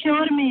इसी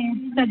शोर में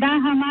सदा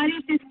हमारी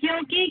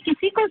सिस्कियों की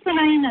किसी को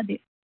सुनाई न दे।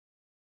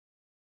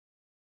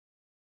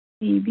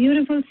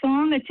 ब्यूटीफुल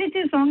सॉन्ग,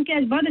 अच्छे सॉन्ग की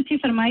आज बहुत अच्छी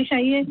फरमाइश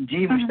आई है।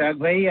 जी मुश्ताक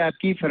भाई,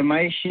 आपकी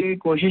फरमाइश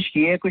कोशिश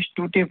की है, कुछ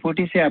टूटे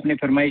फूटे से आपने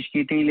फरमाइश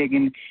की थी,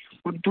 लेकिन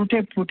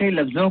टूटे फूटे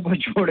लफ्जों को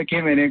छोड़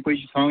के मैंने कुछ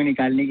सॉन्ग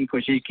निकालने की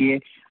कोशिश की है।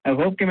 आई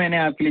होप कि मैंने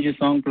आपके लिए जो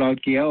सॉन्ग प्लॉट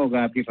किया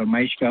होगा आपकी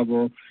फरमाइश का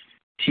वो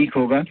ठीक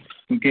होगा,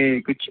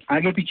 क्योंकि कुछ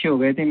आगे पीछे हो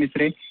गए थे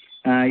मिसरे।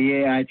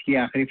 ये आज की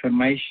आखिरी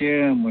फरमाइश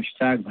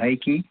मुश्ताक भाई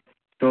की,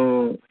 तो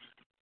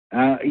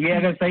ये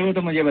अगर सही हो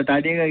तो मुझे बता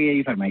देगा,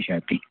 यही फरमाइश है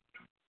आपकी।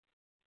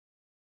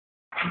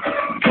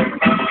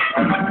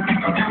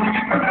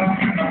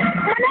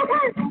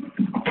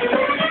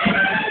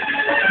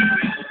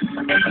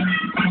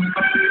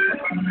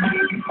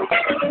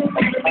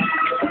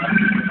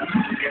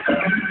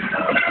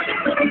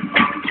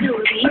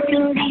 चोरी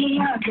चोरी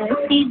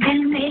आगती दिल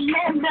में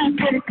लगा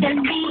कर चल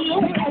दिए,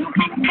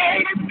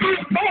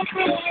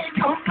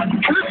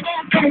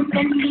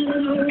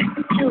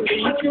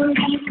 चोरी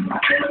चोरी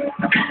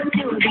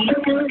चोरी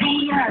चोरी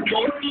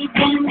आगती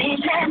दिल में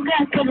लगा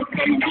कर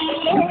चल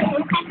दिए,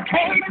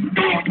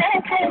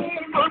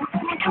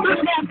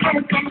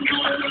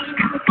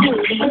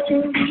 चोरी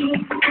चोरी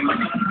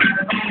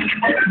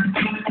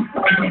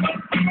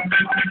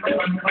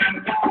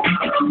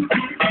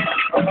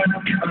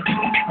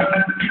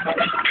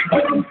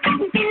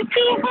दिल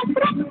की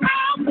हसरत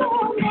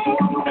आंखों में,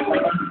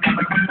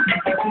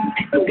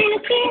 दिल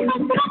की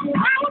हसरत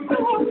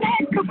आंखों में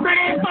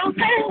टुकड़े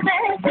होकर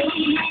बहती,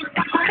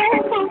 टुकड़े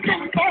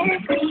होकर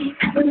बहती,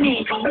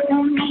 मेरी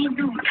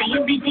उम्मीदों की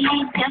बिजली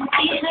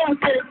चमकी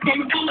रोकर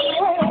चलती है,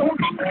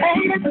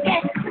 सड़क के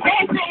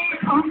ऐसे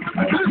हम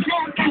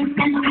दूसरा कर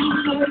चलती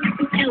है,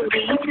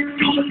 चोरी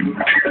चोरी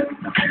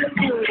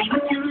चोरी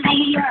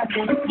चोरी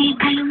आगती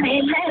दिल में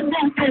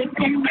लगा कर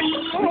चलती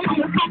है,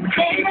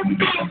 सड़क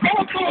के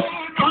ऐसे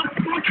हम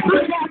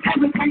दूसरा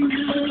कर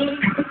चलती है,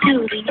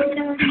 चोरी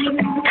चोरी।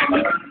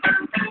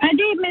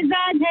 अजीब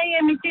मिजाज है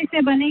ये मिट्टी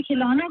से बने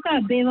खिलौनों का,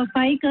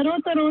 बेवफाई करो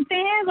तो रोते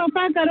हैं,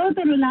 वफा करो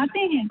तो रुलाते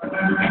हैं।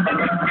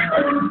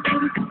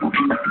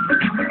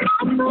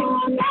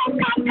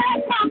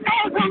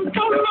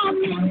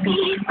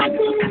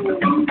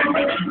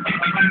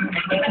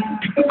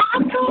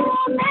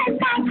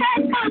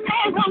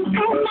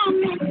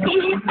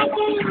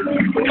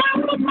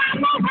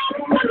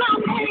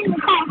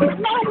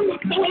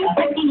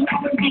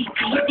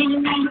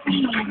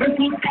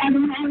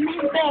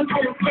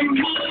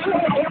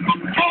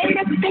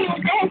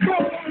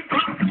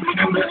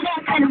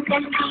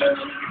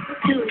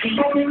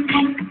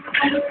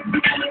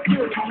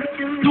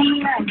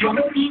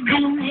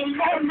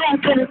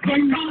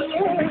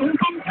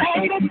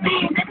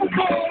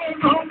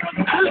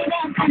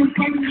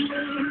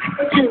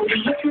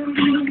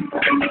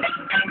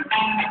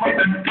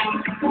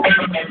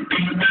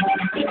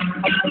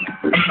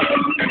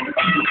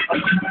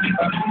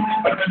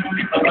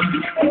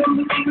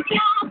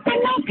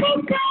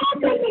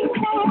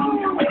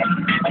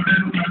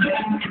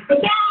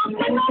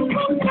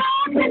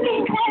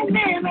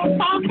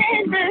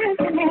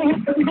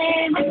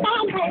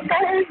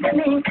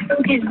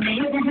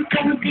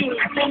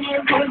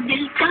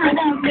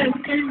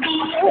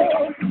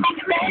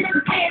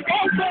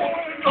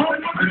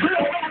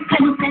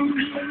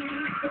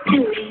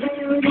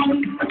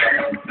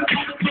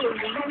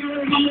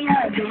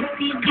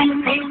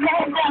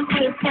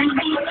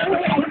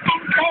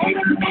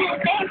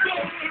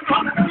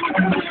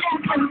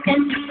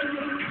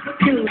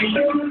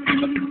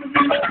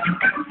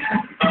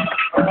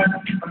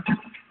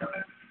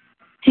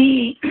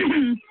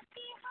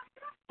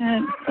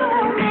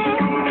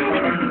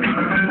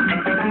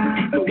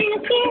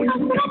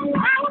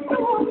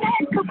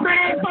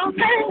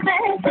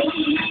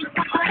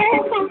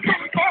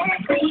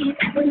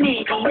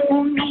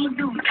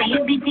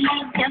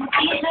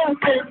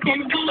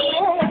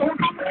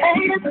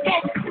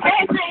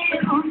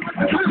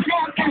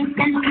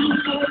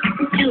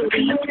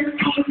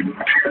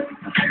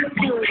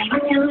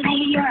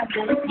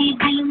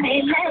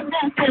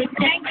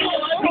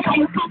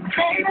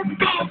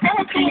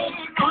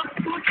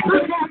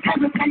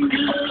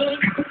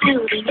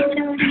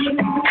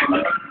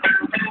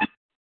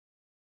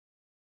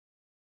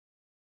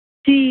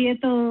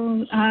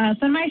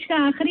 फरमाइश का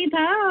आखिरी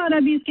था और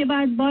अभी इसके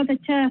बाद बहुत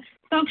अच्छा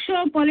टॉक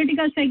शो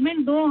पॉलिटिकल सेगमेंट,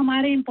 2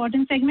 हमारे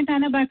इंपॉर्टेंट सेगमेंट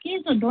आना बाकी है,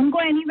 सो डोंट गो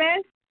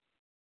एनीवेयर।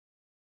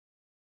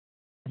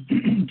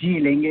 जी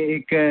लेंगे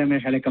एक मेरे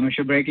ख्याल है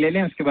कमर्शियल ब्रेक ले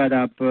लें, उसके बाद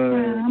आप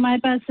हमारे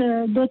पास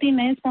 2-3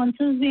 नए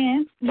स्पॉन्सर्स भी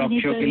हैं टॉक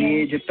शो के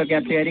लिए। जब तक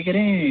आप तैयारी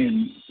करें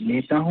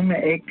लेता हूं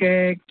मैं एक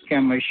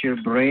कमर्शियल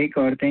ब्रेक।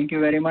 और थैंक यू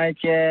वेरी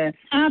मच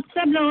आप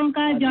सब लोगों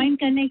का ज्वाइन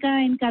करने का,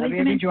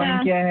 अभी ज्वाइन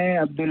किया है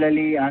अब्दुल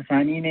अली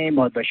आसानी ने।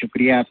 बहुत बहुत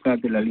शुक्रिया आपका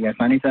अब्दुल अली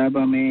आसानी साहब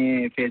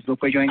हमें फेसबुक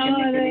पर ज्वाइन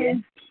करने के लिए,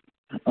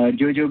 और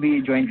जो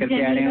भी ज्वाइन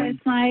करके आ रहे हैं।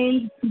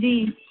 स्माइल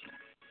जी,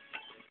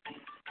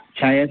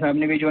 छाया साहब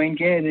ने भी ज्वाइन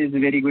किया, is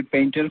very good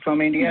painter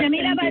from India.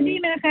 Jamila बाजी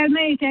मेरे ख्याल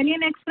में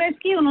इटालियन एक्सप्रेस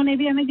की, उन्होंने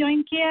भी हमें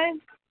ज्वाइन किया है।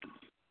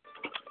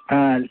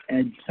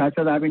 साथ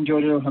साथ आप इन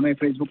जो हमें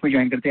फेसबुक पे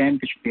ज्वाइन करते हैं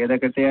इनका शुक्रिया अदा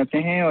करते आते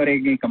हैं। और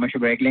एक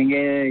कमर्शियल ब्रेक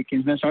लेंगे।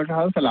 Kingsman slaughter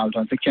house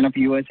allowed section of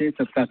USA,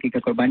 सबका हकीका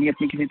कुर्बानी।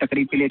 अपनी किसी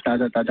तकरीब के लिए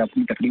ताज़ा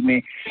अपनी तकरीब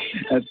में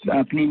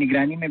अपनी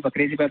निगरानी में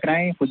बकरे से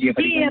बकराएं खुद ये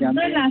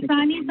अब्दुल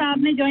आसानी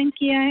साहब ने ज्वाइन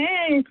किया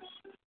है।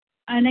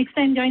 नेक्स्ट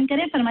टाइम ज्वाइन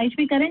करें, फरमाइश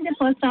भी करें जब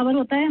फर्स्ट आवर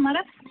होता है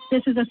हमारा।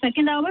 This is the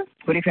second hour.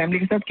 पूरी फैमिली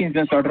के साथ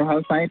किंग्समैन स्लॉटर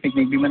हाउस आए,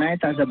 पिकनिक भी मनाएं,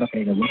 ताज़ा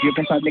बकरे का गोश्त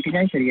अपने साथ लेके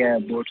जाएं। शरिया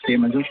बोर्ड से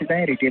मंजूर शुदा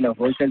है, रिटेल और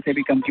होलसेल से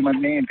भी कम कीमत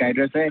में। इनका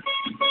एड्रेस है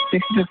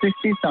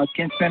 6060 south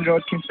Kingsman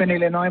road, Kingsman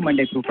Illinois.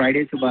 Monday through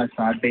Friday सुबह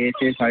 7 बजे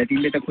से 3:30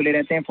 बजे तक खुले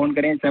रहते हैं। फ़ोन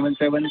करें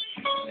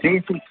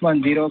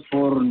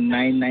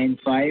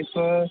 7736104995।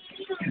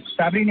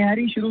 साबरी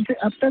निहारी शुरू से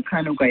अब तक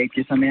खानों का एक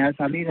जैसा मैयार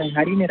साबरी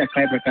निहारी ने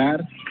रखा है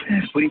प्रकार।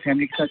 पूरी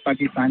फैमिली के साथ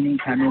पाकिस्तानी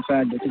खानों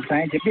का लुत्फ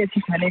उठाएं। जब भी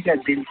अच्छी खाने का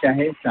दिल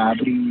चाहे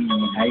साबरी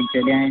निहारी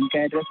चले आए।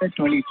 इनका एड्रेस है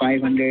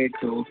 2500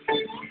 two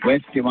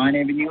west Devon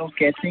avenue,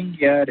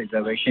 catering या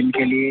रिजर्वेशन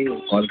के लिए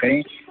कॉल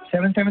करें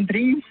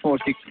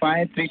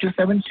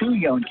 773-465-3272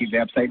 या उनकी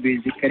वेबसाइट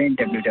विजिट करें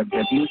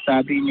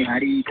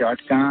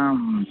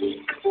www.sabrinihari.com।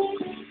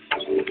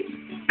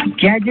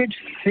 गैजेट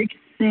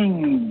फिक्सिंग,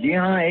 जी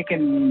हाँ, एक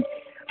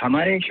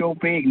हमारे शो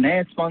पे एक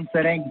नए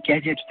स्पॉन्सर हैं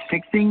गैजेट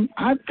फिक्सिंग।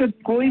 आपका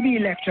कोई भी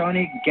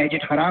इलेक्ट्रॉनिक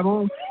गैजेट खराब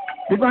हो,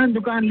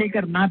 दुकान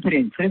लेकर ना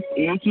फिरें, सिर्फ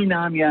एक ही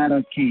नाम याद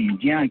रखें।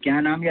 जी हाँ, क्या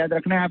नाम याद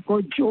रखना है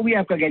आपको? जो भी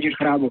आपका गैजेट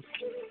खराब हो,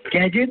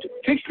 gadget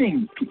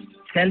fixing.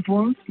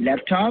 Cellphone,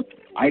 laptop,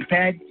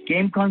 iPad,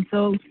 game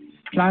console,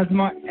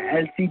 plasma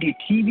LCD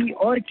TV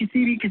और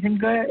किसी भी किस्म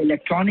का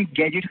इलेक्ट्रॉनिक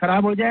गैजेट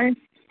खराब हो जाए,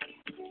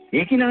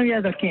 एक ही नाम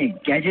याद रखें,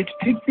 गैजेट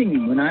फिक्सिंग।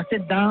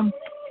 मुनासिब दाम,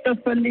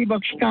 तसल्ली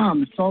बख्श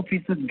काम,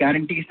 100%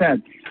 गारंटी के साथ।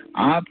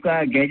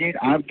 आपका गैजेट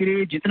आपके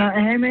लिए जितना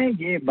अहम है,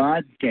 ये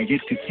बात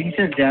गैजेट फिक्सिंग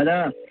से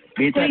ज्यादा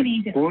बेहतर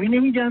कोई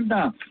नहीं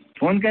जानता।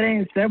 फोन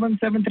करें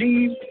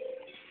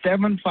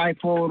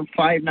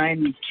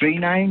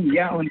 773-754-5939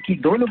 या उनकी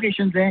 2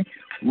 लोकेशंस हैं,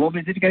 वो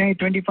विजिट करें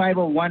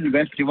 2501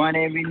 वेस्ट डिवान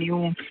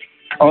एवेन्यू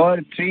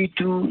और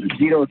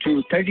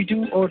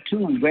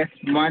 3202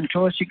 वेस्ट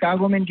मॉन्ट्रोज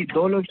शिकागो में इनकी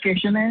 2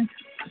 लोकेशन है।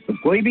 तो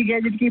कोई भी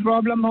गैजेट की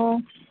प्रॉब्लम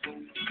हो,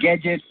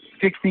 गैजेट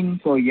फिक्सिंग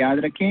को याद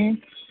रखें।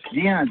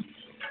 जी हाँ,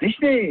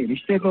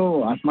 रिश्ते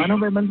तो आसमानों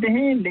पे बनते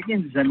हैं,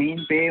 लेकिन ज़मीन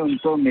पे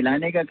उनको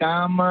मिलाने का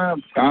काम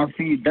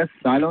काफ़ी 10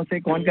 सालों से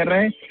कौन कर रहा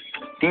है?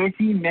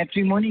 देसी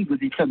मैट्रिमोनी।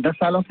 गुज़िश्ता 10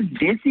 सालों से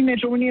देसी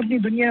मैट्रिमोनी अपनी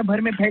दुनिया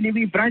भर में फैली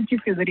हुई ब्रांचेस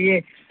के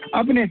जरिए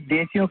अपने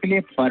देसियों के लिए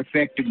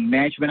परफेक्ट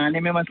मैच बनाने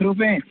में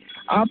मसरूफ़ हैं।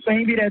 आप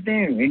कहीं भी रहते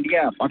हैं,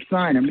 India,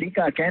 Pakistan,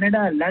 America,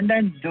 Canada,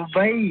 London,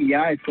 Dubai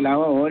या इसके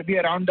अलावा और भी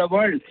अराउंड द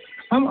वर्ल्ड,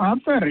 हम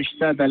आपका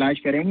रिश्ता तलाश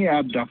करेंगे।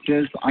 आप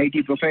डॉक्टर्स,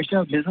 IT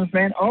प्रोफेशनल,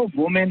 बिजनेसमैन और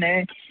वुमेन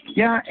हैं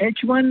या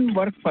H1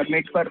 वर्क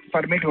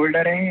परमिट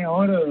होल्डर हैं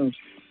और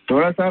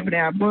थोड़ा सा अपने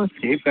आप को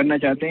सेव करना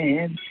चाहते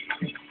हैं,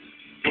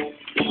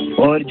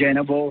 और जो है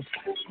ना वो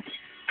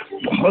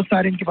बहुत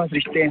सारे इनके पास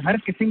रिश्ते हैं। हर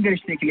किस्म के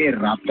रिश्ते के लिए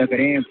राब्ता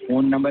करें।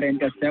 फ़ोन नंबर है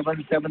इनका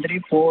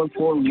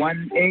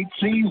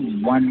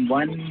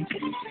 773-441-8311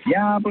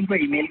 या आप उनको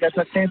ईमेल कर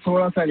सकते हैं।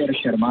 थोड़ा सा अगर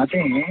शर्माते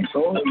हैं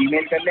तो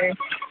ईमेल कर लें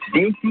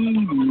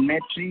देसी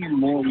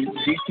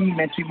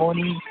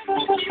मैट्रिमोनी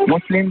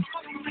मुस्लिम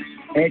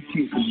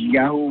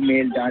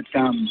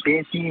 @yahoomail.com।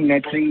 देसी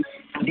मैट्री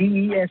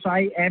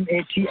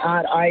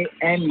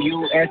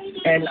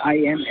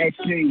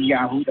DESIMATRIMUSLIM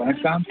या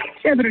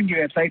फिर उनकी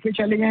वेबसाइट पे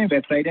चले जाएं।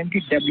 वेबसाइट है इनकी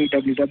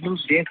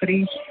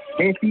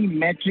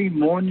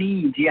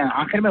www.desimony। जी हाँ,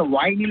 आखिर में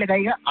वाई नहीं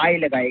लगाएगा, आई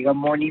लगाएगा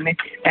मोनी में,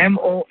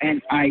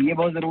 MONI। ये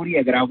बहुत ज़रूरी है,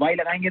 अगर आप वाई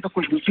लगाएंगे तो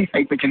कुछ दूसरी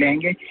साइट पे चले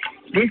आएंगे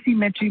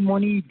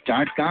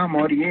desimony.com।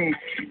 और ये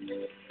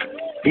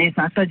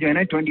साथ साथ जो है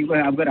ना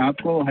 20, अगर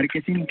आपको हर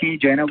किसी की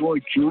जो है ना वो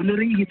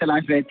ज्वेलरी की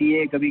तलाश रहती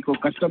है, कभी को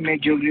कस्टम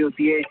मेड ज्वेलरी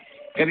होती है,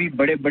 कभी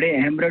बड़े बड़े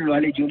एमरल्ड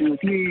वाली ज्वेलरी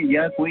होती है,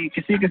 या कोई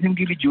किसी किस्म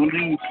की भी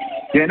ज्वेलरी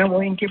जो है ना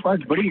वो इनके पास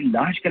बड़ी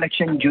लार्ज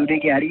कलेक्शन ज्वेलरी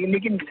की आ रही है।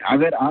 लेकिन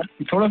अगर आप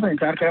थोड़ा सा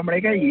इंतजार करना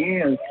पड़ेगा,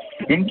 ये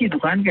इनकी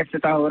दुकान का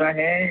इफ्तिताह हो रहा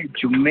है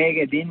जुम्मे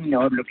के दिन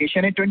और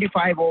लोकेशन है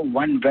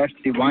 2501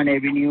 वेस्ट डिवान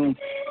एवेन्यू।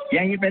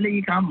 या ये पहले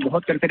ये काम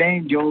बहुत करते रहे,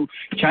 जो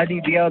शादी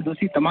ब्याह और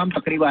दूसरी तमाम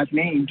तकरीबात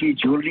में इनकी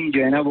ज्वेलरी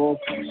जो है ना वो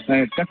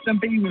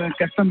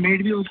कस्टम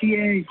मेड भी होती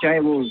है, चाहे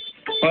वो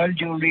पर्ल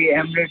ज्वेलरी,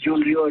 एमलेट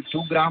ज्वेलरी हो,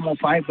 2 ग्राम और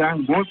 5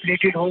 ग्राम, गोल्ड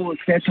प्लेटेड हो,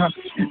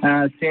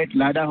 सेट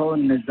लादा हो,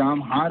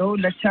 निजाम हार हो,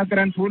 लच्छा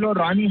करण फूल हो,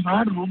 रानी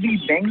हार, रूबी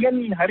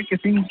बैंगल, हर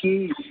किस्म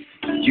की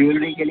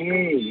ज्वेलरी के लिए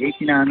एक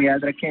ही नाम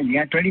याद रखें,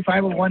 यहाँ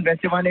 2501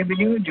 वेस्टर्न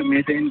एवेन्यू, जो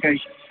में से इनका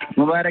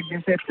मुबारक दिन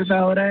से इफ्तिताह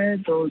हो रहा है,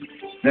 तो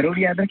जरूर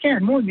याद रखें।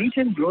 अनमोल मीट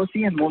एंड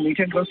ग्रोसरी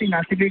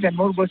ना सिर्फ एक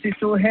अनमोल ग्रोसरी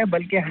स्टोर है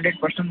बल्कि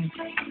 100%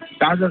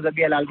 ताज़ा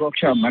ज़बिया लाल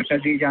गोश्त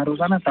मरकजी, जहाँ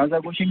रोजाना ताज़ा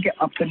गोश्त इनके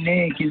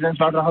अपने किचन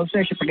स्लॉटर हाउस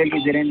है पटेल की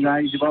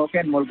ज़ेरेन जुबाओं के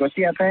अनमोल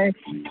गोश्ती आता है।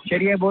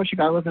 शरिया बोर्ड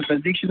शिकागो से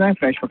तस्दीक शुदा है,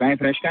 फ्रेश पकाएं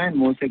फ्रेश खाएं,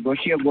 अनमोल से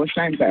गोश्ती और गोश्त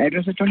खाएं। इनका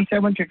एड्रेस है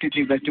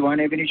 2753 वेस्टर्न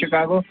एवेन्यू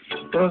शिकागो।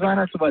 तो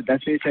रोजाना सुबह 10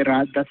 बजे से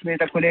रात 10 बजे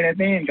तक खुले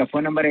रहते हैं। इनका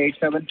फ़ोन नंबर है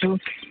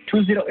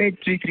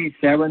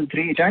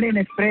 8722083373। इटालियन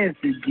एक्सप्रेस,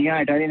 जी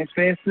हाँ, इटालियन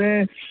एक्सप्रेस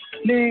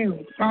ने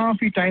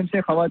काफ़ी टाइम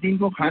से ख़वातीन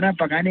को खाना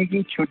पकाने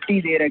की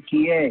छुट्टी दे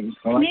रखी है।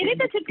 मेरी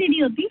तो छुट्टी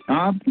नहीं होती।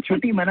 आप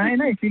छुट्टी मनाए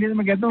ना, इसीलिए तो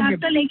मैं कहता हूँ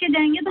तो लेके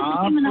जाएंगे तो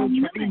आप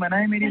छुट्टी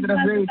मनाए मेरी तरफ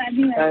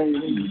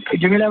से।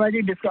 जमीला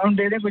बाजी डिस्काउंट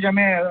दे दें कुछ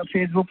हमें,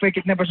 फेसबुक पे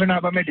कितने %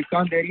 आप हमें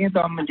डिस्काउंट दे रही हैं, तो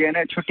हम जो है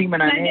ना छुट्टी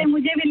मनाने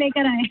मुझे भी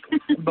लेकर आए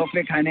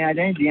बफे खाने आ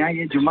जाएं। जी हाँ,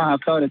 ये जुम्मा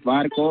हफ्ता और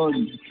इतवार को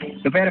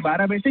दोपहर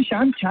 12 बजे से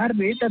शाम 4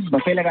 बजे तक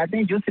बफे लगाते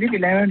हैं, जो सिर्फ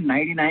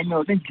 1199 में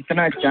होते हैं।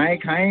 जितना चाय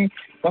खाएं,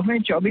 बफे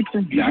 24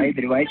 से जायद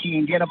रिवायती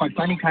इंडियन और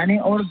पाकिस्तानी खाने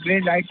और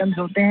ग्रेड आइटम्स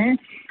होते हैं।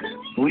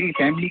 पूरी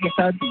फैमिली के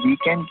साथ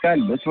वीकेंड का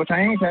लुत्फ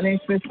उठाएं। इटालियन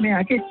एक्सप्रेस में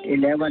आके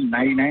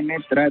 1199 में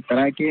तरह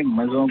तरह के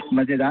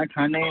मज़ेदार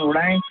खाने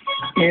उड़ाएं।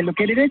 ये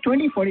लोकेटेड है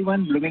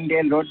 2041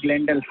 ब्लूमिंगडेल रोड,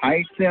 ग्लेंडल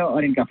हाइट्स,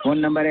 और इनका फ़ोन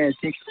नंबर है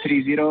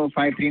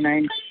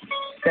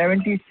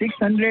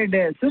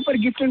 6305397600। सुपर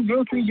गिफ्ट एंड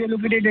ग्रोसरी जो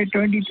लोकेटेड है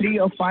 23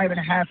 और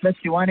 5.5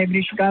 West 1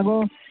 एवेन्यू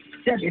शिकागो।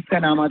 जब इसका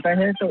नाम आता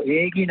है तो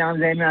एक ही नाम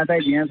ज़हन में आता है,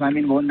 जी हाँ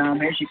सामीन, वो नाम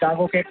है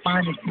शिकागो के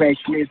 5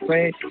 स्पेशलिस्ट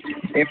पे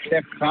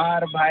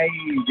इफ्तिखार भाई,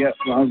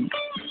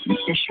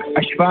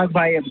 अशफाक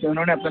भाई। अब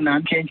उन्होंने अपना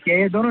नाम चेंज किया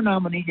है, दोनों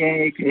नाम उन्हीं के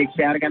हैं। एक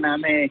प्यार का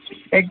नाम है,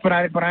 एक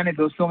पुराने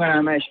दोस्तों का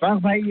नाम है अशफाक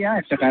भाई या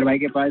इफ्तिखार भाई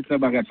के पास।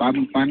 सब अगर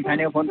पान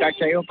खाने का फ़ोन कार्ड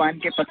चाहिए हो, पान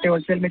के पत्ते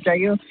होलसेल में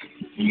चाहिए हो,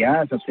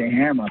 या सबसे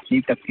अहम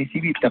अपनी किसी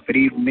भी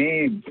तकरीब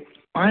में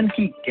पान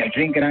की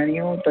कैटरिंग करानी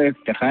हो, तो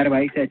इफ्तिखार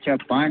भाई से अच्छा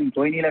पान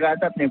कोई नहीं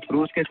लगाता। अपने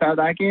फ्रूज के साथ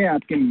आके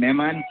आपके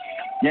मेहमान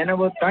जो है ना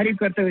वो तारीफ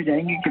करते हुए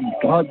जाएंगे कि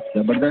बहुत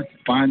ज़बरदस्त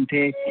पान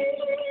थे।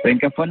 तो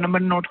इनका फ़ोन नंबर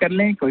नोट कर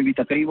लें, कोई भी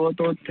तकरीब हो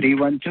तो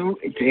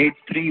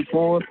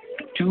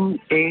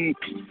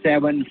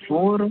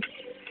 312-834-2874।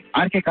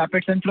 Are K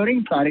carpets and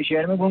flooring, सारे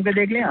शहर में घूम के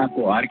देख लें,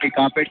 आपको R K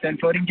carpets and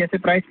flooring जैसे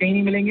प्राइस कहीं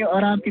नहीं मिलेंगे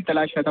और आपकी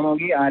तलाश खत्म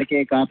होगी are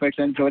K carpets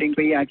and flooring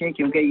पे ही आके,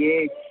 क्योंकि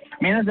ये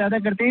मेहनत ज़्यादा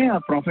करते हैं और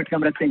प्रॉफिट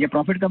कम रखते हैं। जब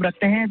प्रॉफिट कम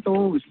रखते हैं तो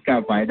उसका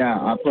फ़ायदा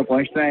आपको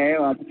पहुंचता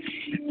है।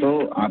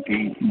 तो आपकी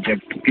जब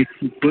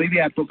कोई भी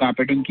आपको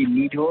कारपेटिंग की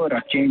नीड हो,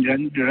 चेंज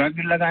रंग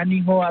लगानी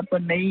हो आपको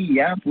नई,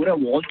 या पूरा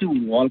वॉल टू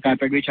वॉल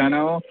कारपेट बिछाना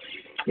हो,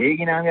 एक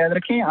ही नाम याद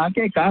रखें,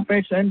 आके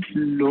कारपेट्स एंड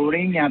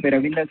फ्लोरिंग। यहाँ पे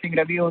रविंदर सिंह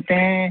रवि होते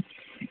हैं।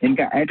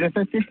 इनका एड्रेस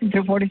है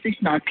 6346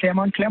 नॉर्थ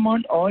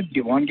क्लेमॉन्ट और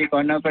डिवॉन के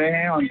कॉर्नर पर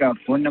है। उनका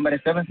फ़ोन नंबर है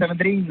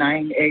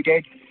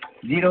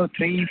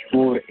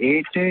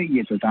 7739880348।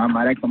 ये तो था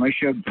हमारा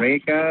कमर्शियल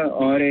ब्रेक,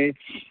 और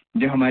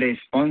जो हमारे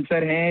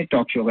स्पॉन्सर हैं,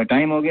 टॉक शो का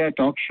टाइम हो गया।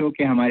 टॉक शो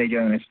के हमारे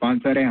जो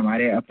स्पॉन्सर हैं,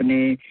 हमारे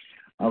अपने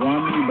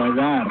अवामी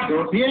बाजार,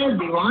 तो फिर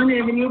दीवान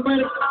एवेन्यू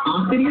पर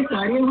आखिर ये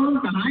सारी हम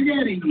कहाँ जा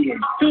रही है?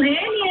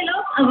 सुहेल, ये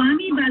लोग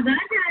अवामी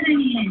बाजार जा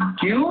रहे हैं।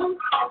 क्यों?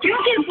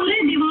 क्योंकि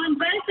पूरे दीवान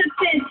पर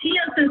सबसे अच्छी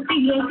और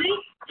सस्ती ग्रोसरी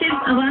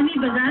सिर्फ अवामी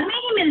बाजार में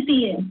ही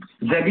मिलती है।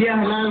 ज़बिया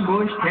हलाल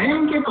गोश्त है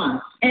इनके पास?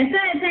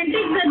 ऐसा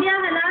एथेंटिक ज़बिया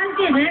हलाल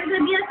के गैर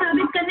ज़बिया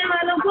साबित करने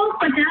वालों को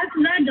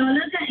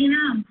 $50,000 का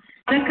इनाम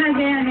रखा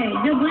गया है,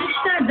 जो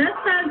गुज़िश्ता 10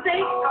 साल से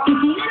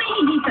किसी ने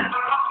नहीं जीता।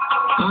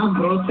 हाँ,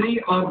 ग्रोसरी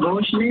और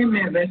गोश्त में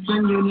मैं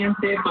वेस्टर्न यूनियन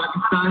से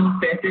पाकिस्तान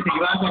पैसे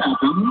भिजवा कर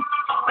आता हूँ।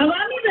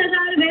 अवामी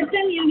बाजार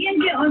वेस्टर्न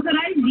यूनियन के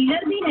ऑथराइज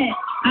डीलर भी है,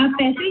 आप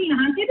पैसे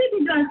यहाँ से भी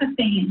भिजवा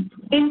सकते हैं।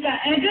 इनका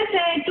एड्रेस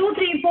है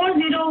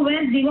 2340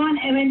 वेस्ट डिवॉन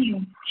एवेन्यू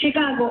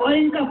शिकागो, और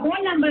इनका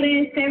फ़ोन नंबर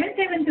है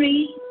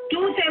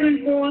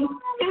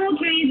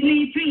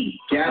 773-274-2333।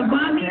 क्या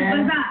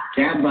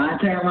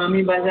बात है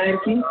अवामी बाजार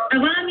की?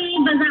 अवामी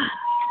बाजार।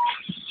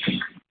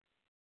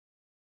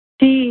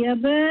 जी,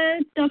 अब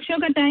टॉक शो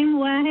का टाइम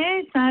हुआ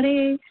है,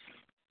 सारे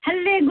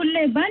हल्ले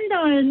गुल्ले बंद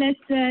और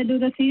let's do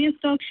the serious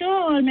talk show.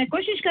 और मैं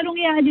कोशिश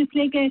करूंगी आज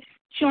इसलिए कि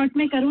शॉर्ट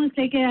में करूं,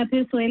 इसलिए कि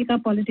फिर सोहेल का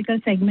पॉलिटिकल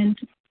सेगमेंट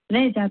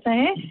रह जाता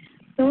है,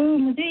 तो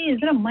मुझे ये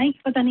जरा माइक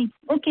पता नहीं।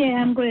 Okay,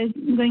 I am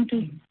going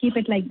to keep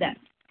it like that.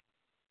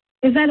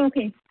 Is that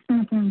okay?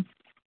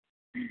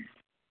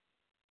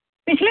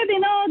 पिछले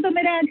दिनों तो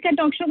मेरे आज का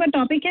टॉक शो का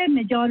टॉपिक है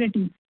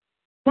मेजॉरिटी।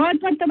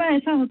 बहुत मरतबा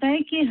ऐसा होता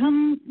है कि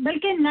हम,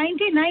 बल्कि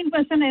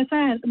 99%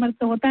 ऐसा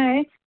होता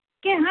है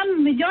कि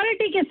हम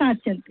मेजॉरिटी के साथ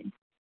चलते हैं,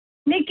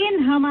 लेकिन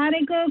हमारे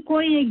को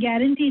कोई ये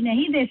गारंटी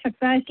नहीं दे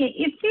सकता कि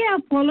if we are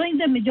following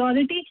the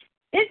majority,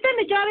 is the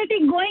majority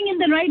going in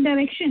the right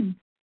direction,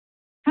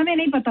 हमें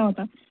नहीं पता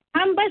होता।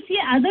 हम बस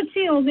ये आदत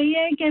सी हो गई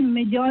है कि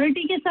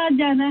मेजॉरिटी के साथ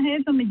जाना है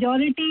तो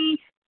मेजॉरिटी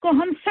को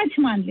हम सच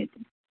मान लेते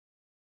हैं।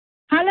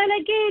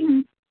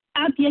 हालांकि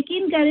आप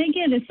यकीन करें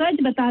कि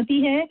रिसर्च बताती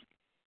है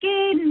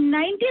कि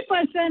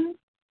 90%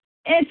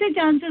 ऐसे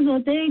चांसेस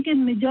होते हैं कि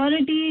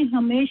मेजॉरिटी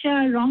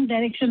हमेशा रॉन्ग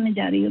डायरेक्शन में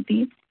जा रही होती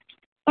है।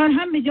 और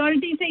हम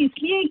मेजॉरिटी से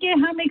इसलिए कि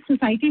हम एक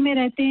सोसाइटी में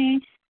रहते हैं,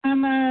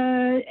 हम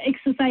एक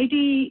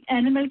सोसाइटी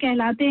एनिमल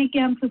कहलाते हैं कि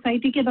हम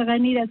सोसाइटी के बगैर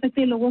नहीं रह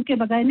सकते, लोगों के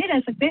बगैर नहीं रह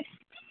सकते।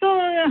 तो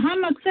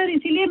हम अक्सर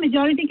इसीलिए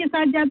मेजॉरिटी के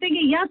साथ जाते हैं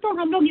कि या तो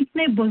हम लोग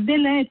इतने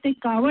बुज़दिल हैं, इतने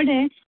कावड़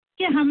हैं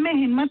कि हम में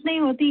हिम्मत नहीं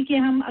होती कि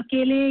हम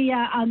अकेले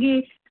या आगे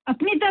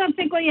अपनी तरफ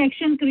से कोई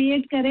एक्शन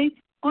क्रिएट करें।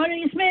 और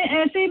इसमें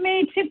ऐसे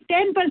में सिर्फ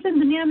 10%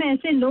 दुनिया में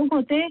ऐसे लोग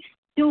होते हैं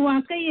जो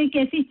वाकई एक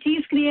ऐसी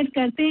चीज़ क्रिएट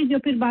करते हैं जो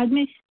फिर बाद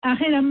में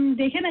आखिर हम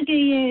देखें ना कि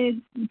ये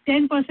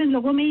 10%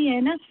 लोगों में ही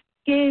है ना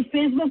कि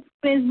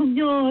फेसबुक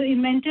जो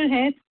इन्वेंटर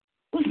है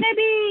उसने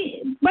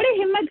भी बड़ी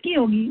हिम्मत की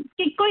होगी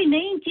कि कोई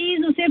नई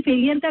चीज़, उसे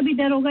फेलियर का भी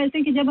डर होगा।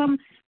 ऐसे कि जब हम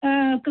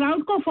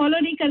क्राउड को फॉलो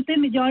नहीं करते,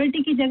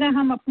 मेजॉरिटी की जगह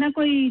हम अपना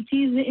कोई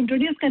चीज़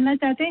इंट्रोड्यूस करना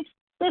चाहते हैं,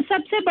 तो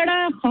सबसे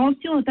बड़ा खौफ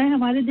जो होता है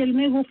हमारे दिल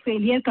में वो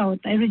फेलियर का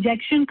होता है,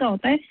 रिजेक्शन का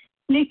होता है।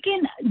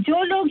 लेकिन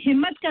जो लोग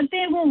हिम्मत करते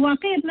हैं वो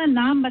वाकई अपना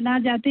नाम बना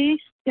जाते हैं।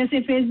 जैसे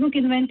फेसबुक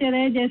इन्वेंटर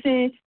है,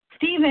 जैसे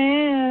स्टीव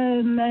है,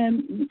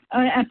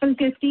 एप्पल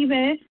के स्टीव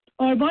है,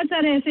 और बहुत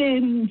सारे ऐसे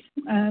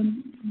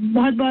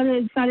बहुत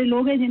बहुत सारे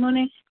लोग हैं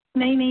जिन्होंने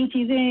नई नई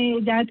चीज़ें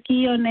ईजाद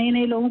की और नए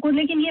नए लोगों को।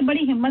 लेकिन ये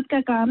बड़ी हिम्मत का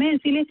काम है।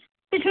 इसीलिए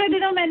पिछले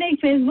दिनों मैंने एक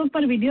फेसबुक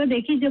पर वीडियो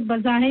देखी जो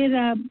बज़ाहिर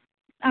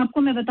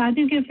आपको मैं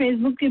बताती हूँ कि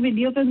फेसबुक के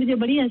वीडियो पर मुझे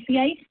बड़ी हंसी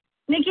आई,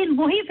 लेकिन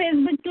वही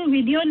फेसबुक की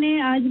वीडियो ने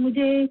आज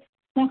मुझे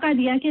मौका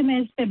दिया कि मैं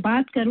इस पर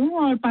बात करूं।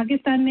 और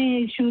पाकिस्तान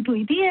में शूट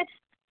हुई थी।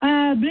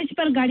 ब्रिज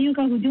पर गाड़ियों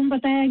का हुजूम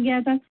बताया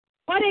गया था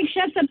और एक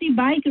शख्स अपनी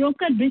बाइक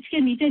रोककर ब्रिज के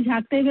नीचे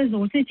झांकते हुए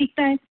जोर से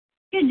चीखता है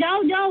कि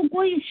जाओ जाओ,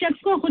 कोई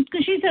शख्स को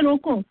खुदकुशी से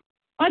रोको।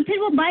 और फिर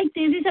वो बाइक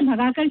तेजी से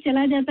भगाकर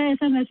चला जाता है।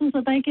 ऐसा महसूस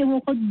होता है कि वो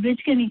खुद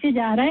ब्रिज के नीचे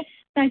जा रहा है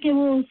ताकि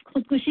वो उस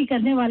खुदकुशी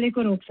करने वाले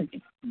को रोक सके।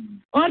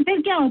 और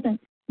फिर क्या होता है,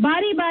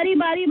 बारी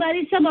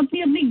बारी सब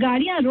अपनी अपनी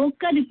गाड़ियां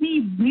रोककर इतनी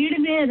भीड़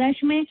में,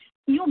 रश में,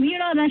 यूं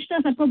भीड़ और रश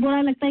तो सबको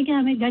बुरा लगता है कि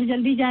हमें घर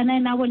जल्दी जाना है,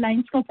 ना वो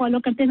लाइंस को फॉलो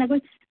करते ना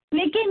कुछ।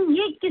 लेकिन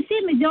ये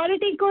किसी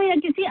मेजॉरिटी को या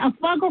किसी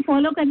अफवाह को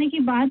फॉलो करने की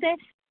बात है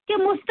कि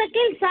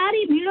मुस्तकिल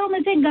सारी भीड़ों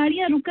में से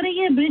गाड़ियां रुक रही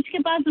है, ब्रिज के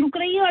पास रुक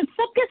रही है और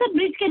सबके सब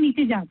ब्रिज के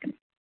नीचे जाकर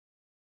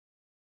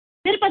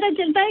फिर पता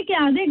चलता है कि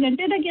आधे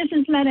घंटे तक ये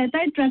सिलसिला रहता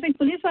है। ट्रैफिक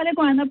पुलिस वाले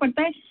को आना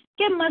पड़ता है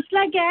कि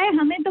मसला क्या है,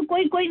 हमें तो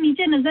कोई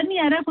नीचे नजर नहीं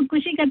आ रहा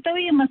खुदकुशी करते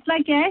हुए, ये मसला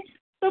क्या है।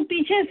 तो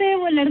पीछे से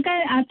वो लड़का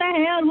आता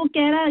है और वो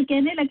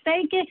कहने लगता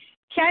है कि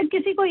शायद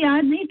किसी को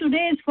याद नहीं,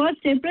 टुडे इज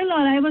 1 अप्रैल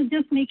और I was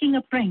just making a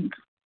prank.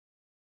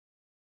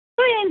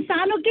 तो ये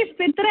इंसानों की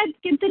फितरत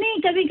कितनी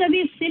कभी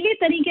कभी सिली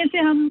तरीके से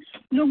हम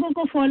लोगों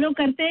को फॉलो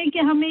करते हैं कि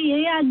हमें ये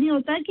याद नहीं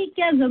होता कि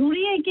क्या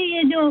ज़रूरी है कि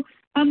ये जो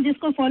हम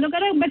जिसको फॉलो कर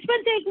रहे हैं।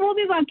 बचपन से एक वो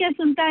भी वाकया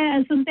सुनते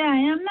आए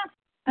हैं हम ना,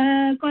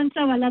 कौन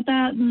सा वाला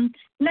था,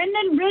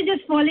 London bridge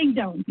is falling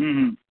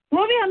down.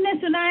 वो भी हमने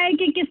सुना है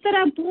कि किस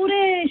तरह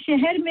पूरे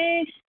शहर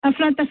में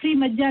अफरा तफरी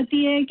मच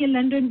जाती है कि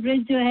लंदन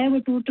ब्रिज जो है वो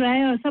टूट रहा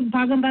है और सब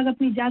भागम भाग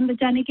अपनी जान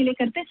बचाने के लिए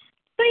करते हैं।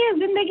 तो ये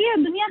जिंदगी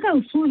और दुनिया का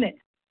उसूल है।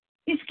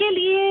 इसके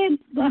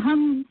लिए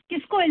हम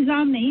किसको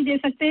इल्ज़ाम नहीं दे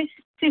सकते,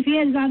 सिर्फ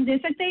ये इल्ज़ाम दे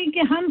सकते हैं कि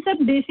हम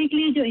सब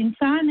बेसिकली जो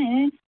इंसान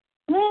हैं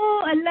वो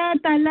अल्लाह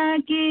ताला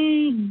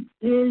के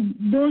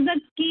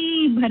दोज़ख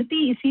की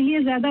भर्ती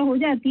इसीलिए ज़्यादा हो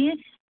जाती है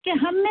कि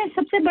हम में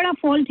सबसे बड़ा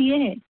फॉल्ट ये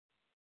है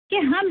कि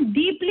हम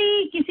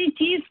डीपली किसी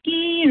चीज़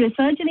की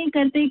रिसर्च नहीं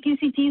करते,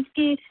 किसी चीज़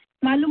के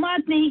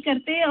मालूमात नहीं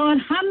करते और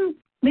हम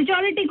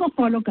मेजॉरिटी को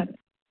फॉलो कर रहे हैं।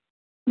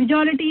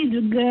 मेजॉरिटी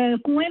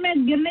कुएं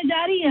में गिरने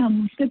जा रही है,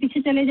 हम उसके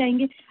पीछे चले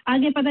जाएंगे।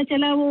 आगे पता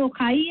चला वो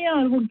खाई है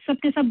और वो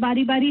सबके सब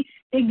बारी बारी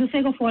एक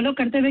दूसरे को फॉलो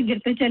करते हुए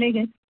गिरते चले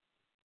गए।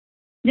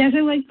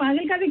 जैसे वो एक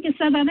पागल का भी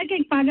किस्सा था ना कि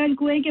एक पागल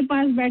कुएं के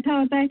पास बैठा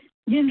होता है,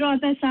 गिन रहा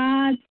होता है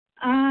 7,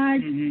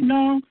 8,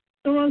 9,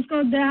 तो वो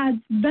उसको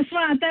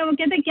 10वां आता है, वो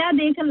कहते हैं क्या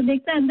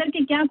देखता है अंदर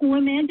के क्या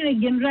कुएं में है जो एक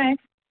गिन रहा है,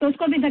 तो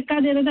उसको भी धक्का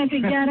दे देता है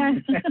फिर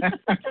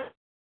 11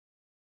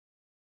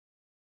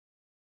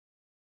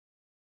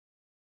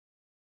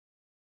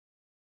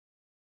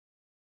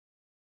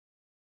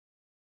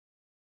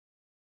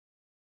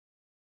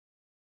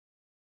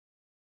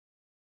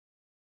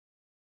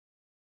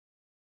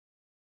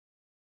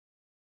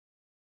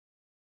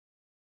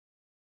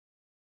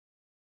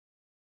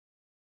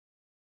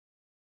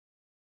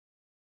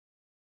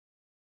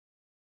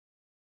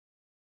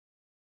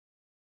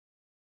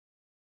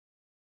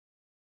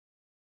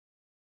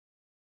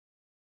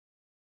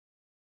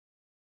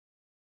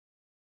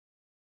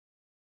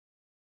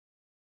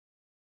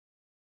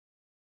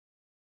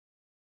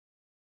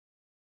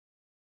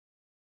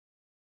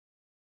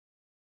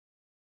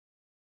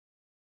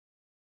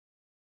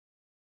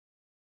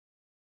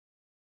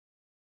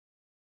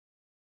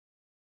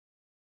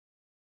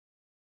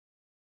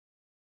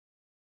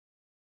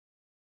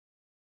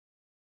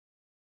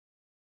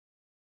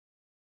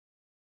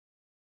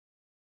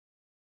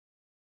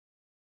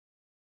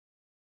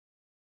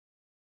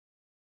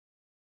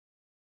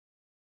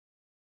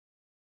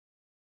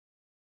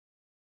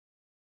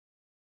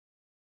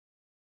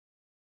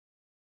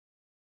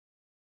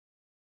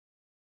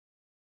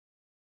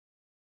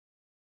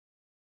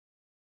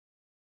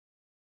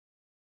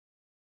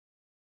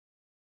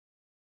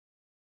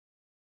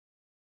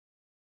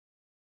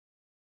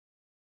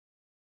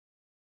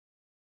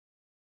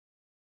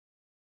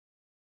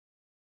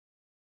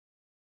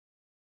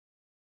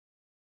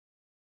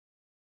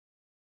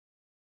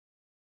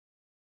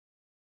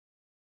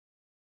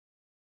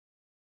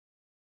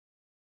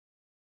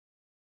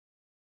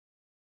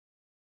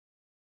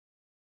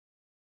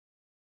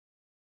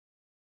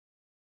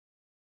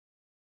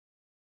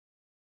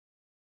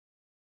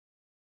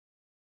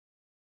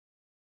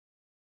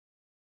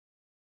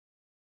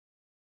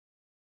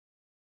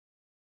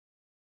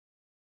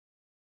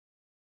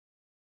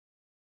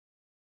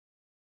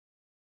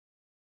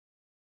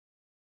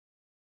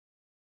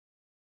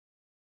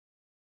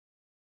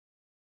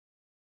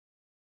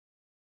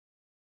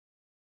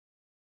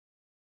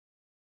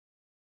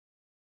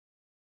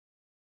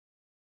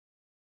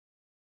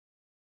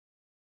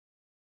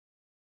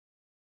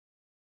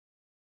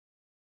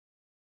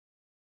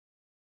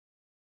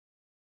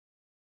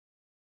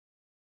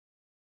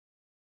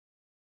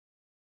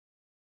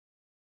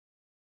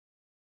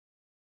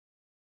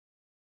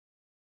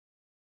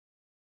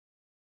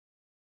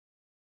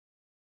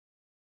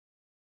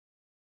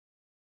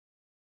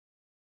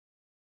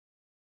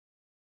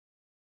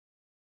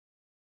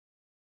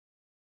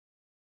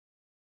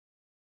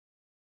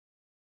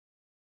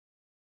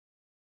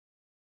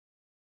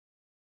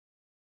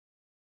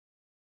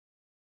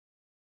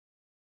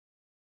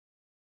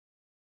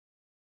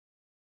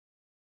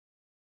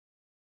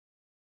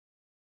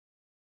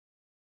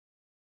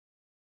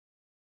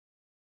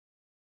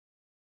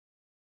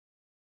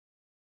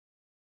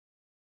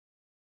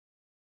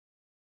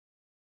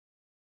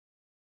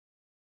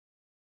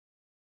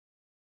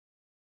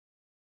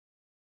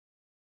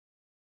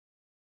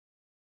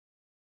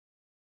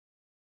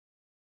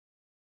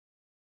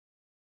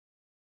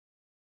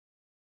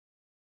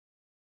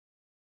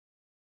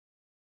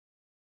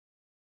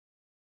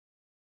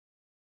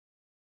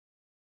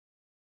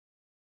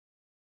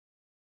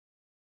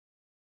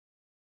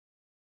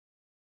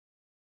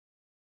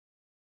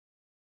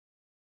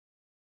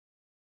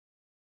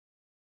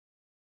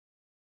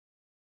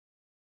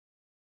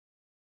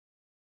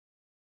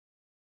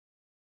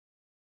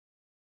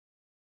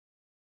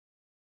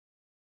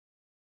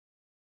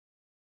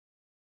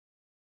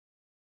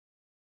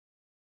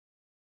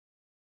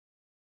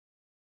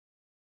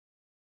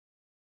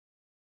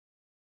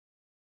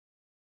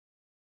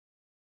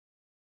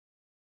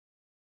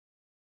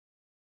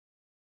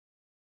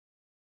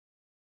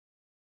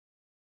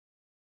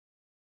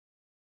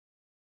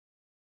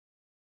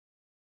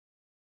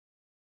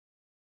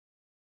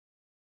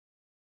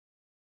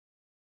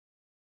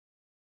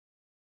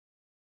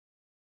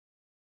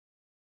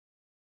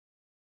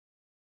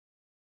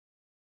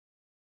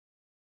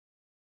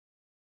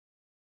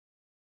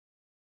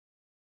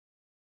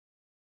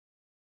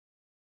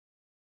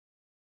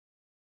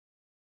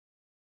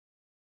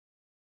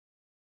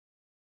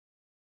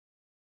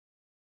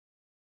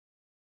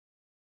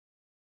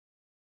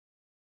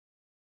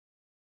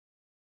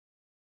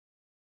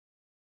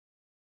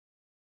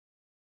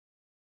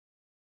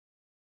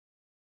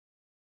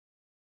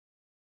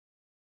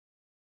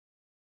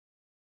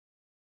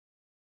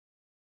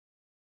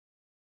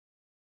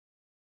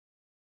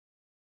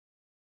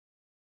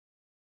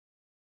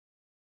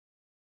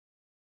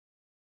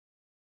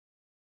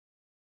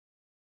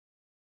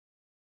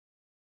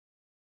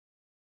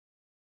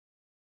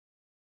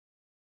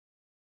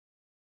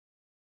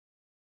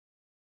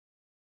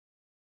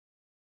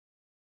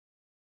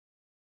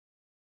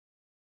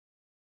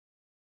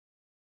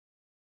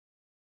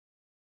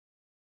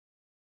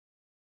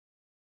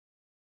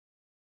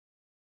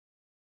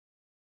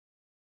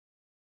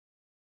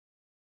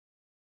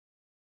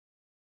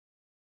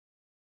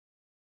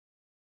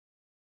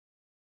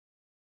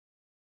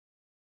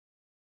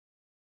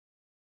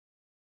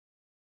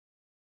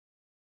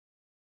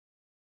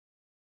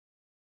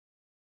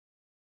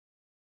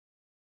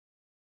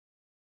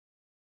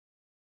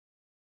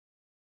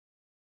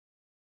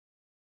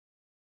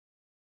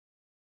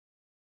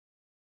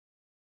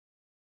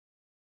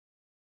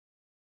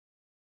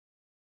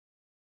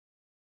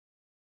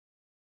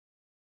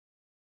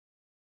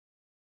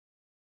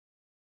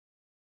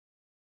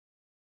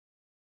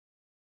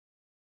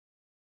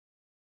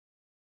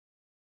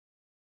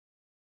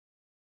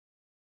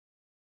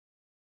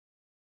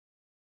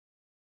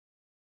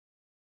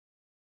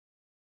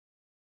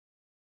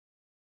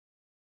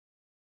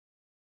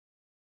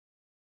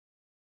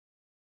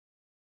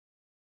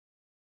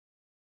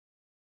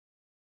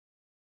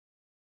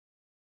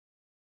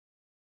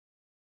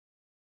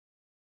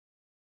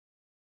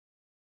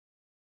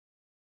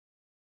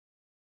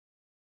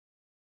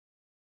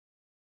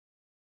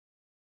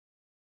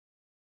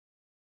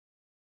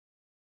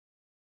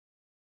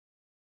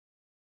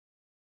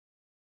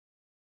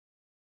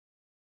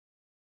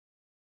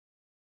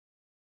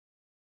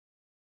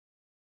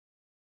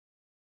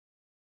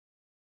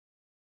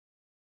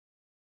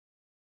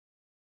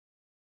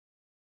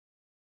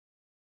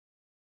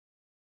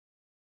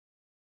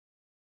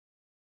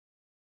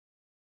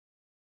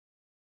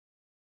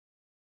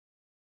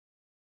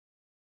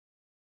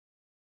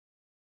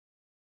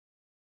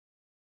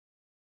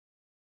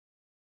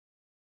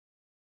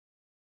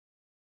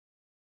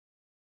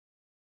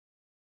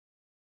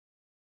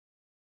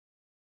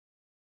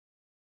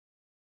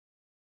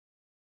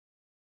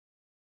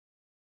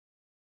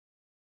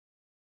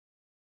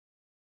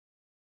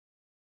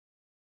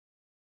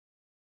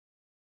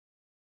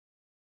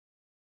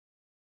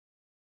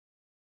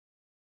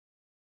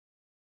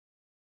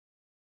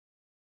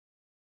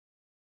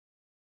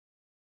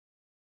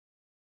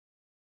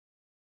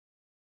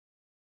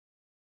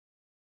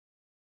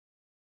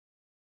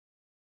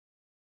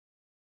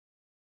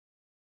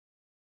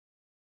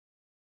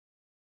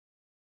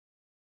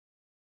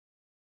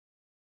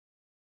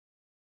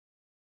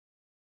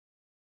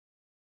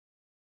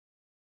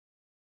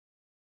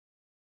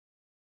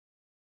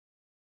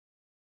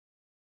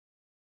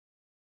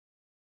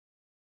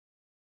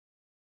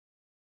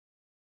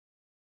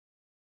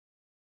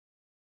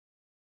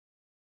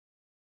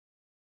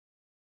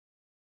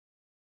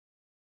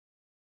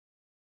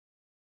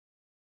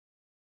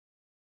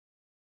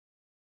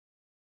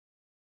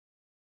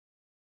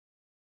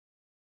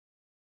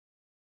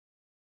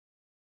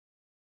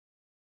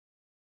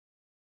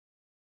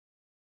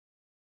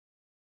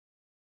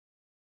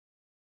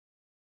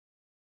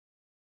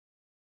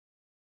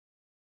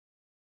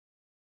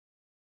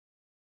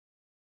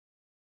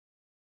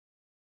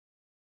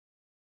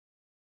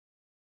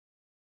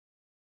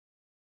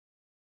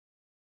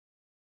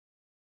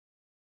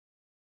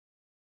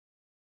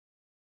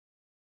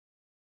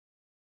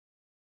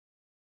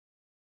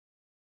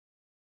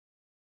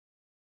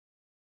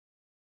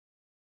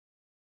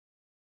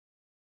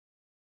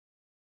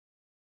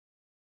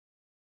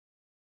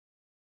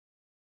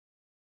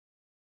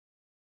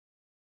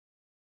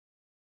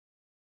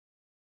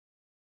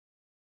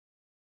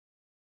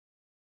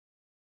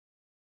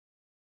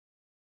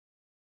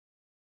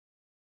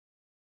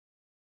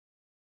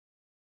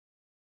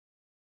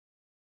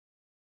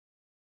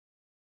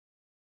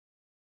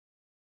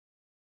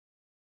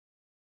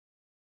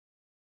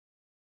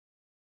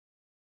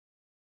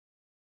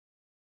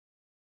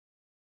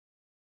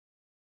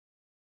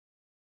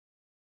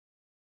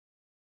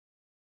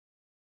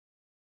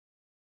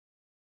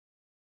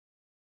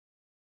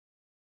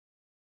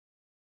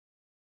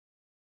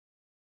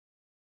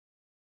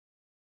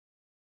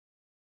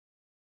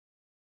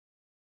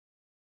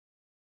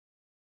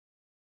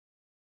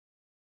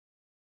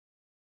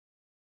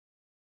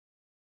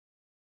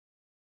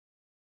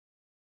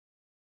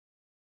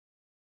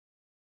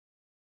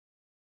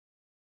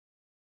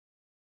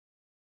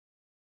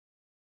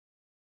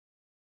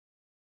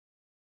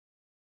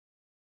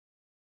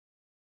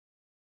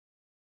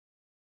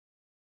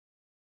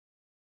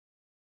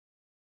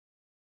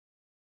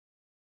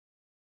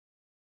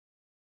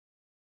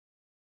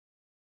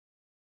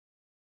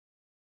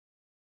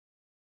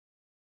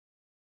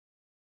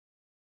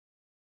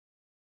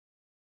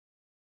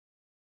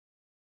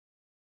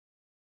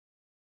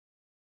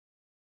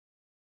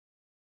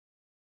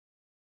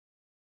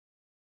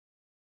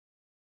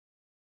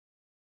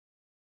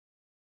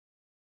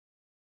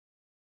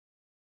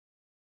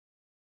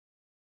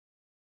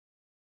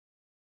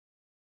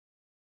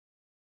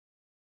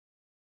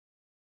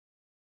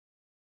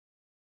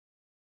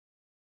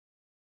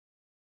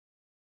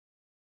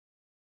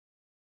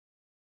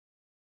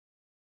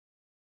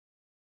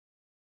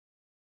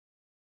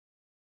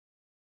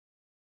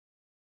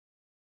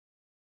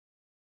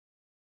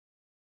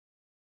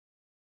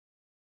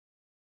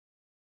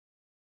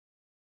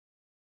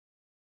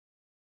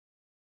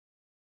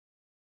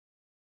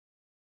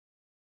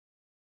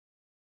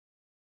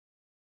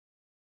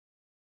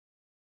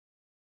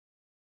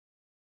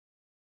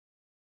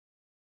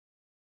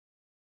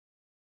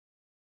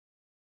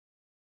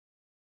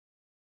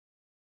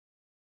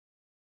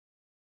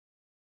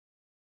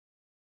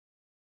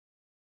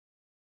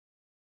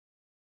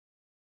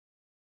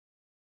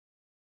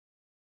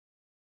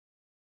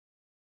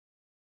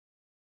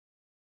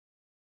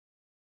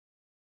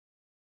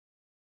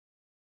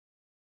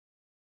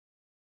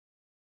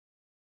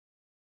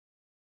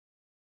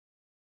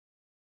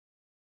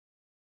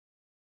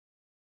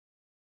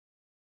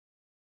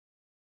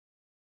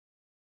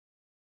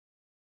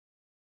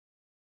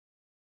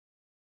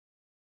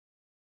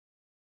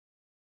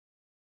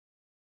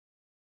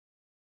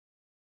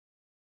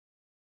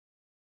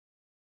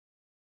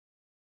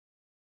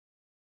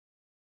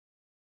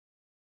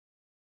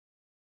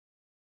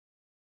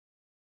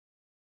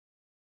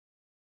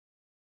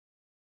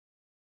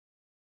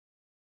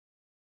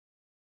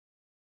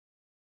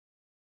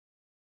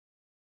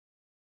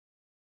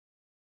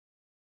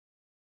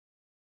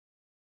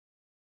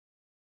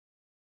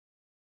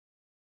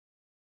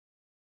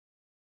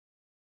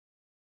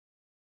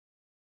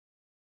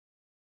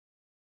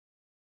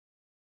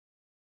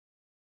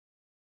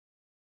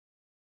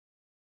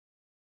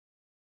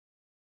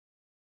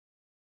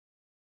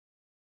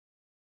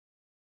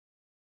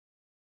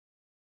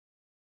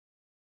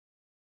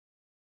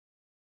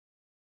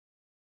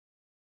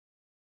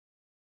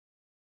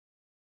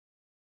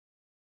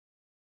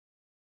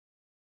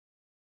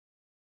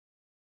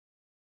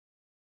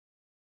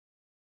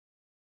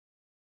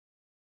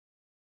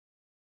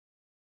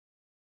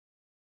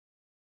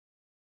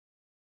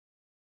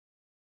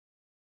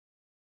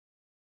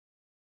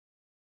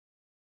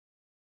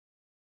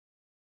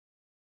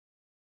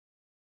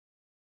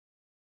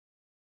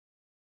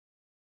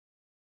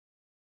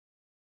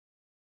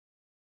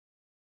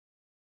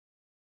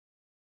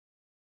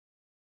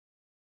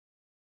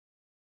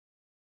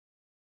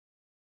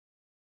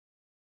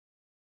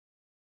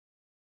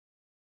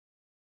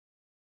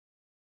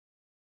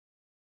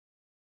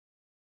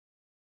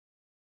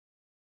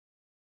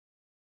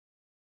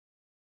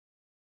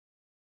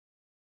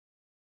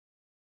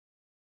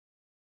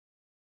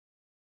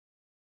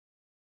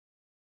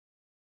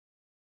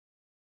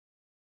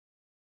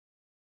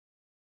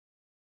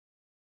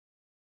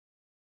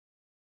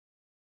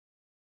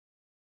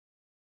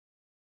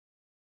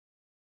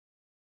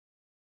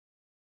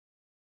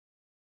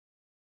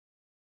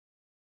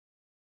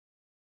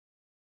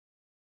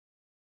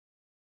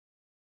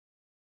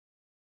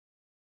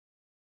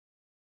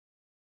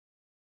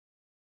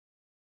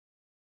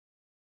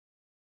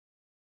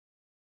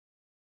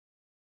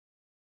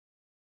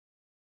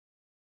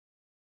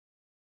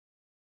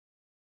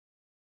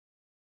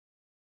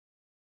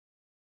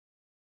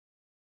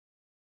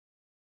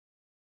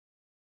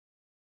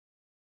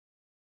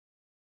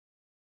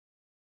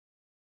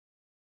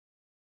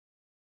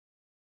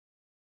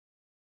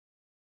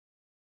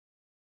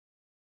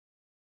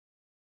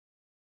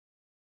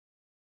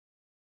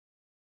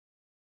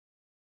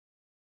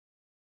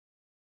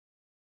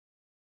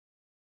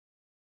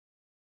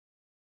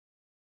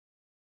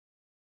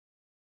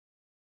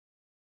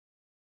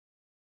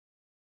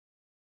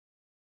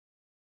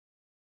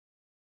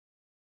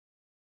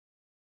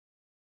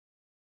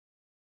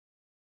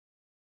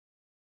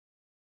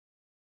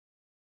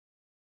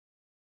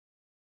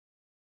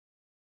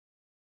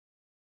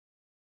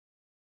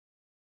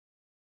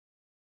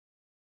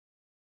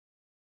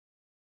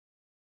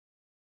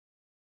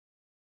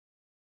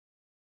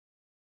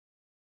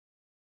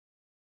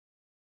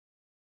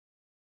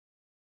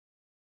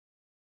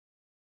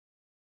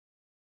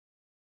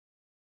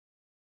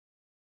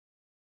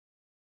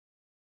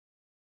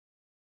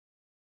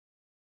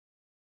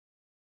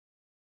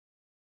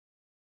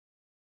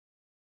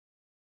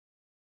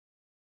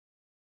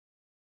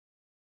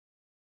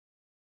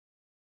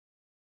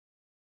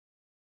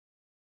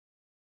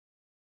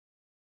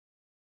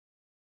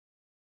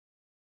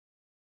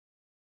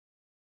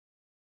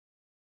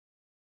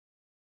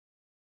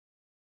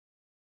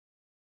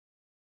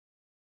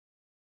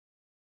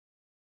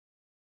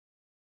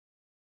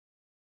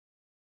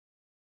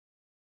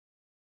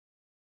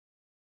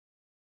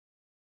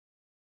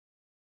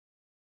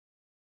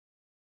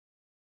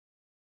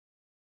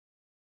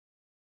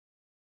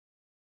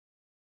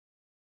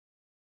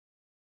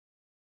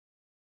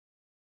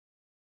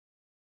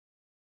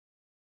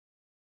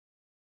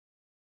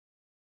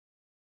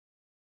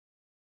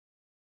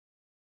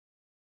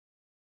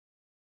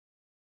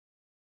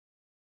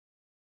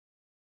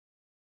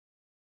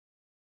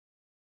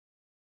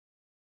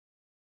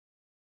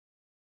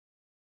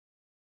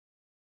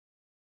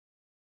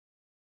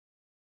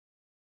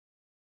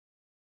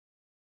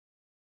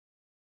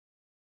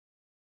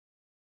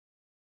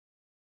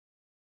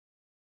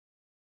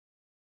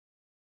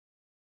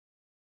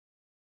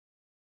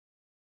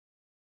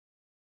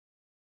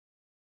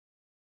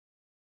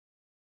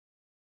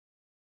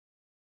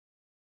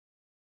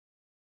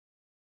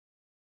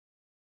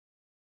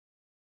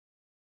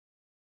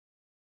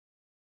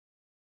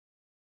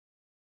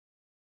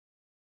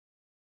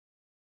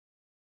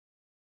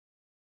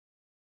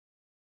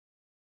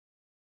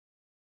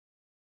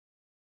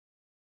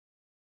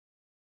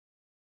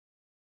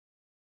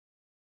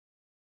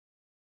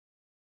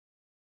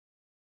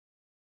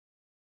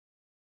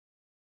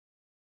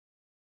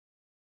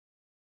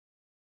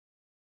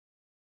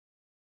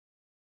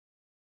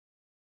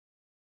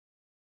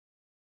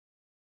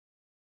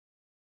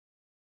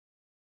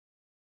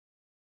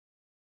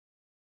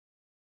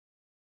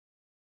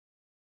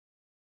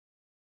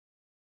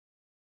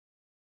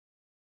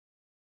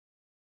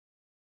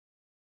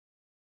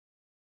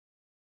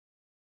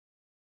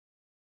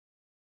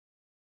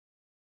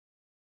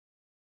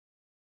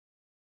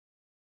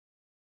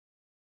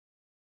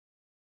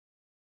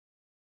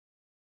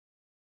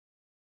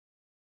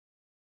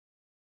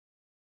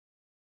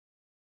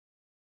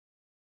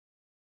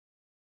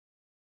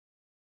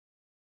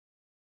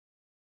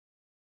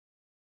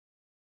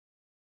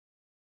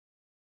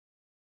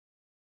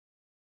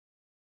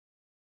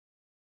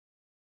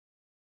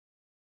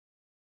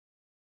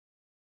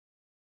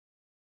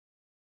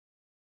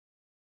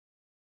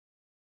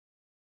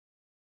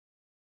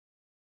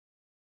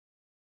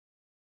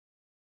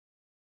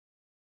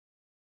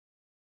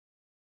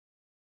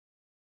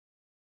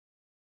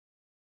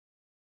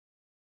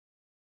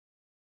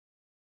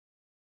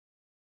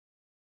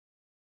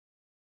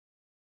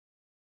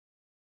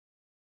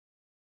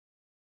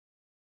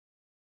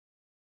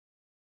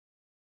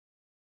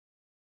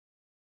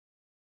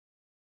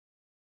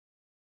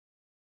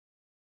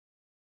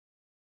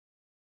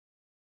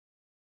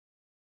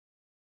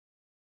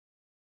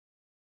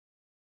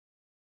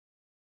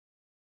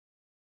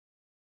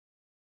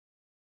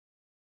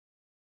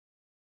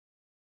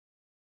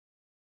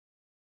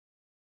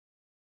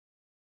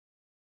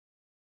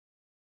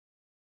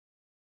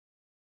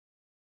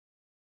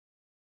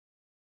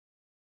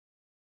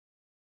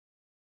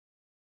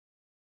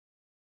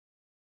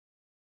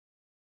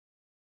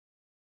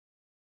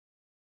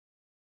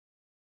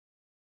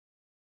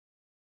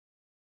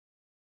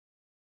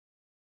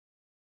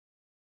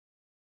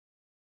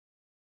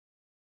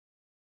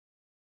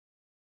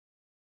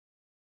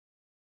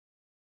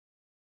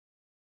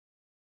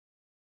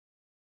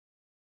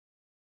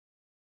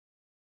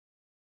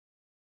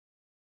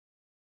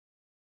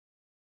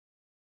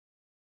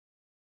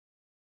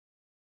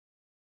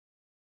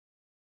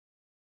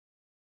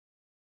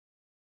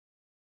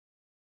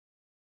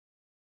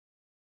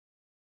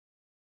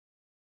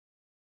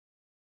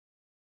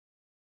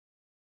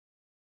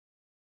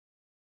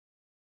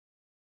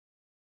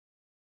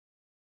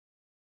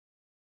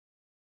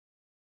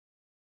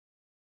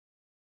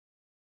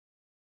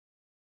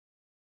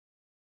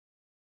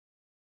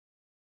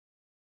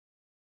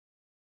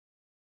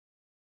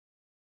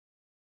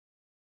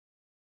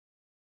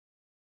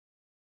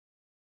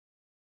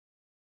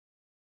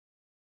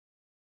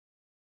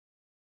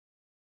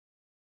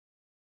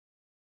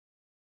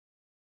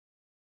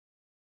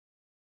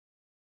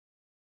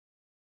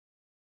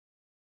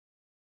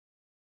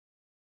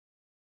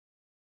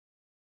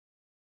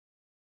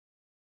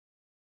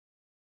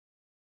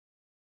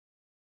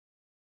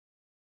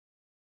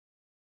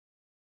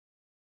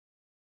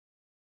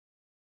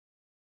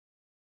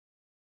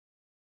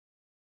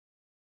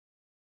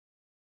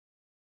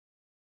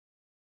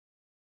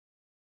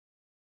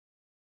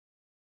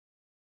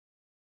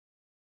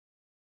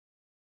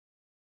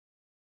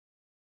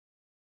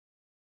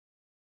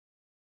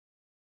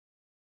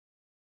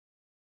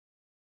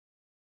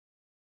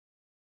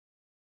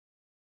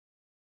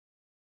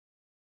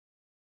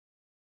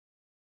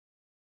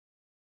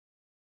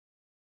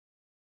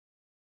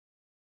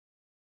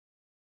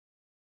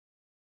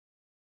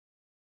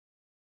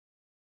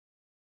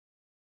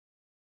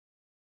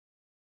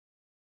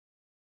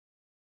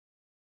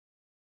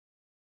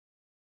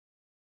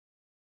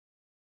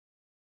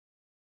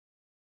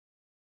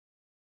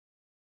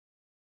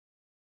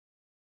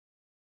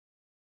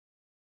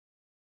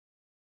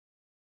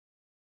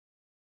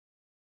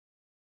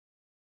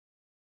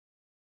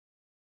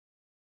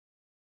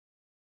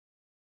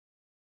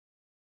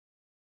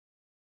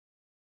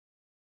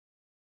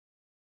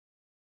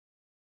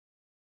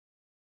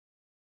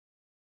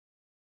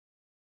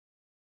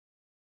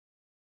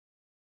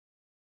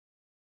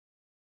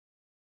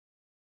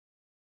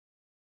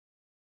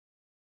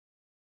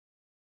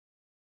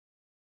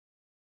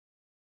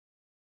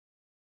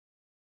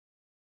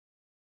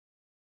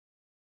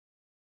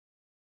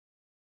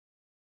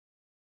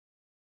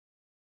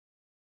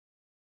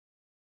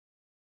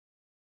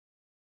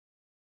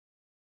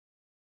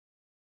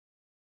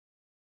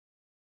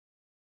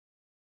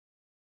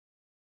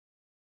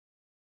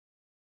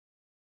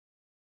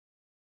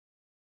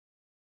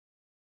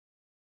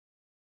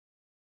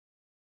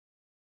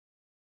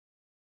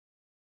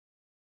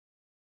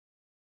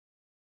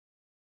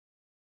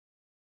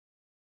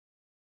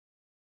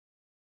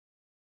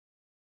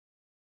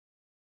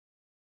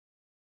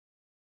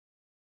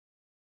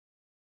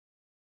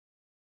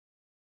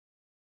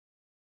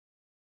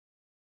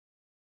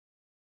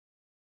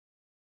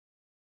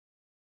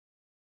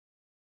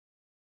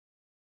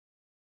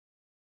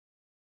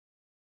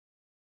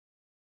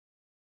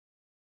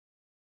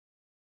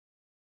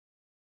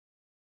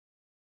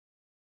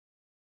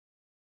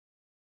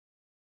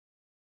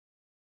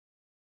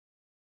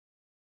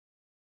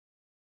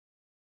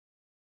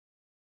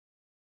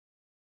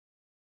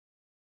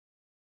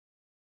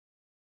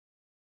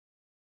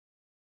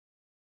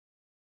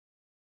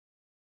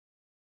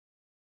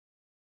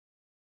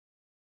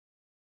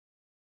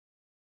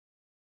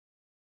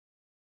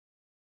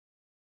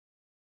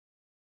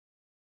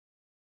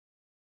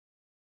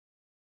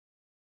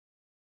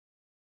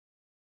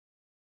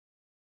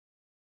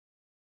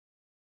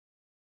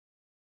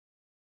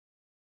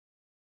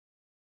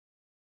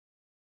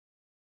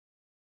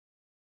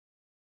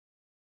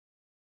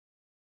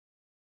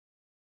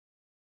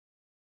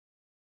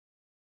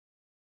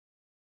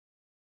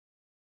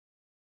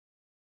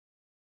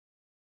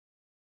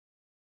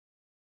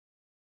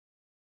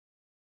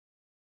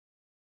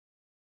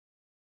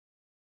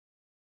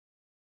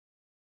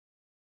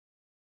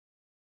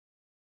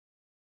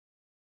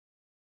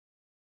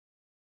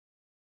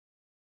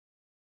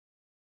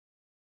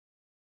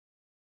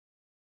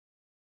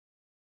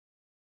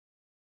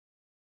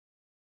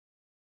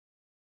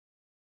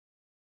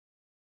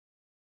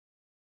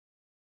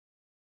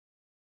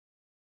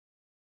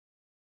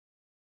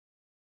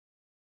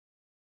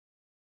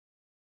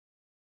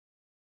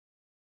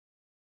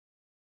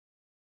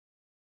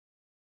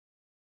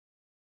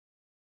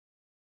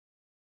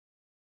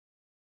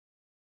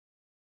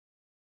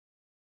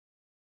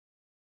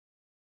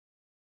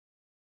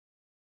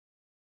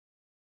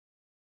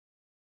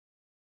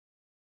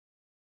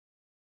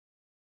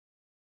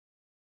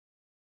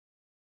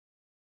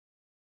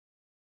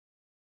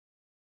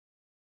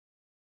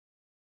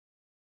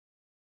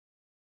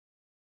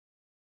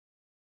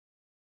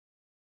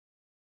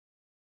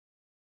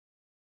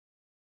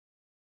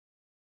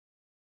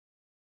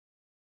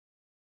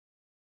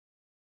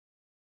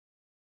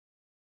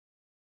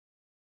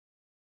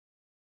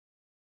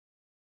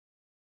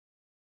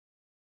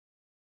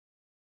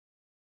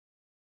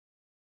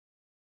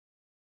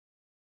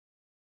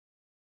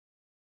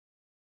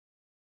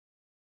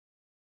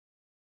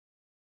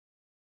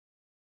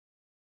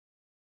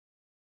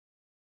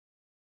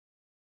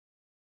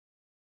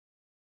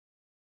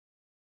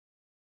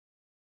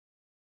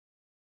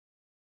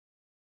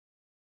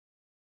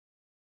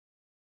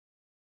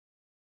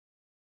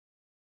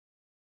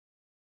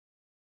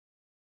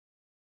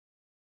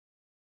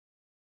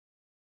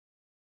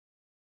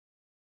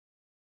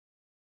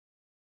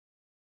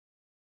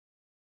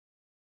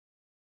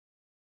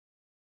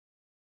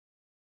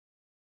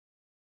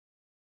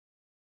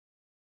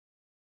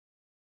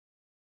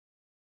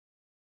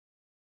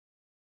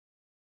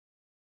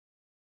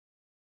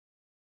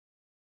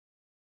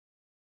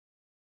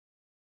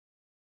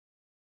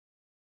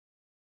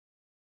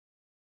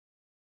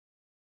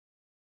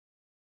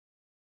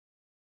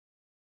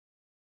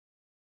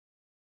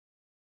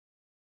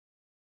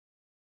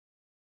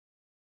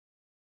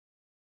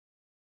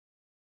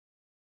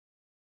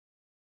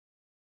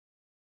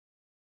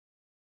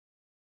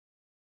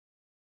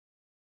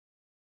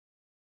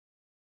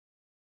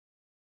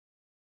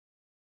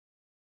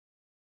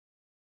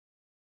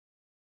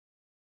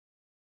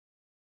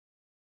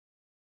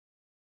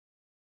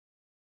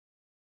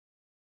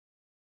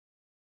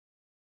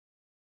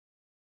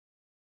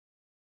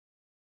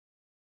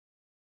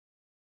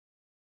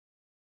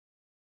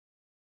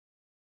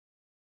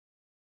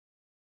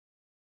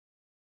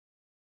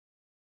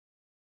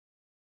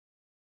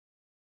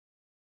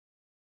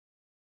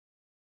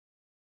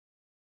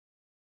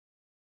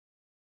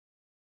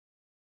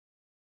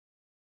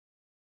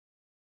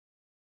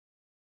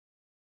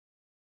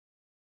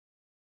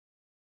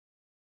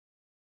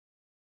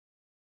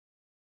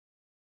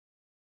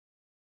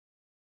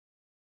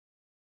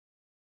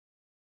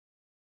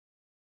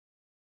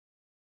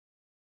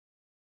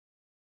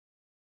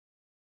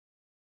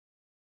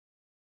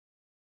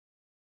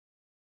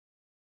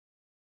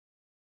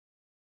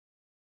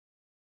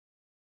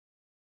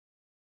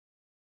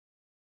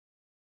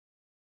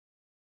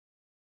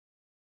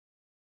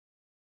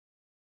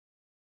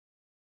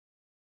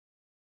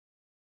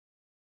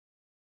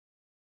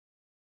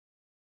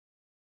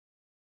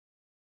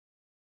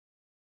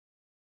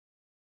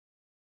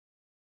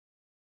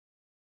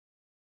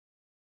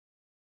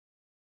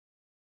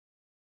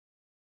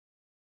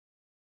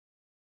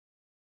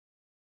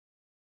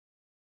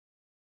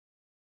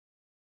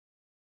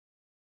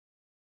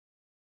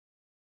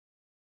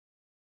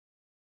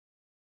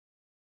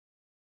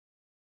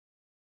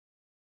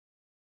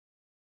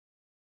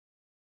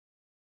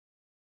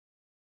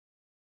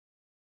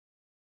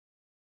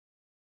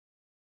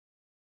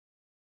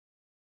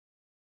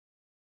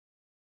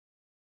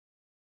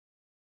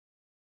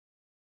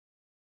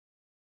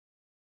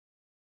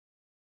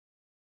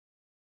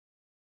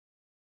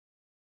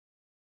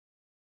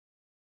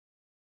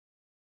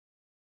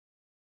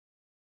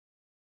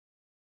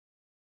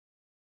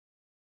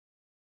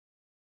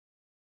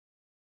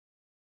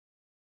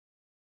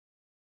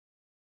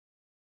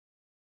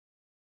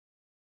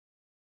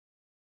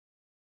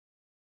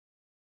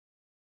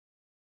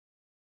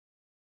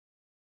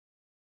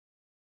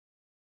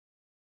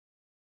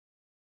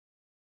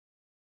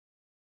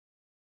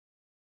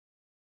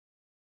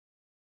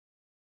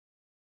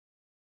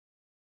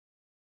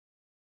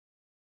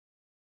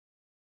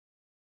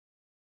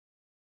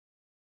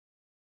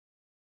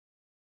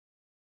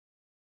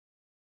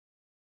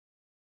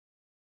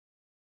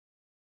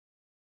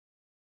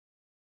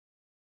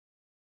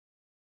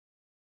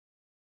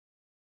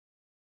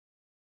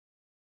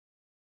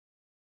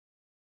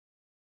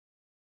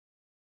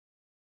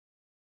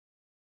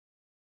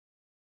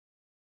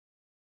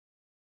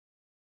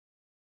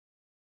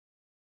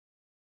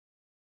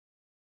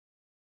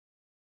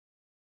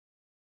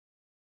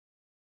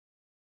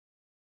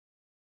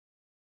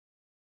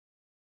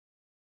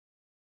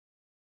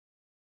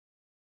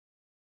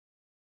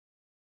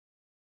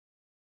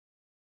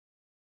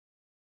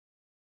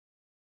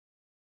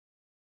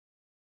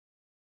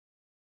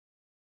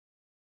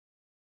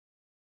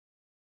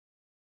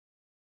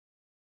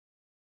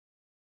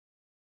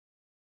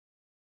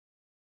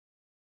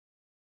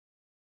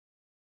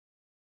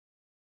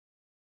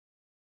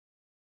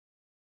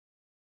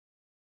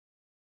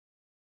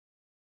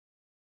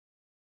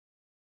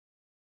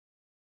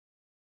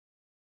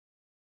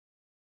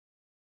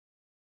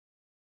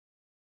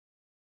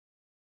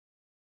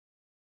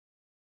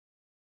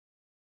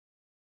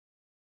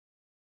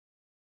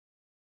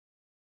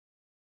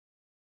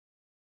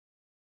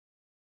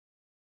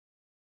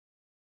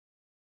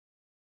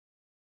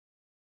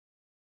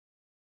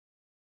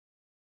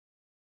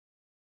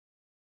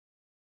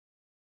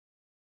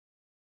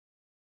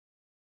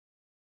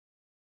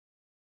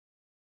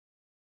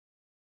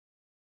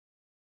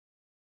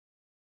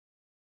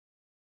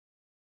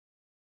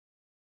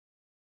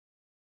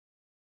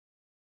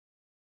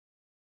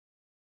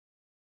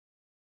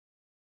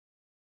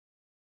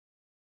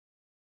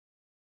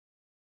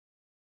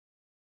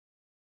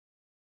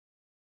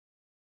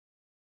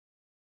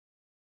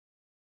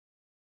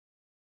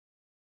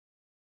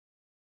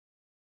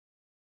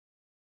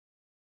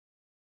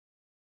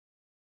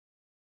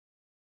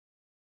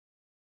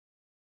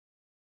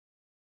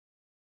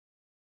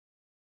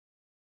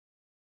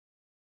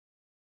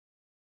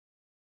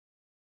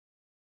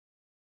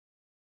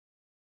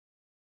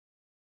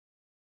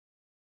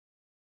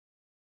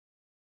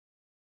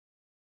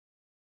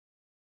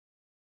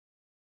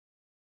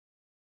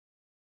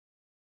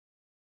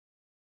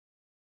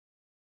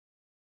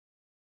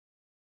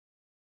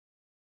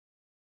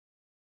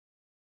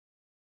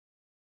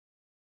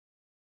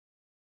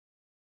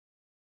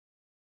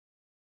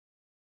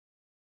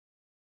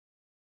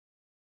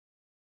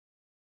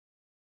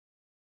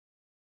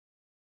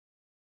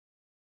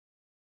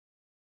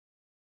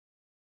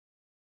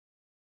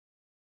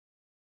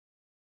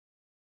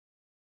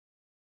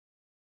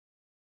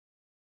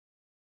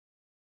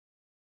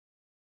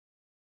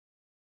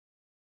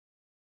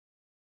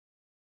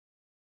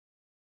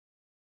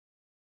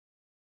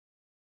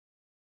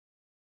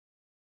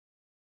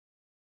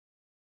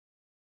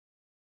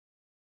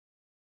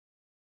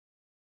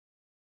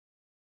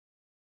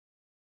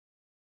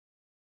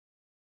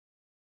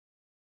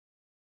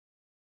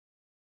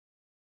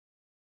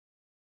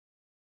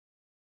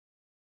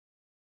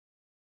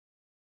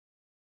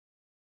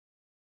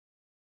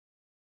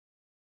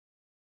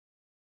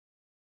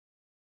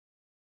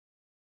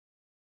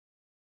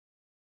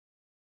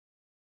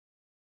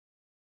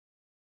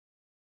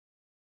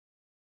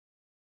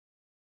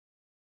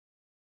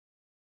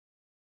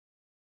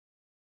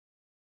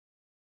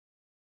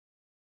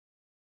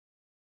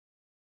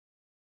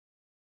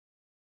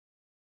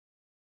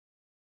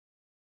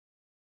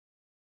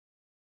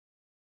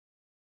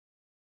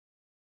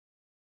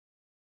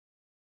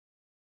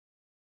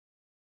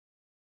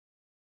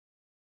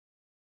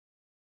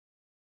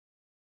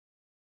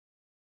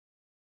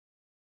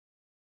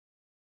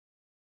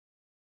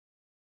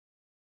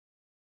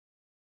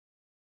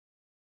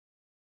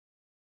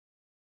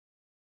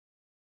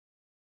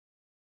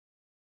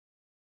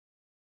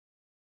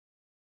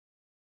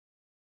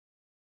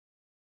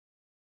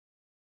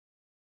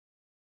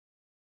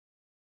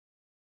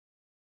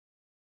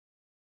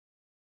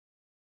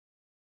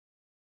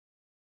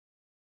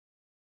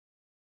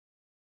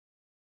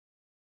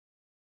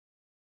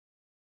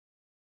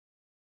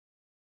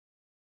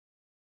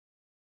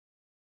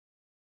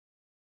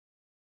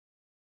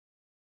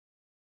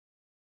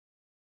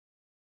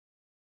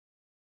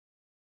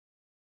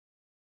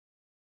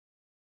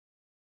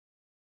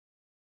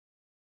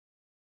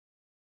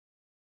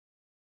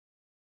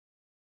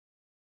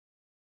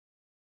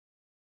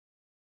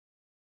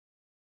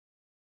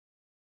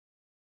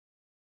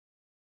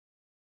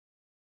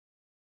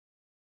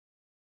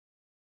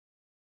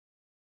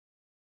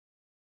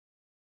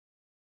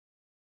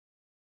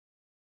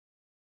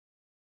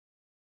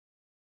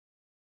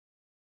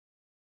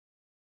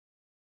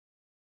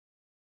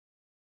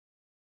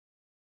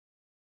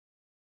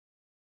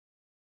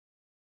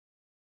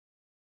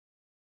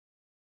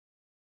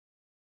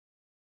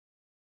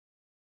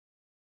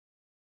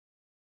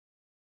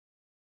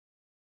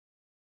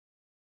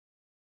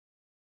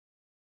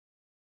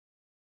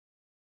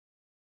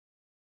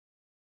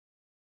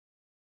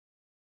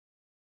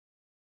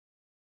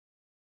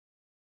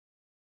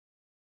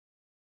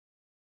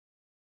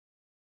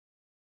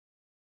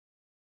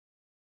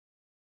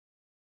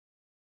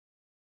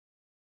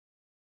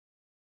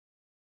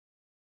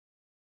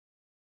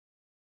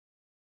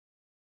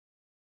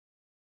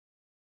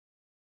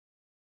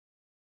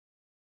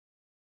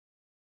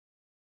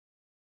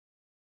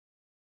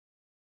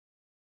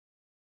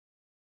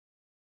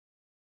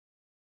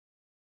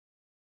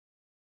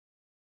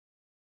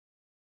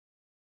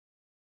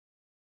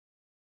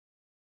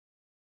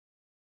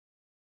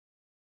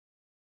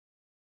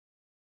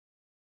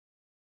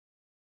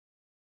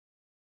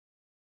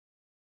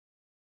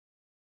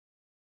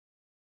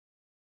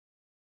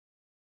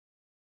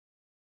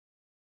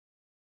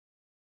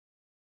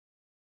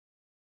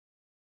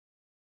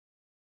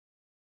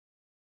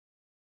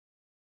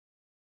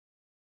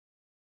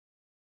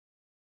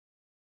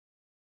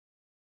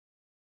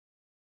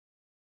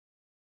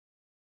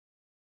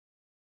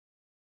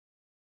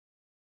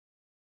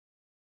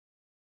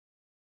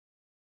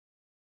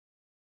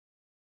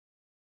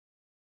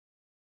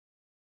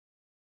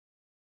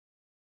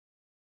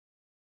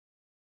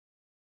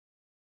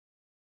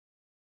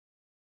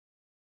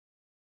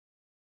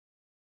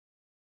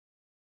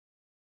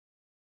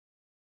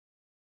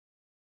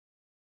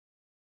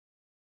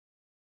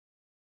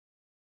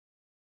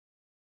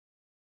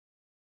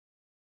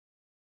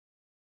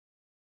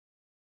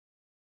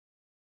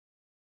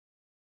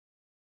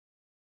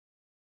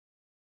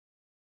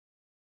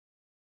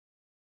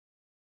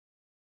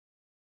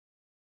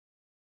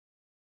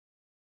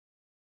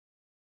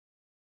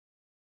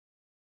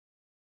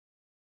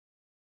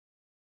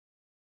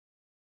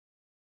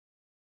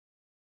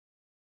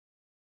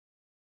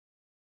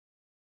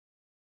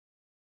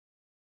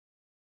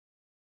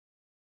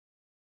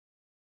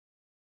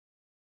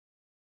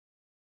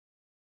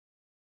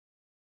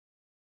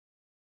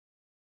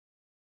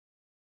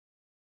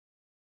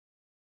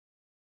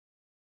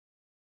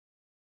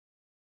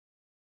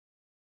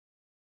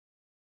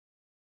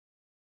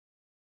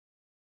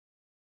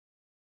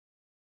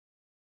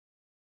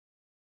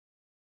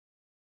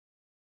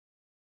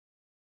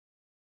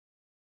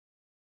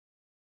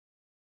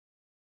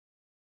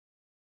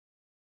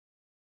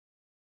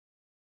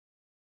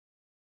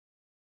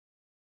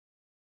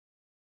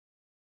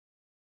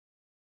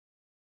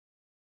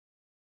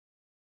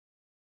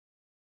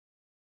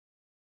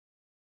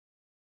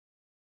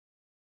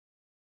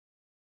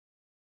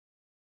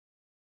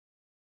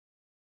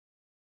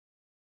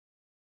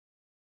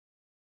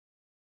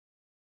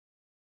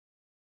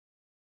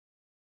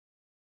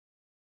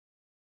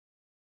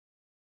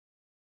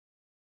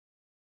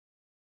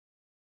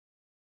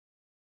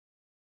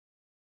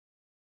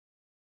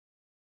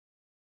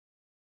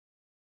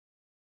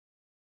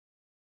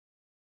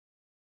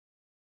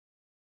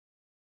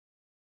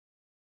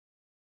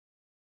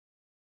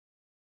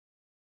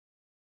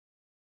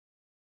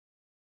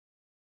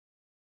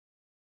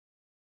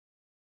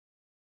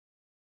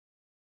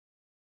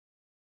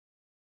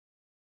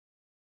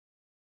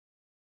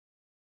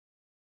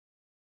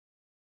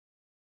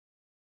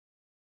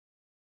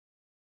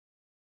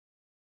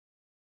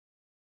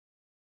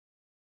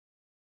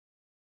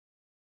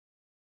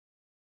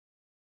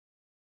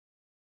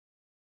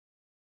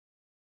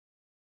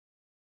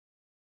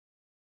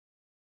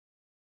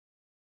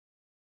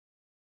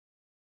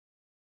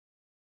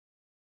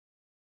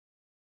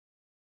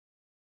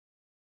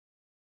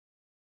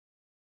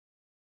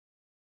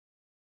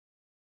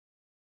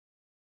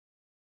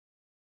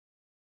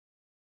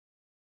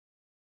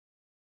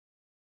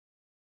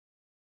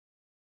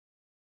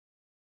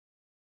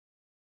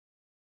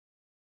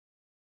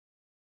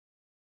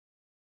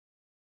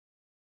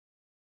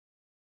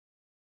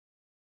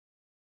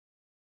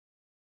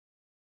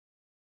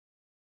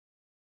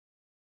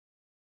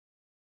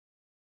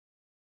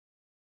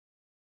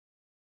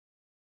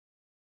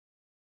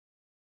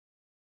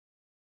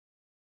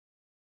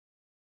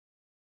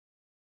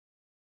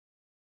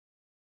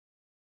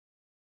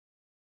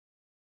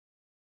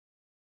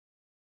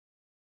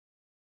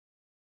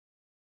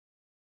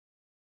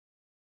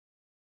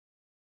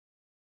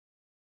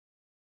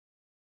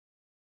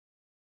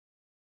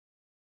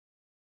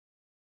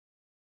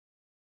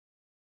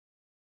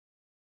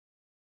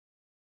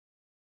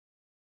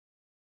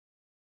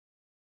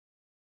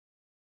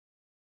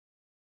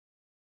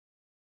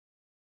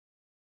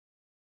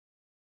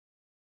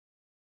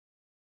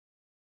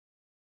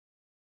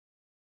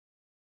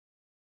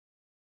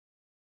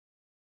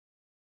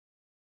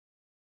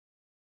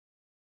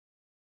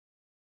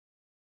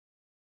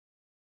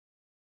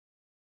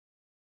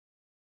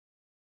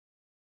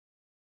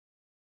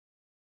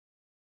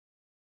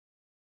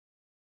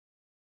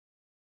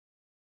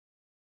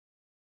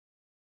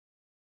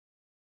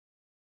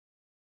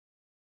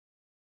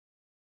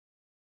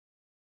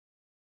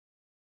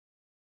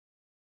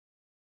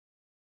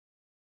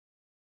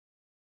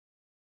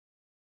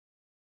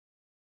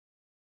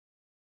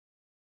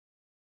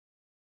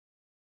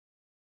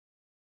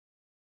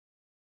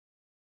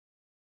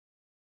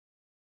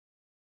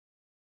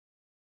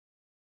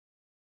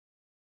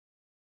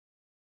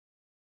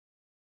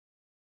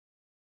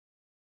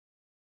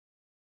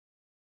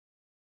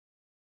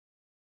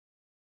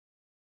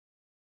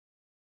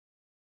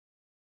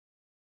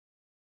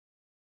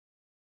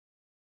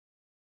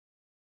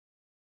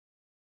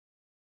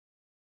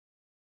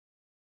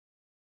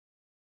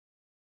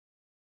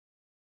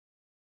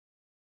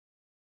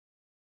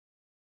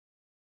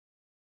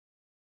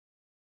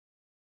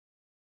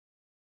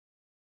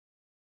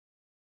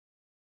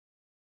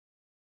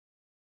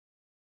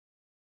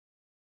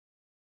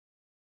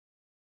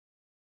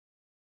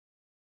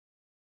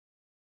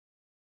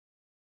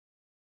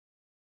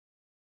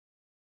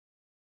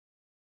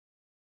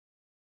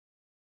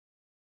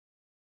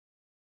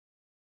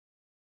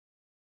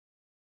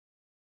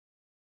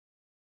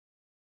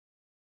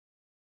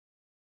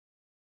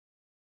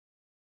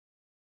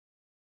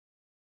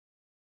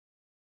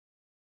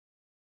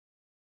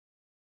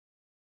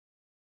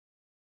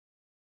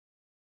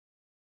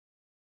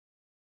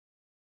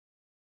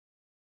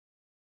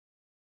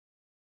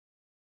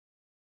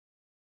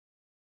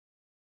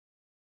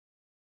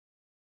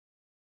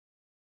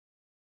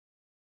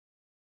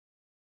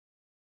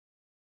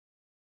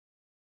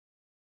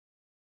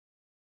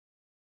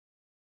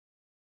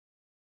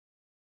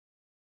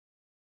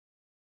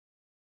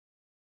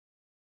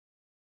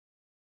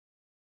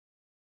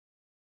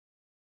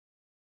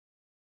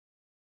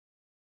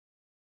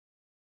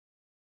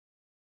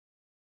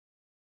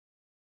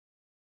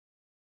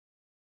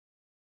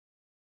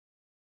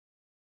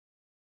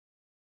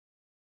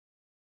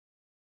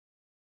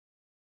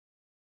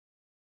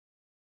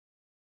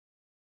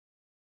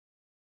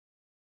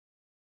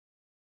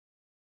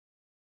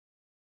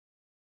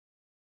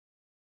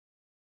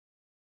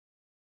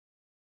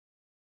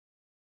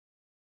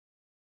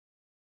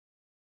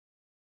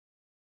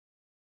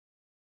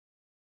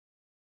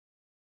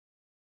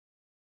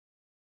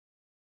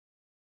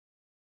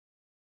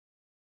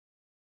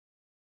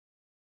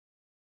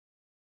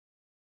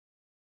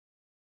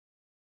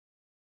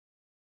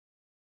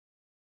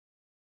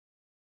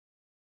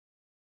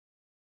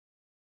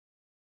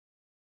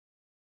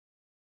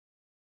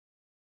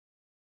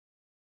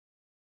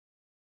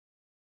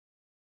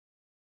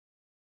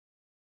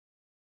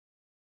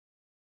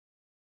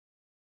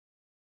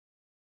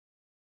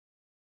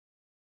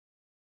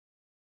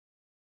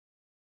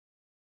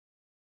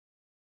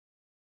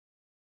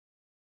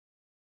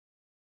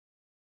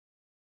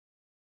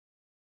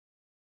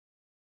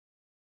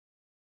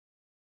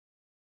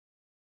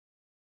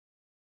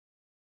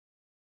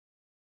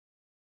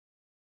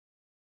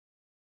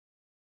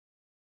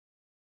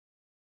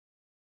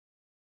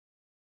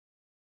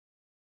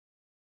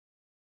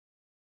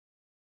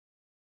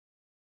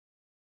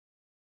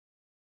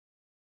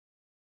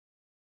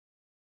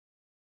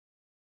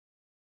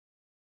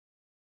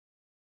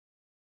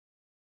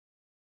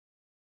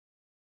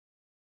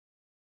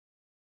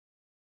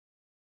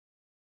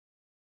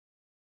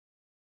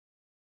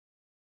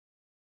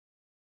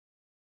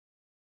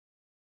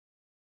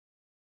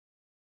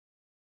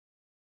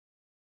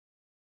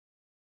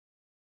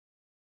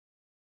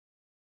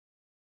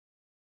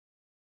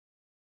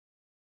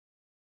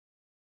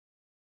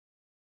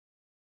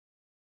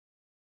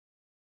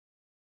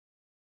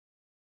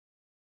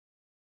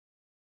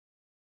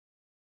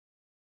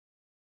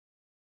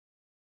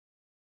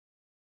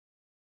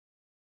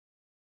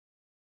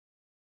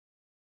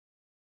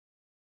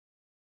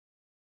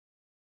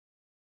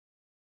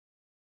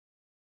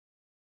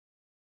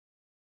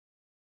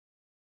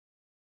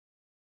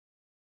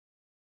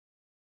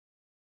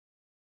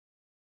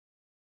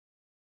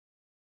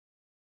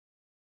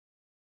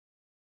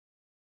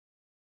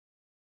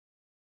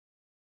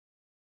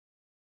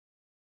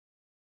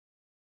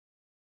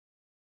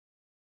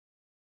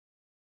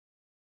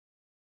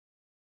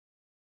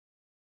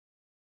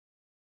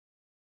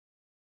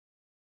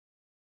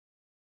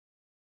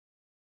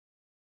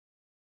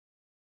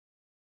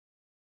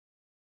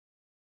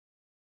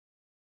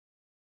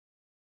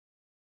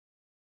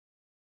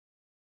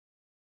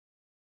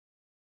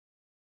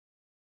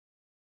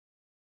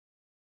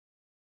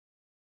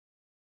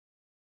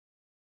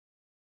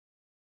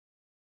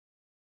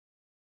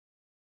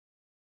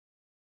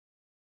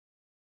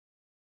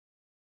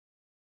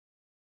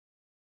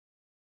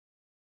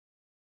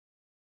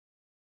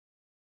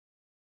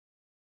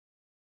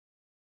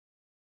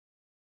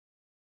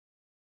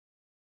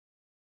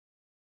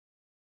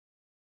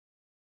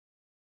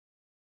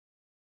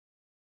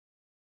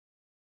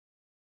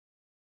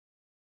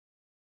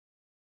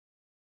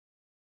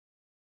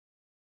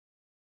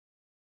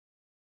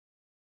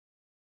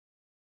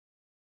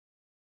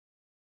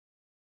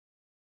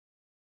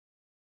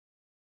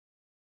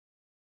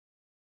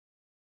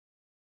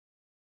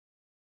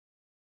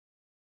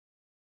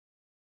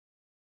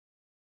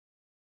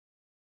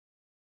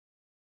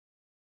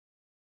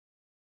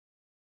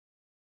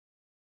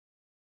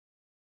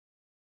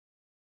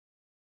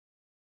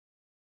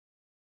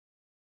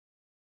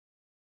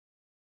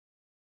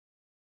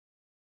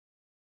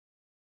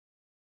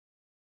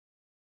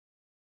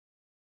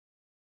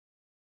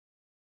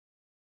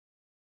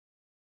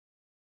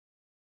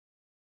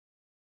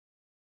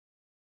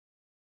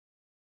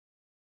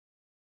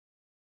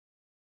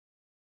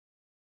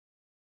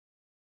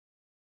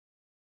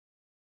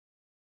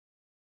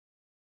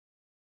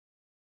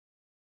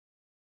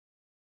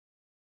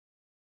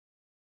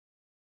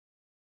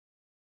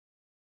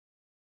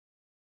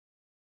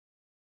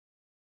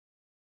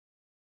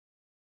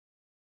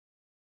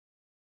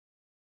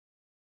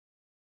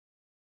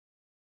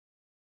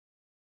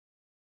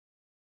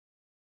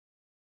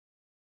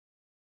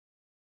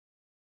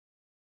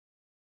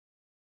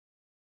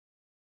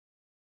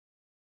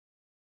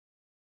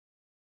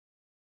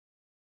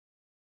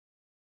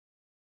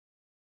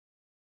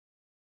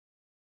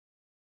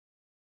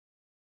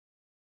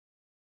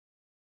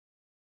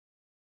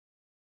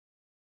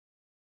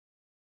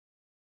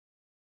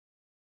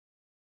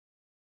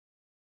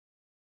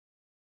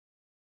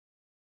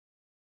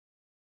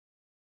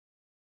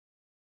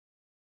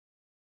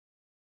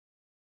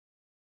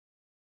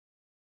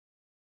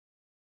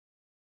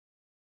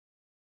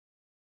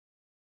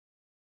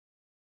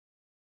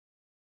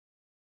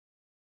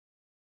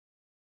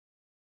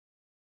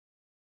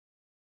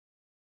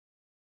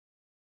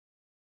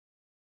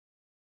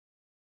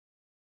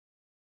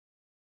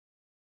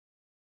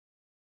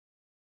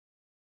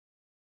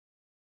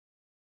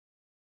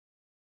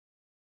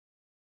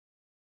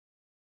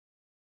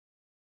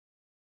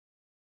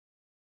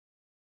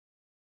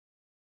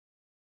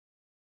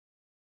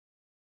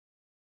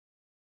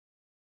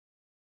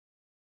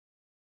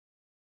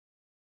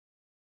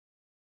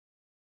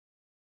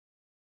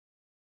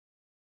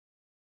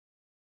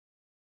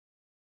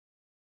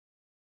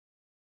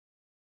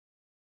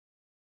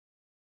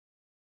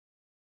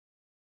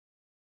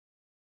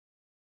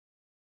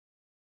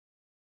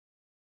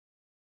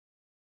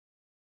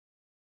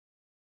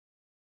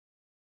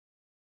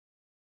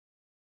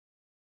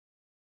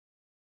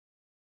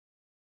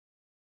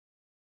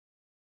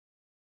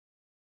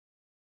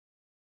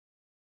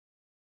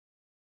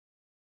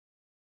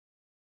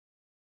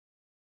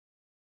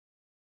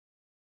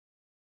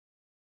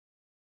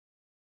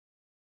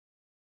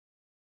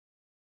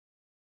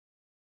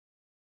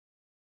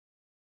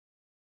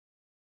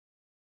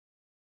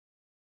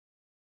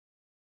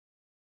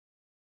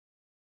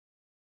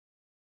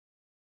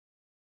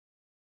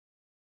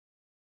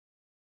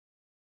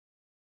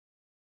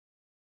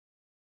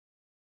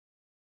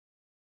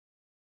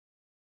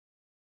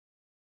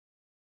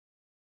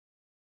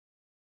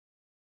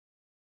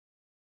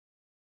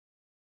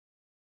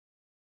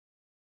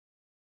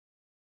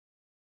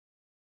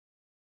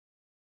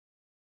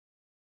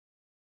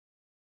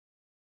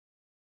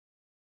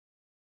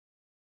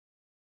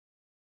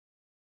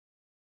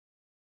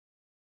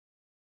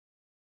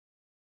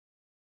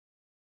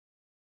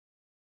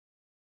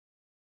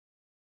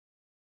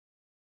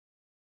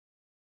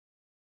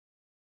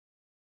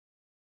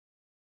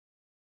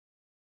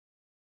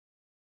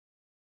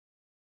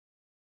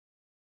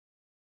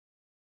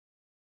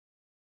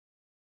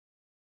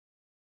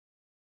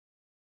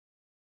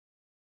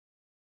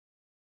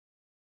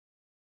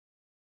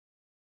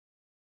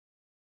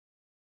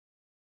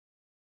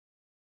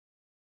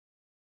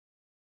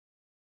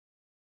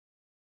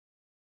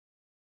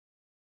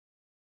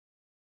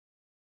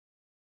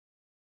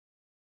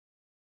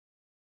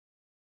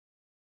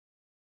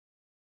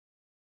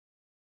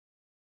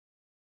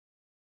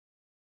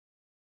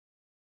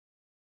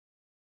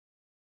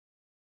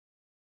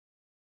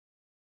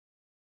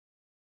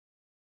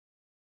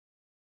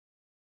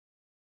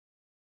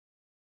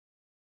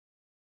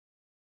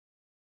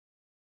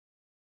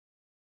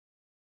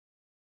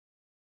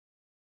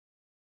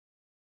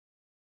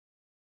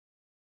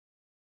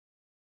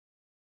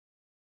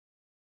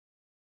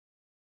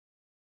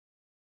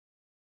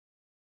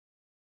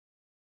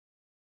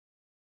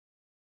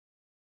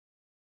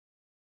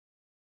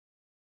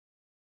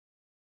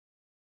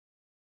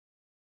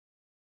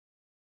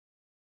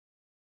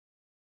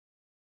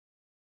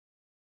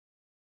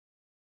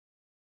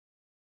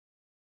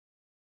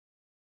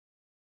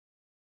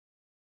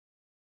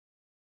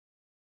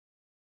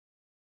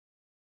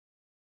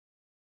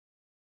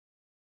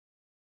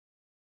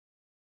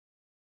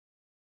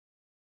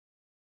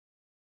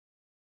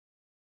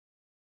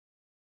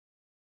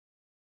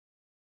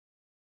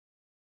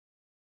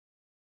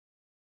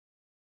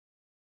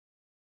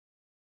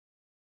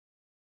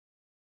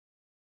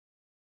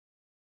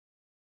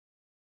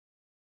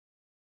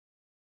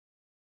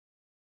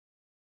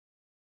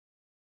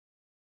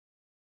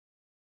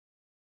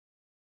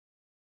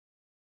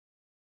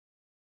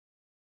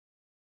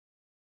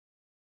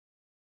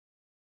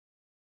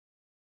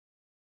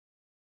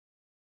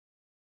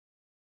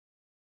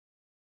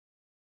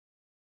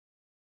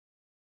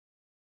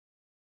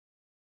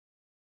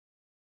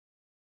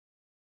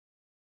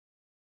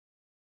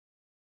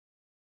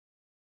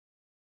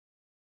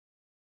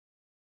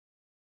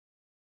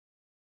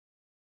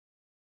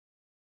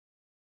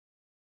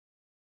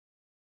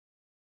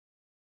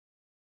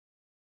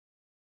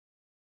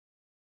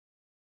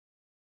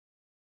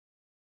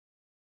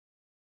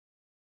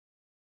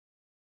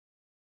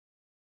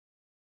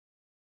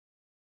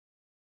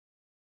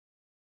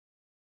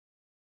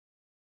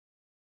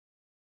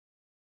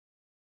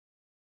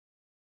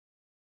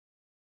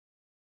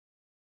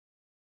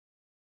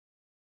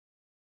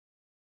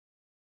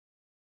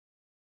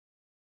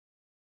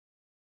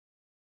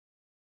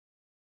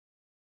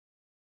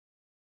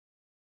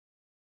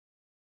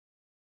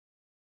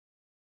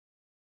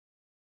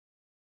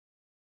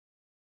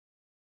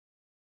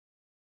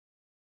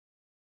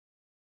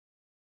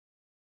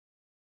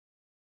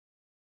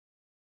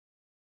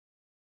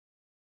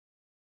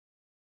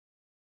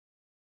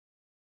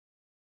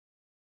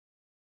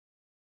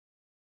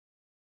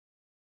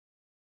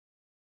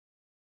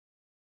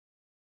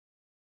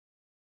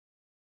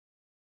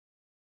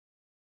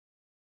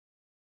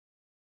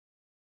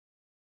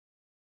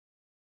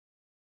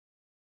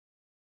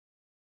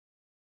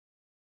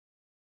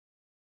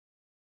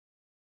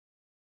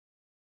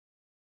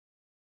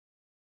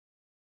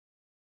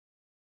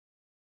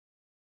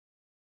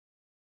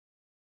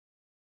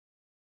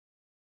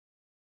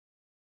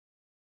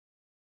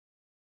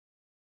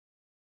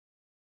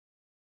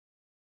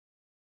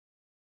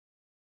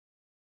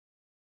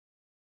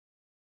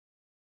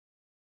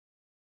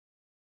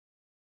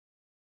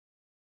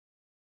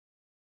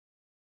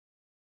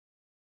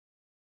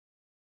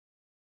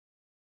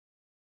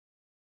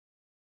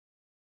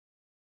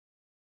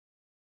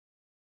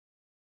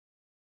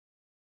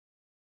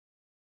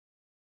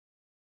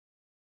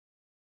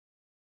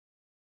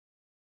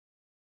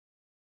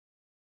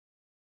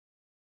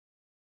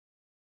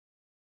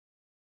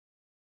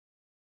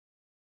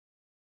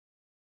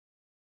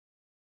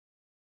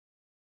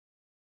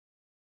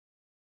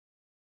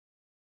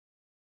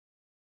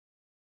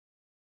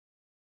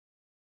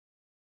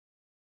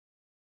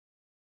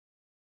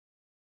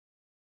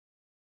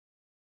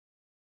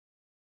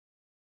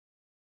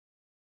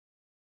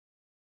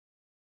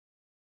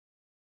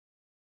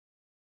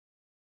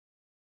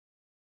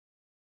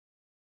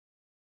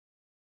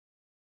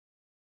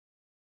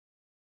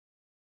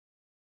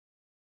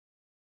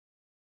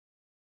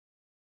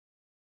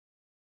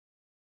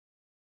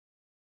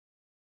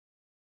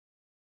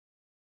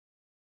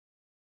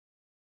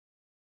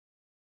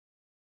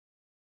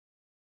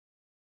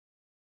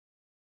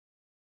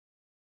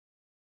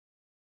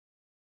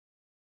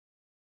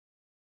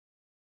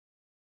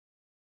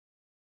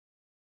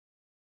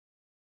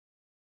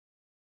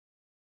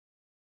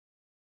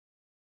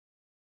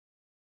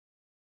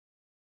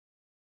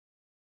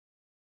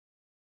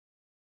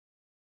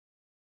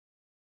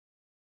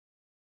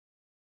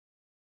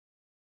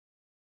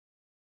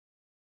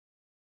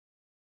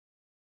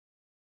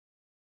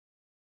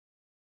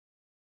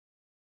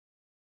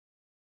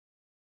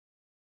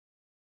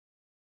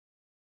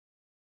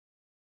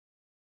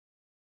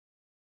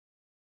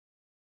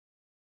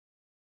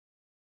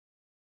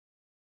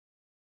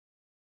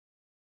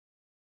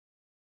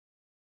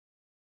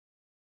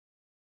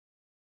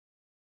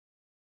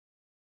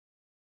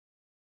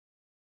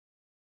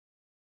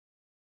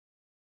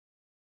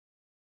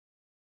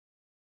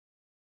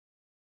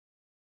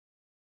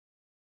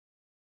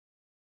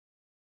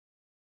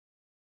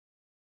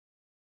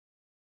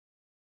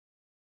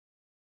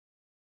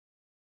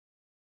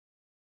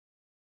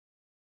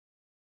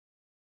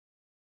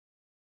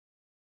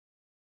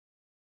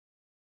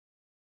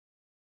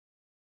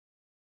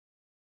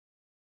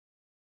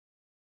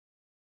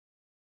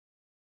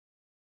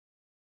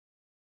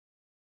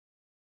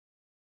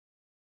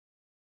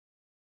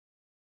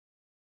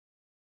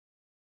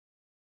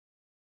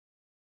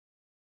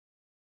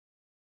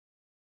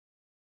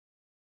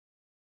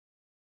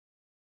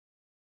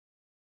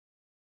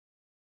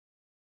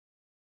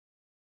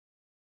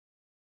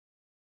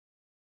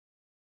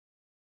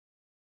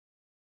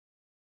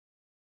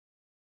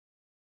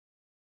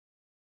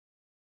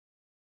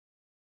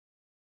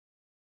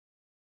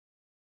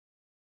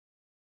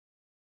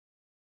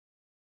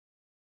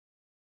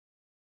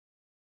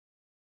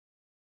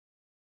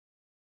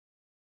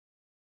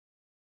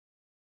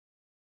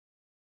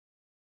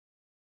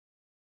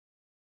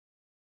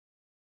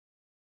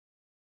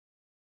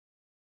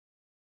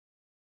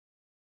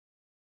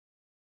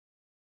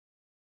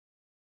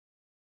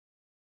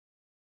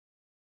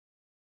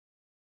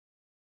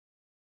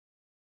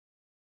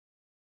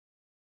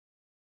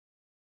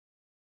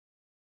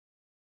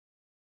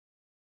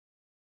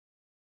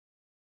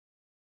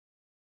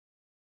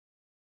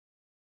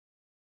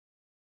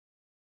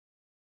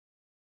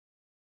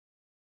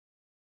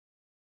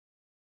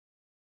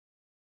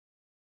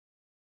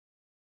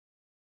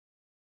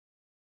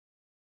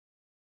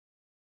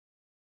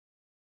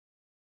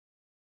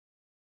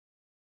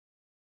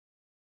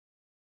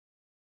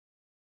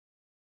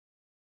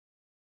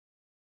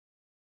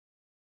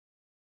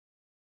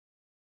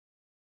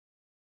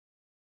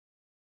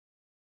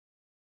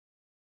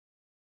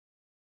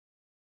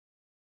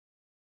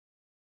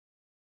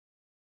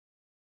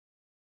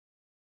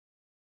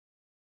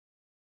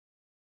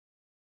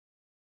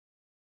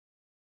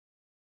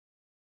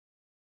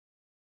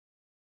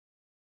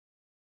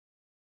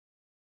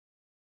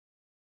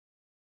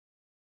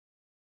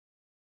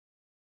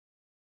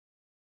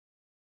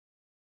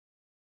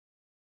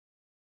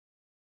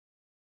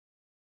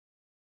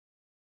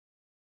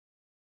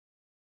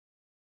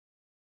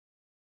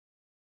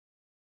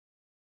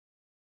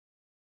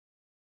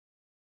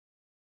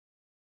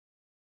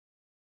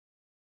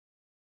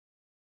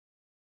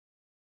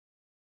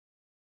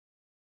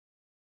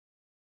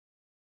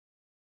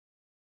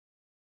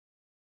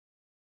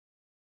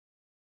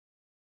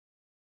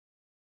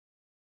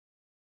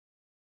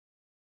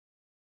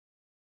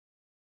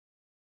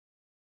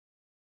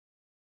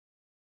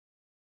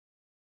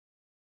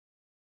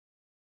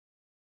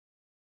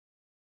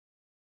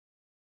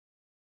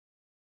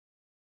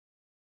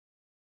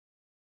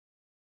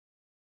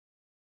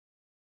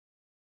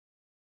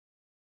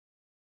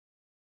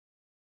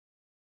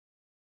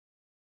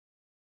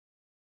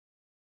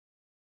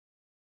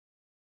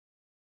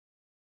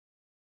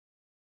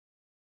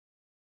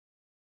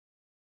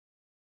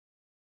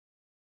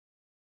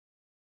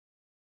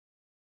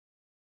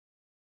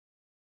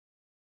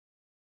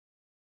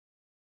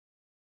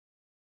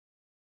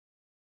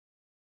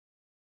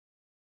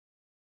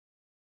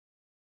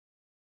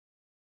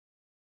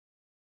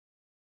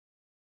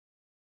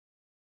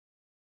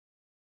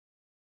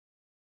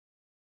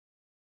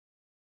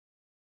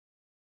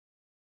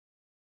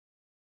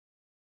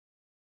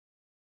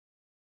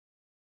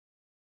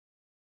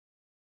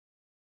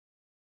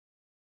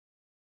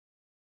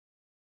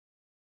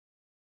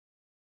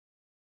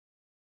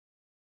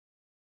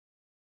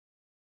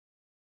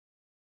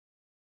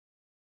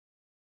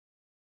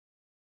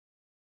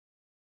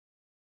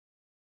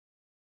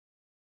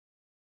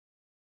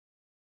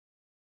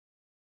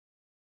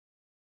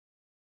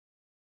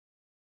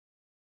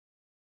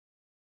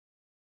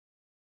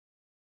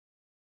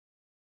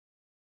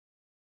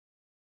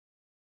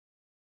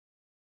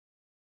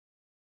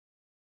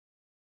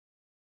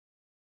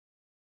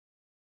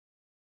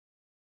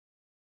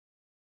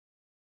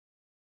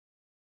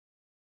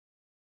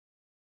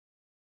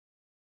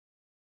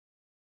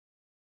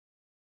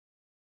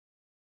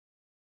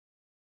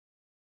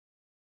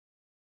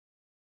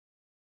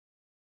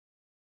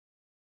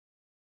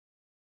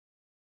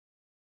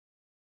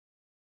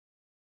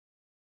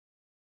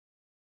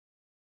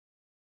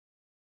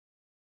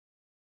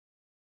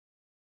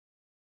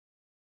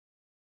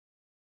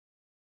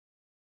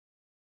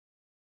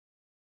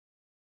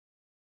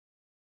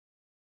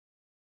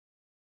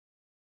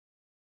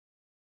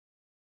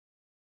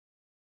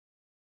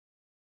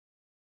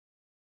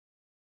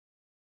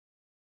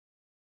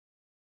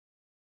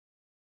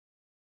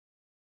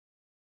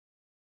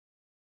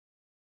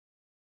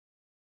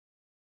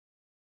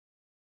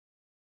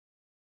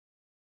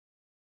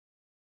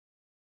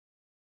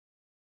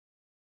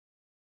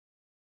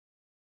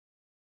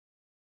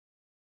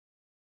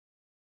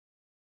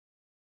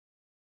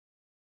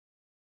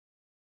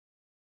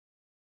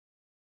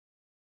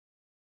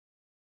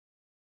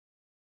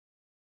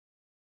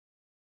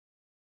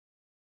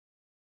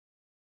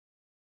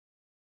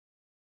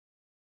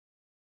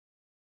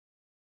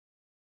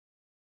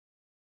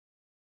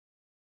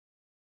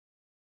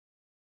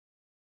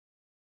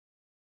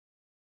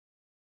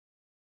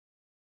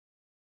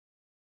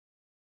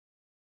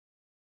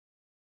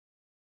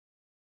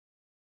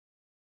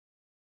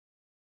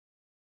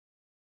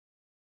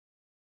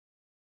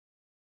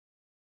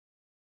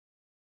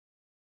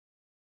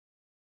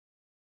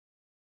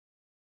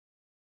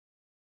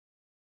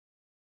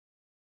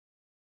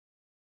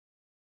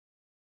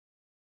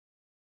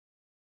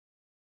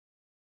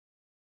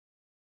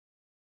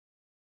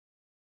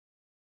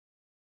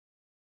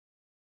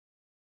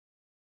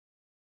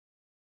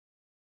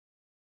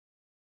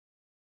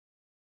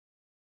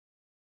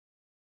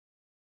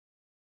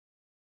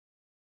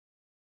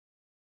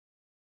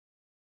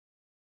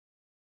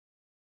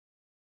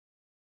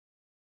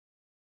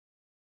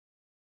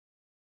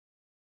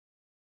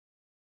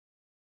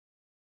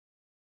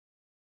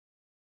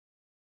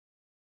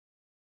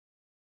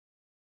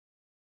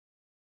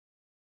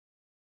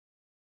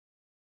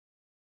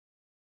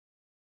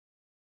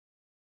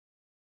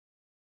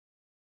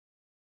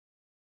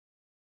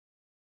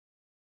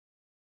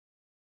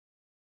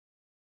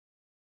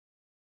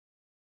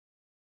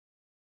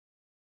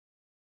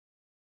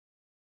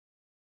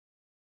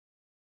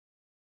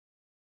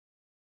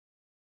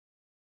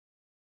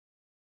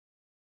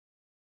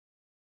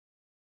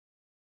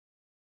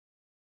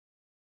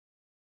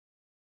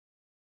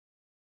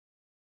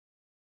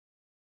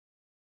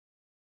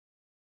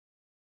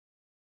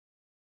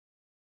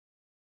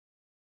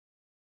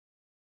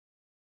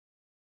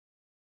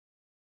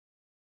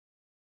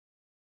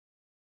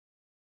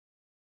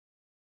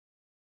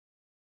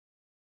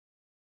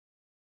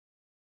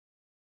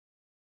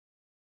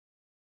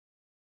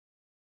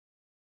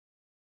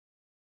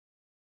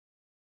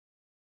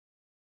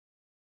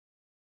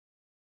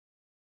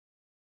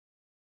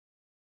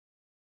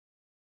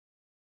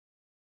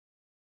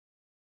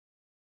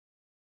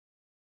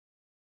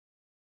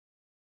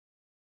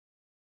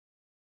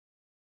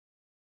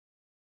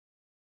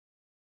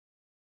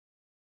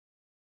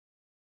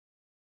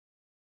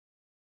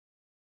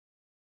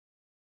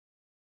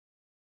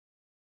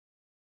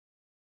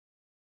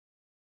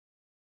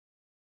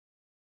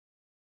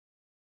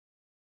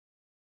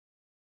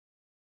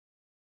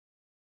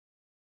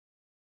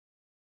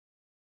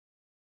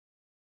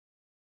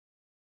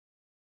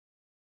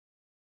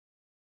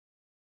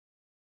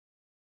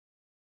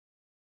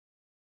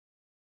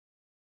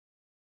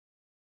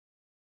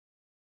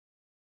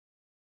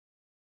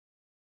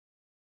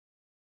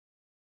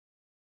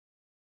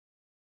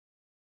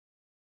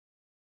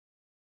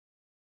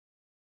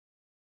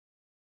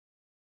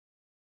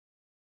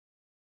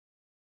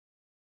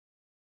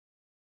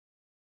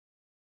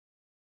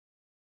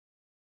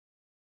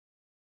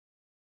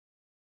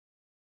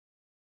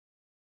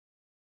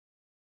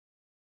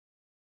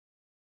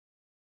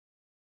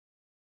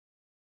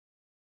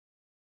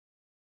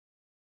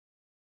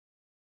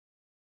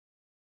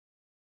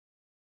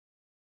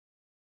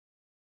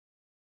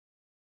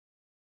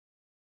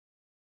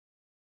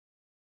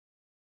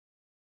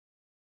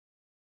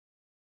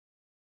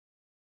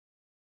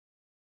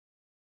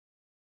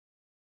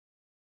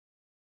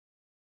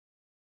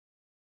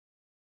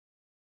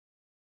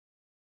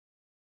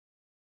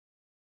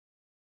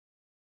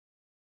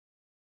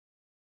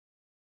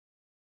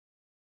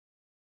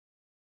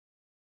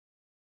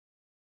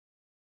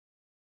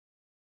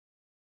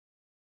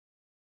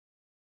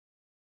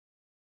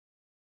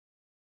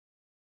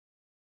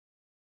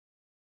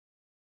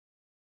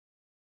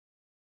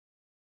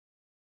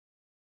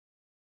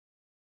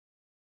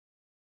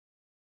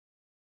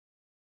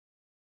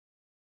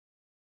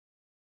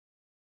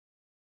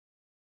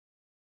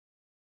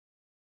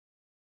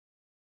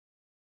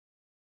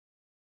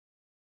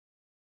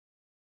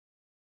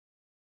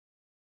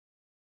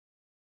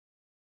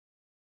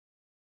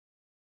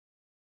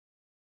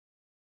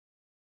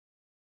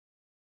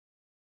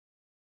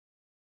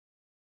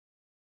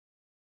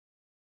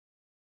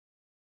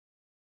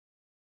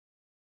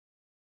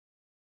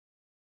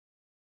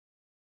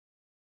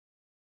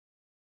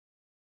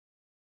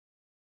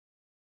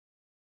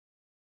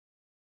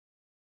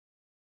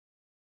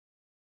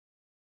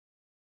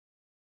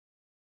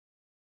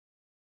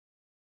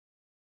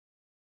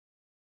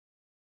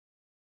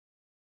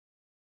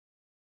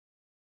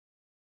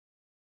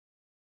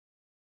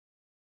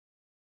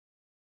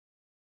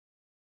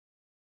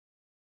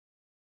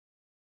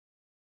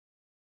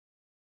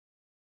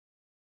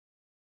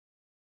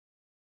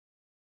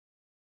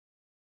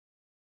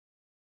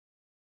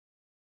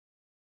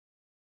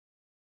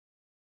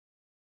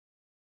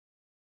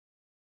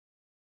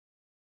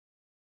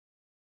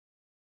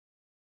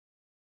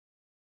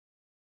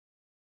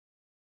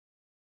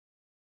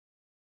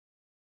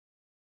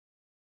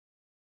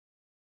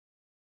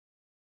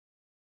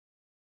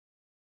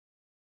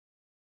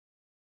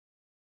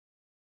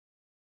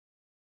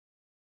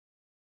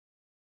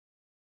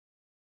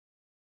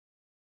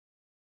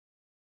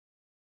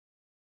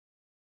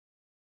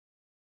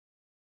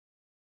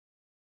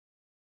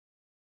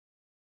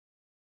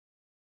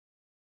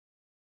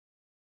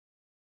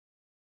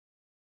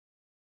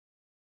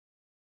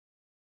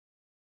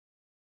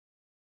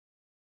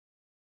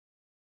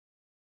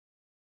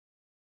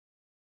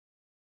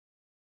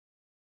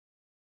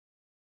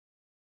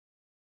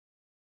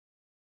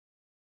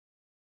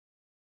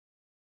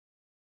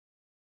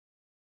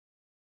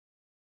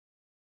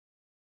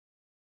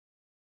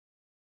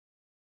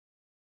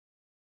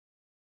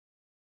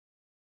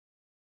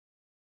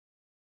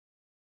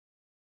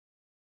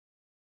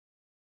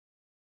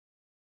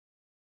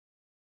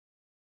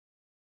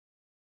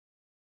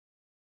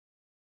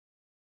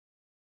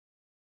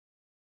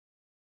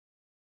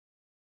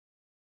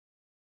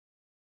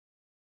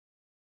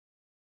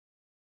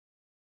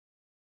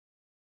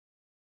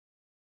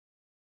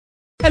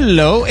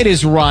 Hello, it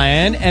is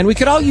Ryan, and we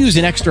could all use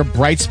an extra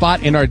bright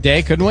spot in our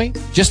day, couldn't we?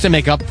 Just to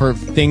make up for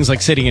things like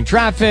sitting in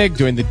traffic,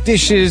 doing the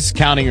dishes,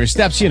 counting your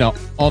steps, you know,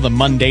 all the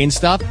mundane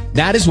stuff.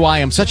 That is why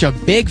I'm such a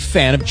big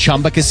fan of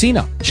Chumba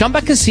Casino.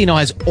 Chumba Casino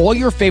has all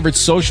your favorite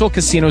social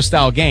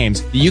casino-style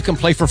games that you can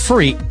play for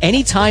free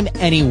anytime,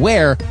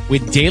 anywhere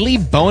with daily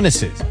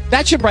bonuses.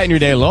 That should brighten your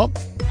day a little.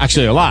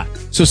 Actually, a lot.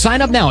 So sign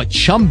up now at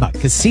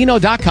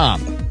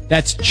ChumbaCasino.com.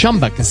 That's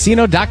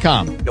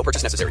ChumbaCasino.com. No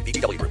purchase necessary.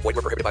 VGW Group. Void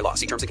where prohibited by law.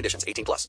 See terms and conditions. 18+.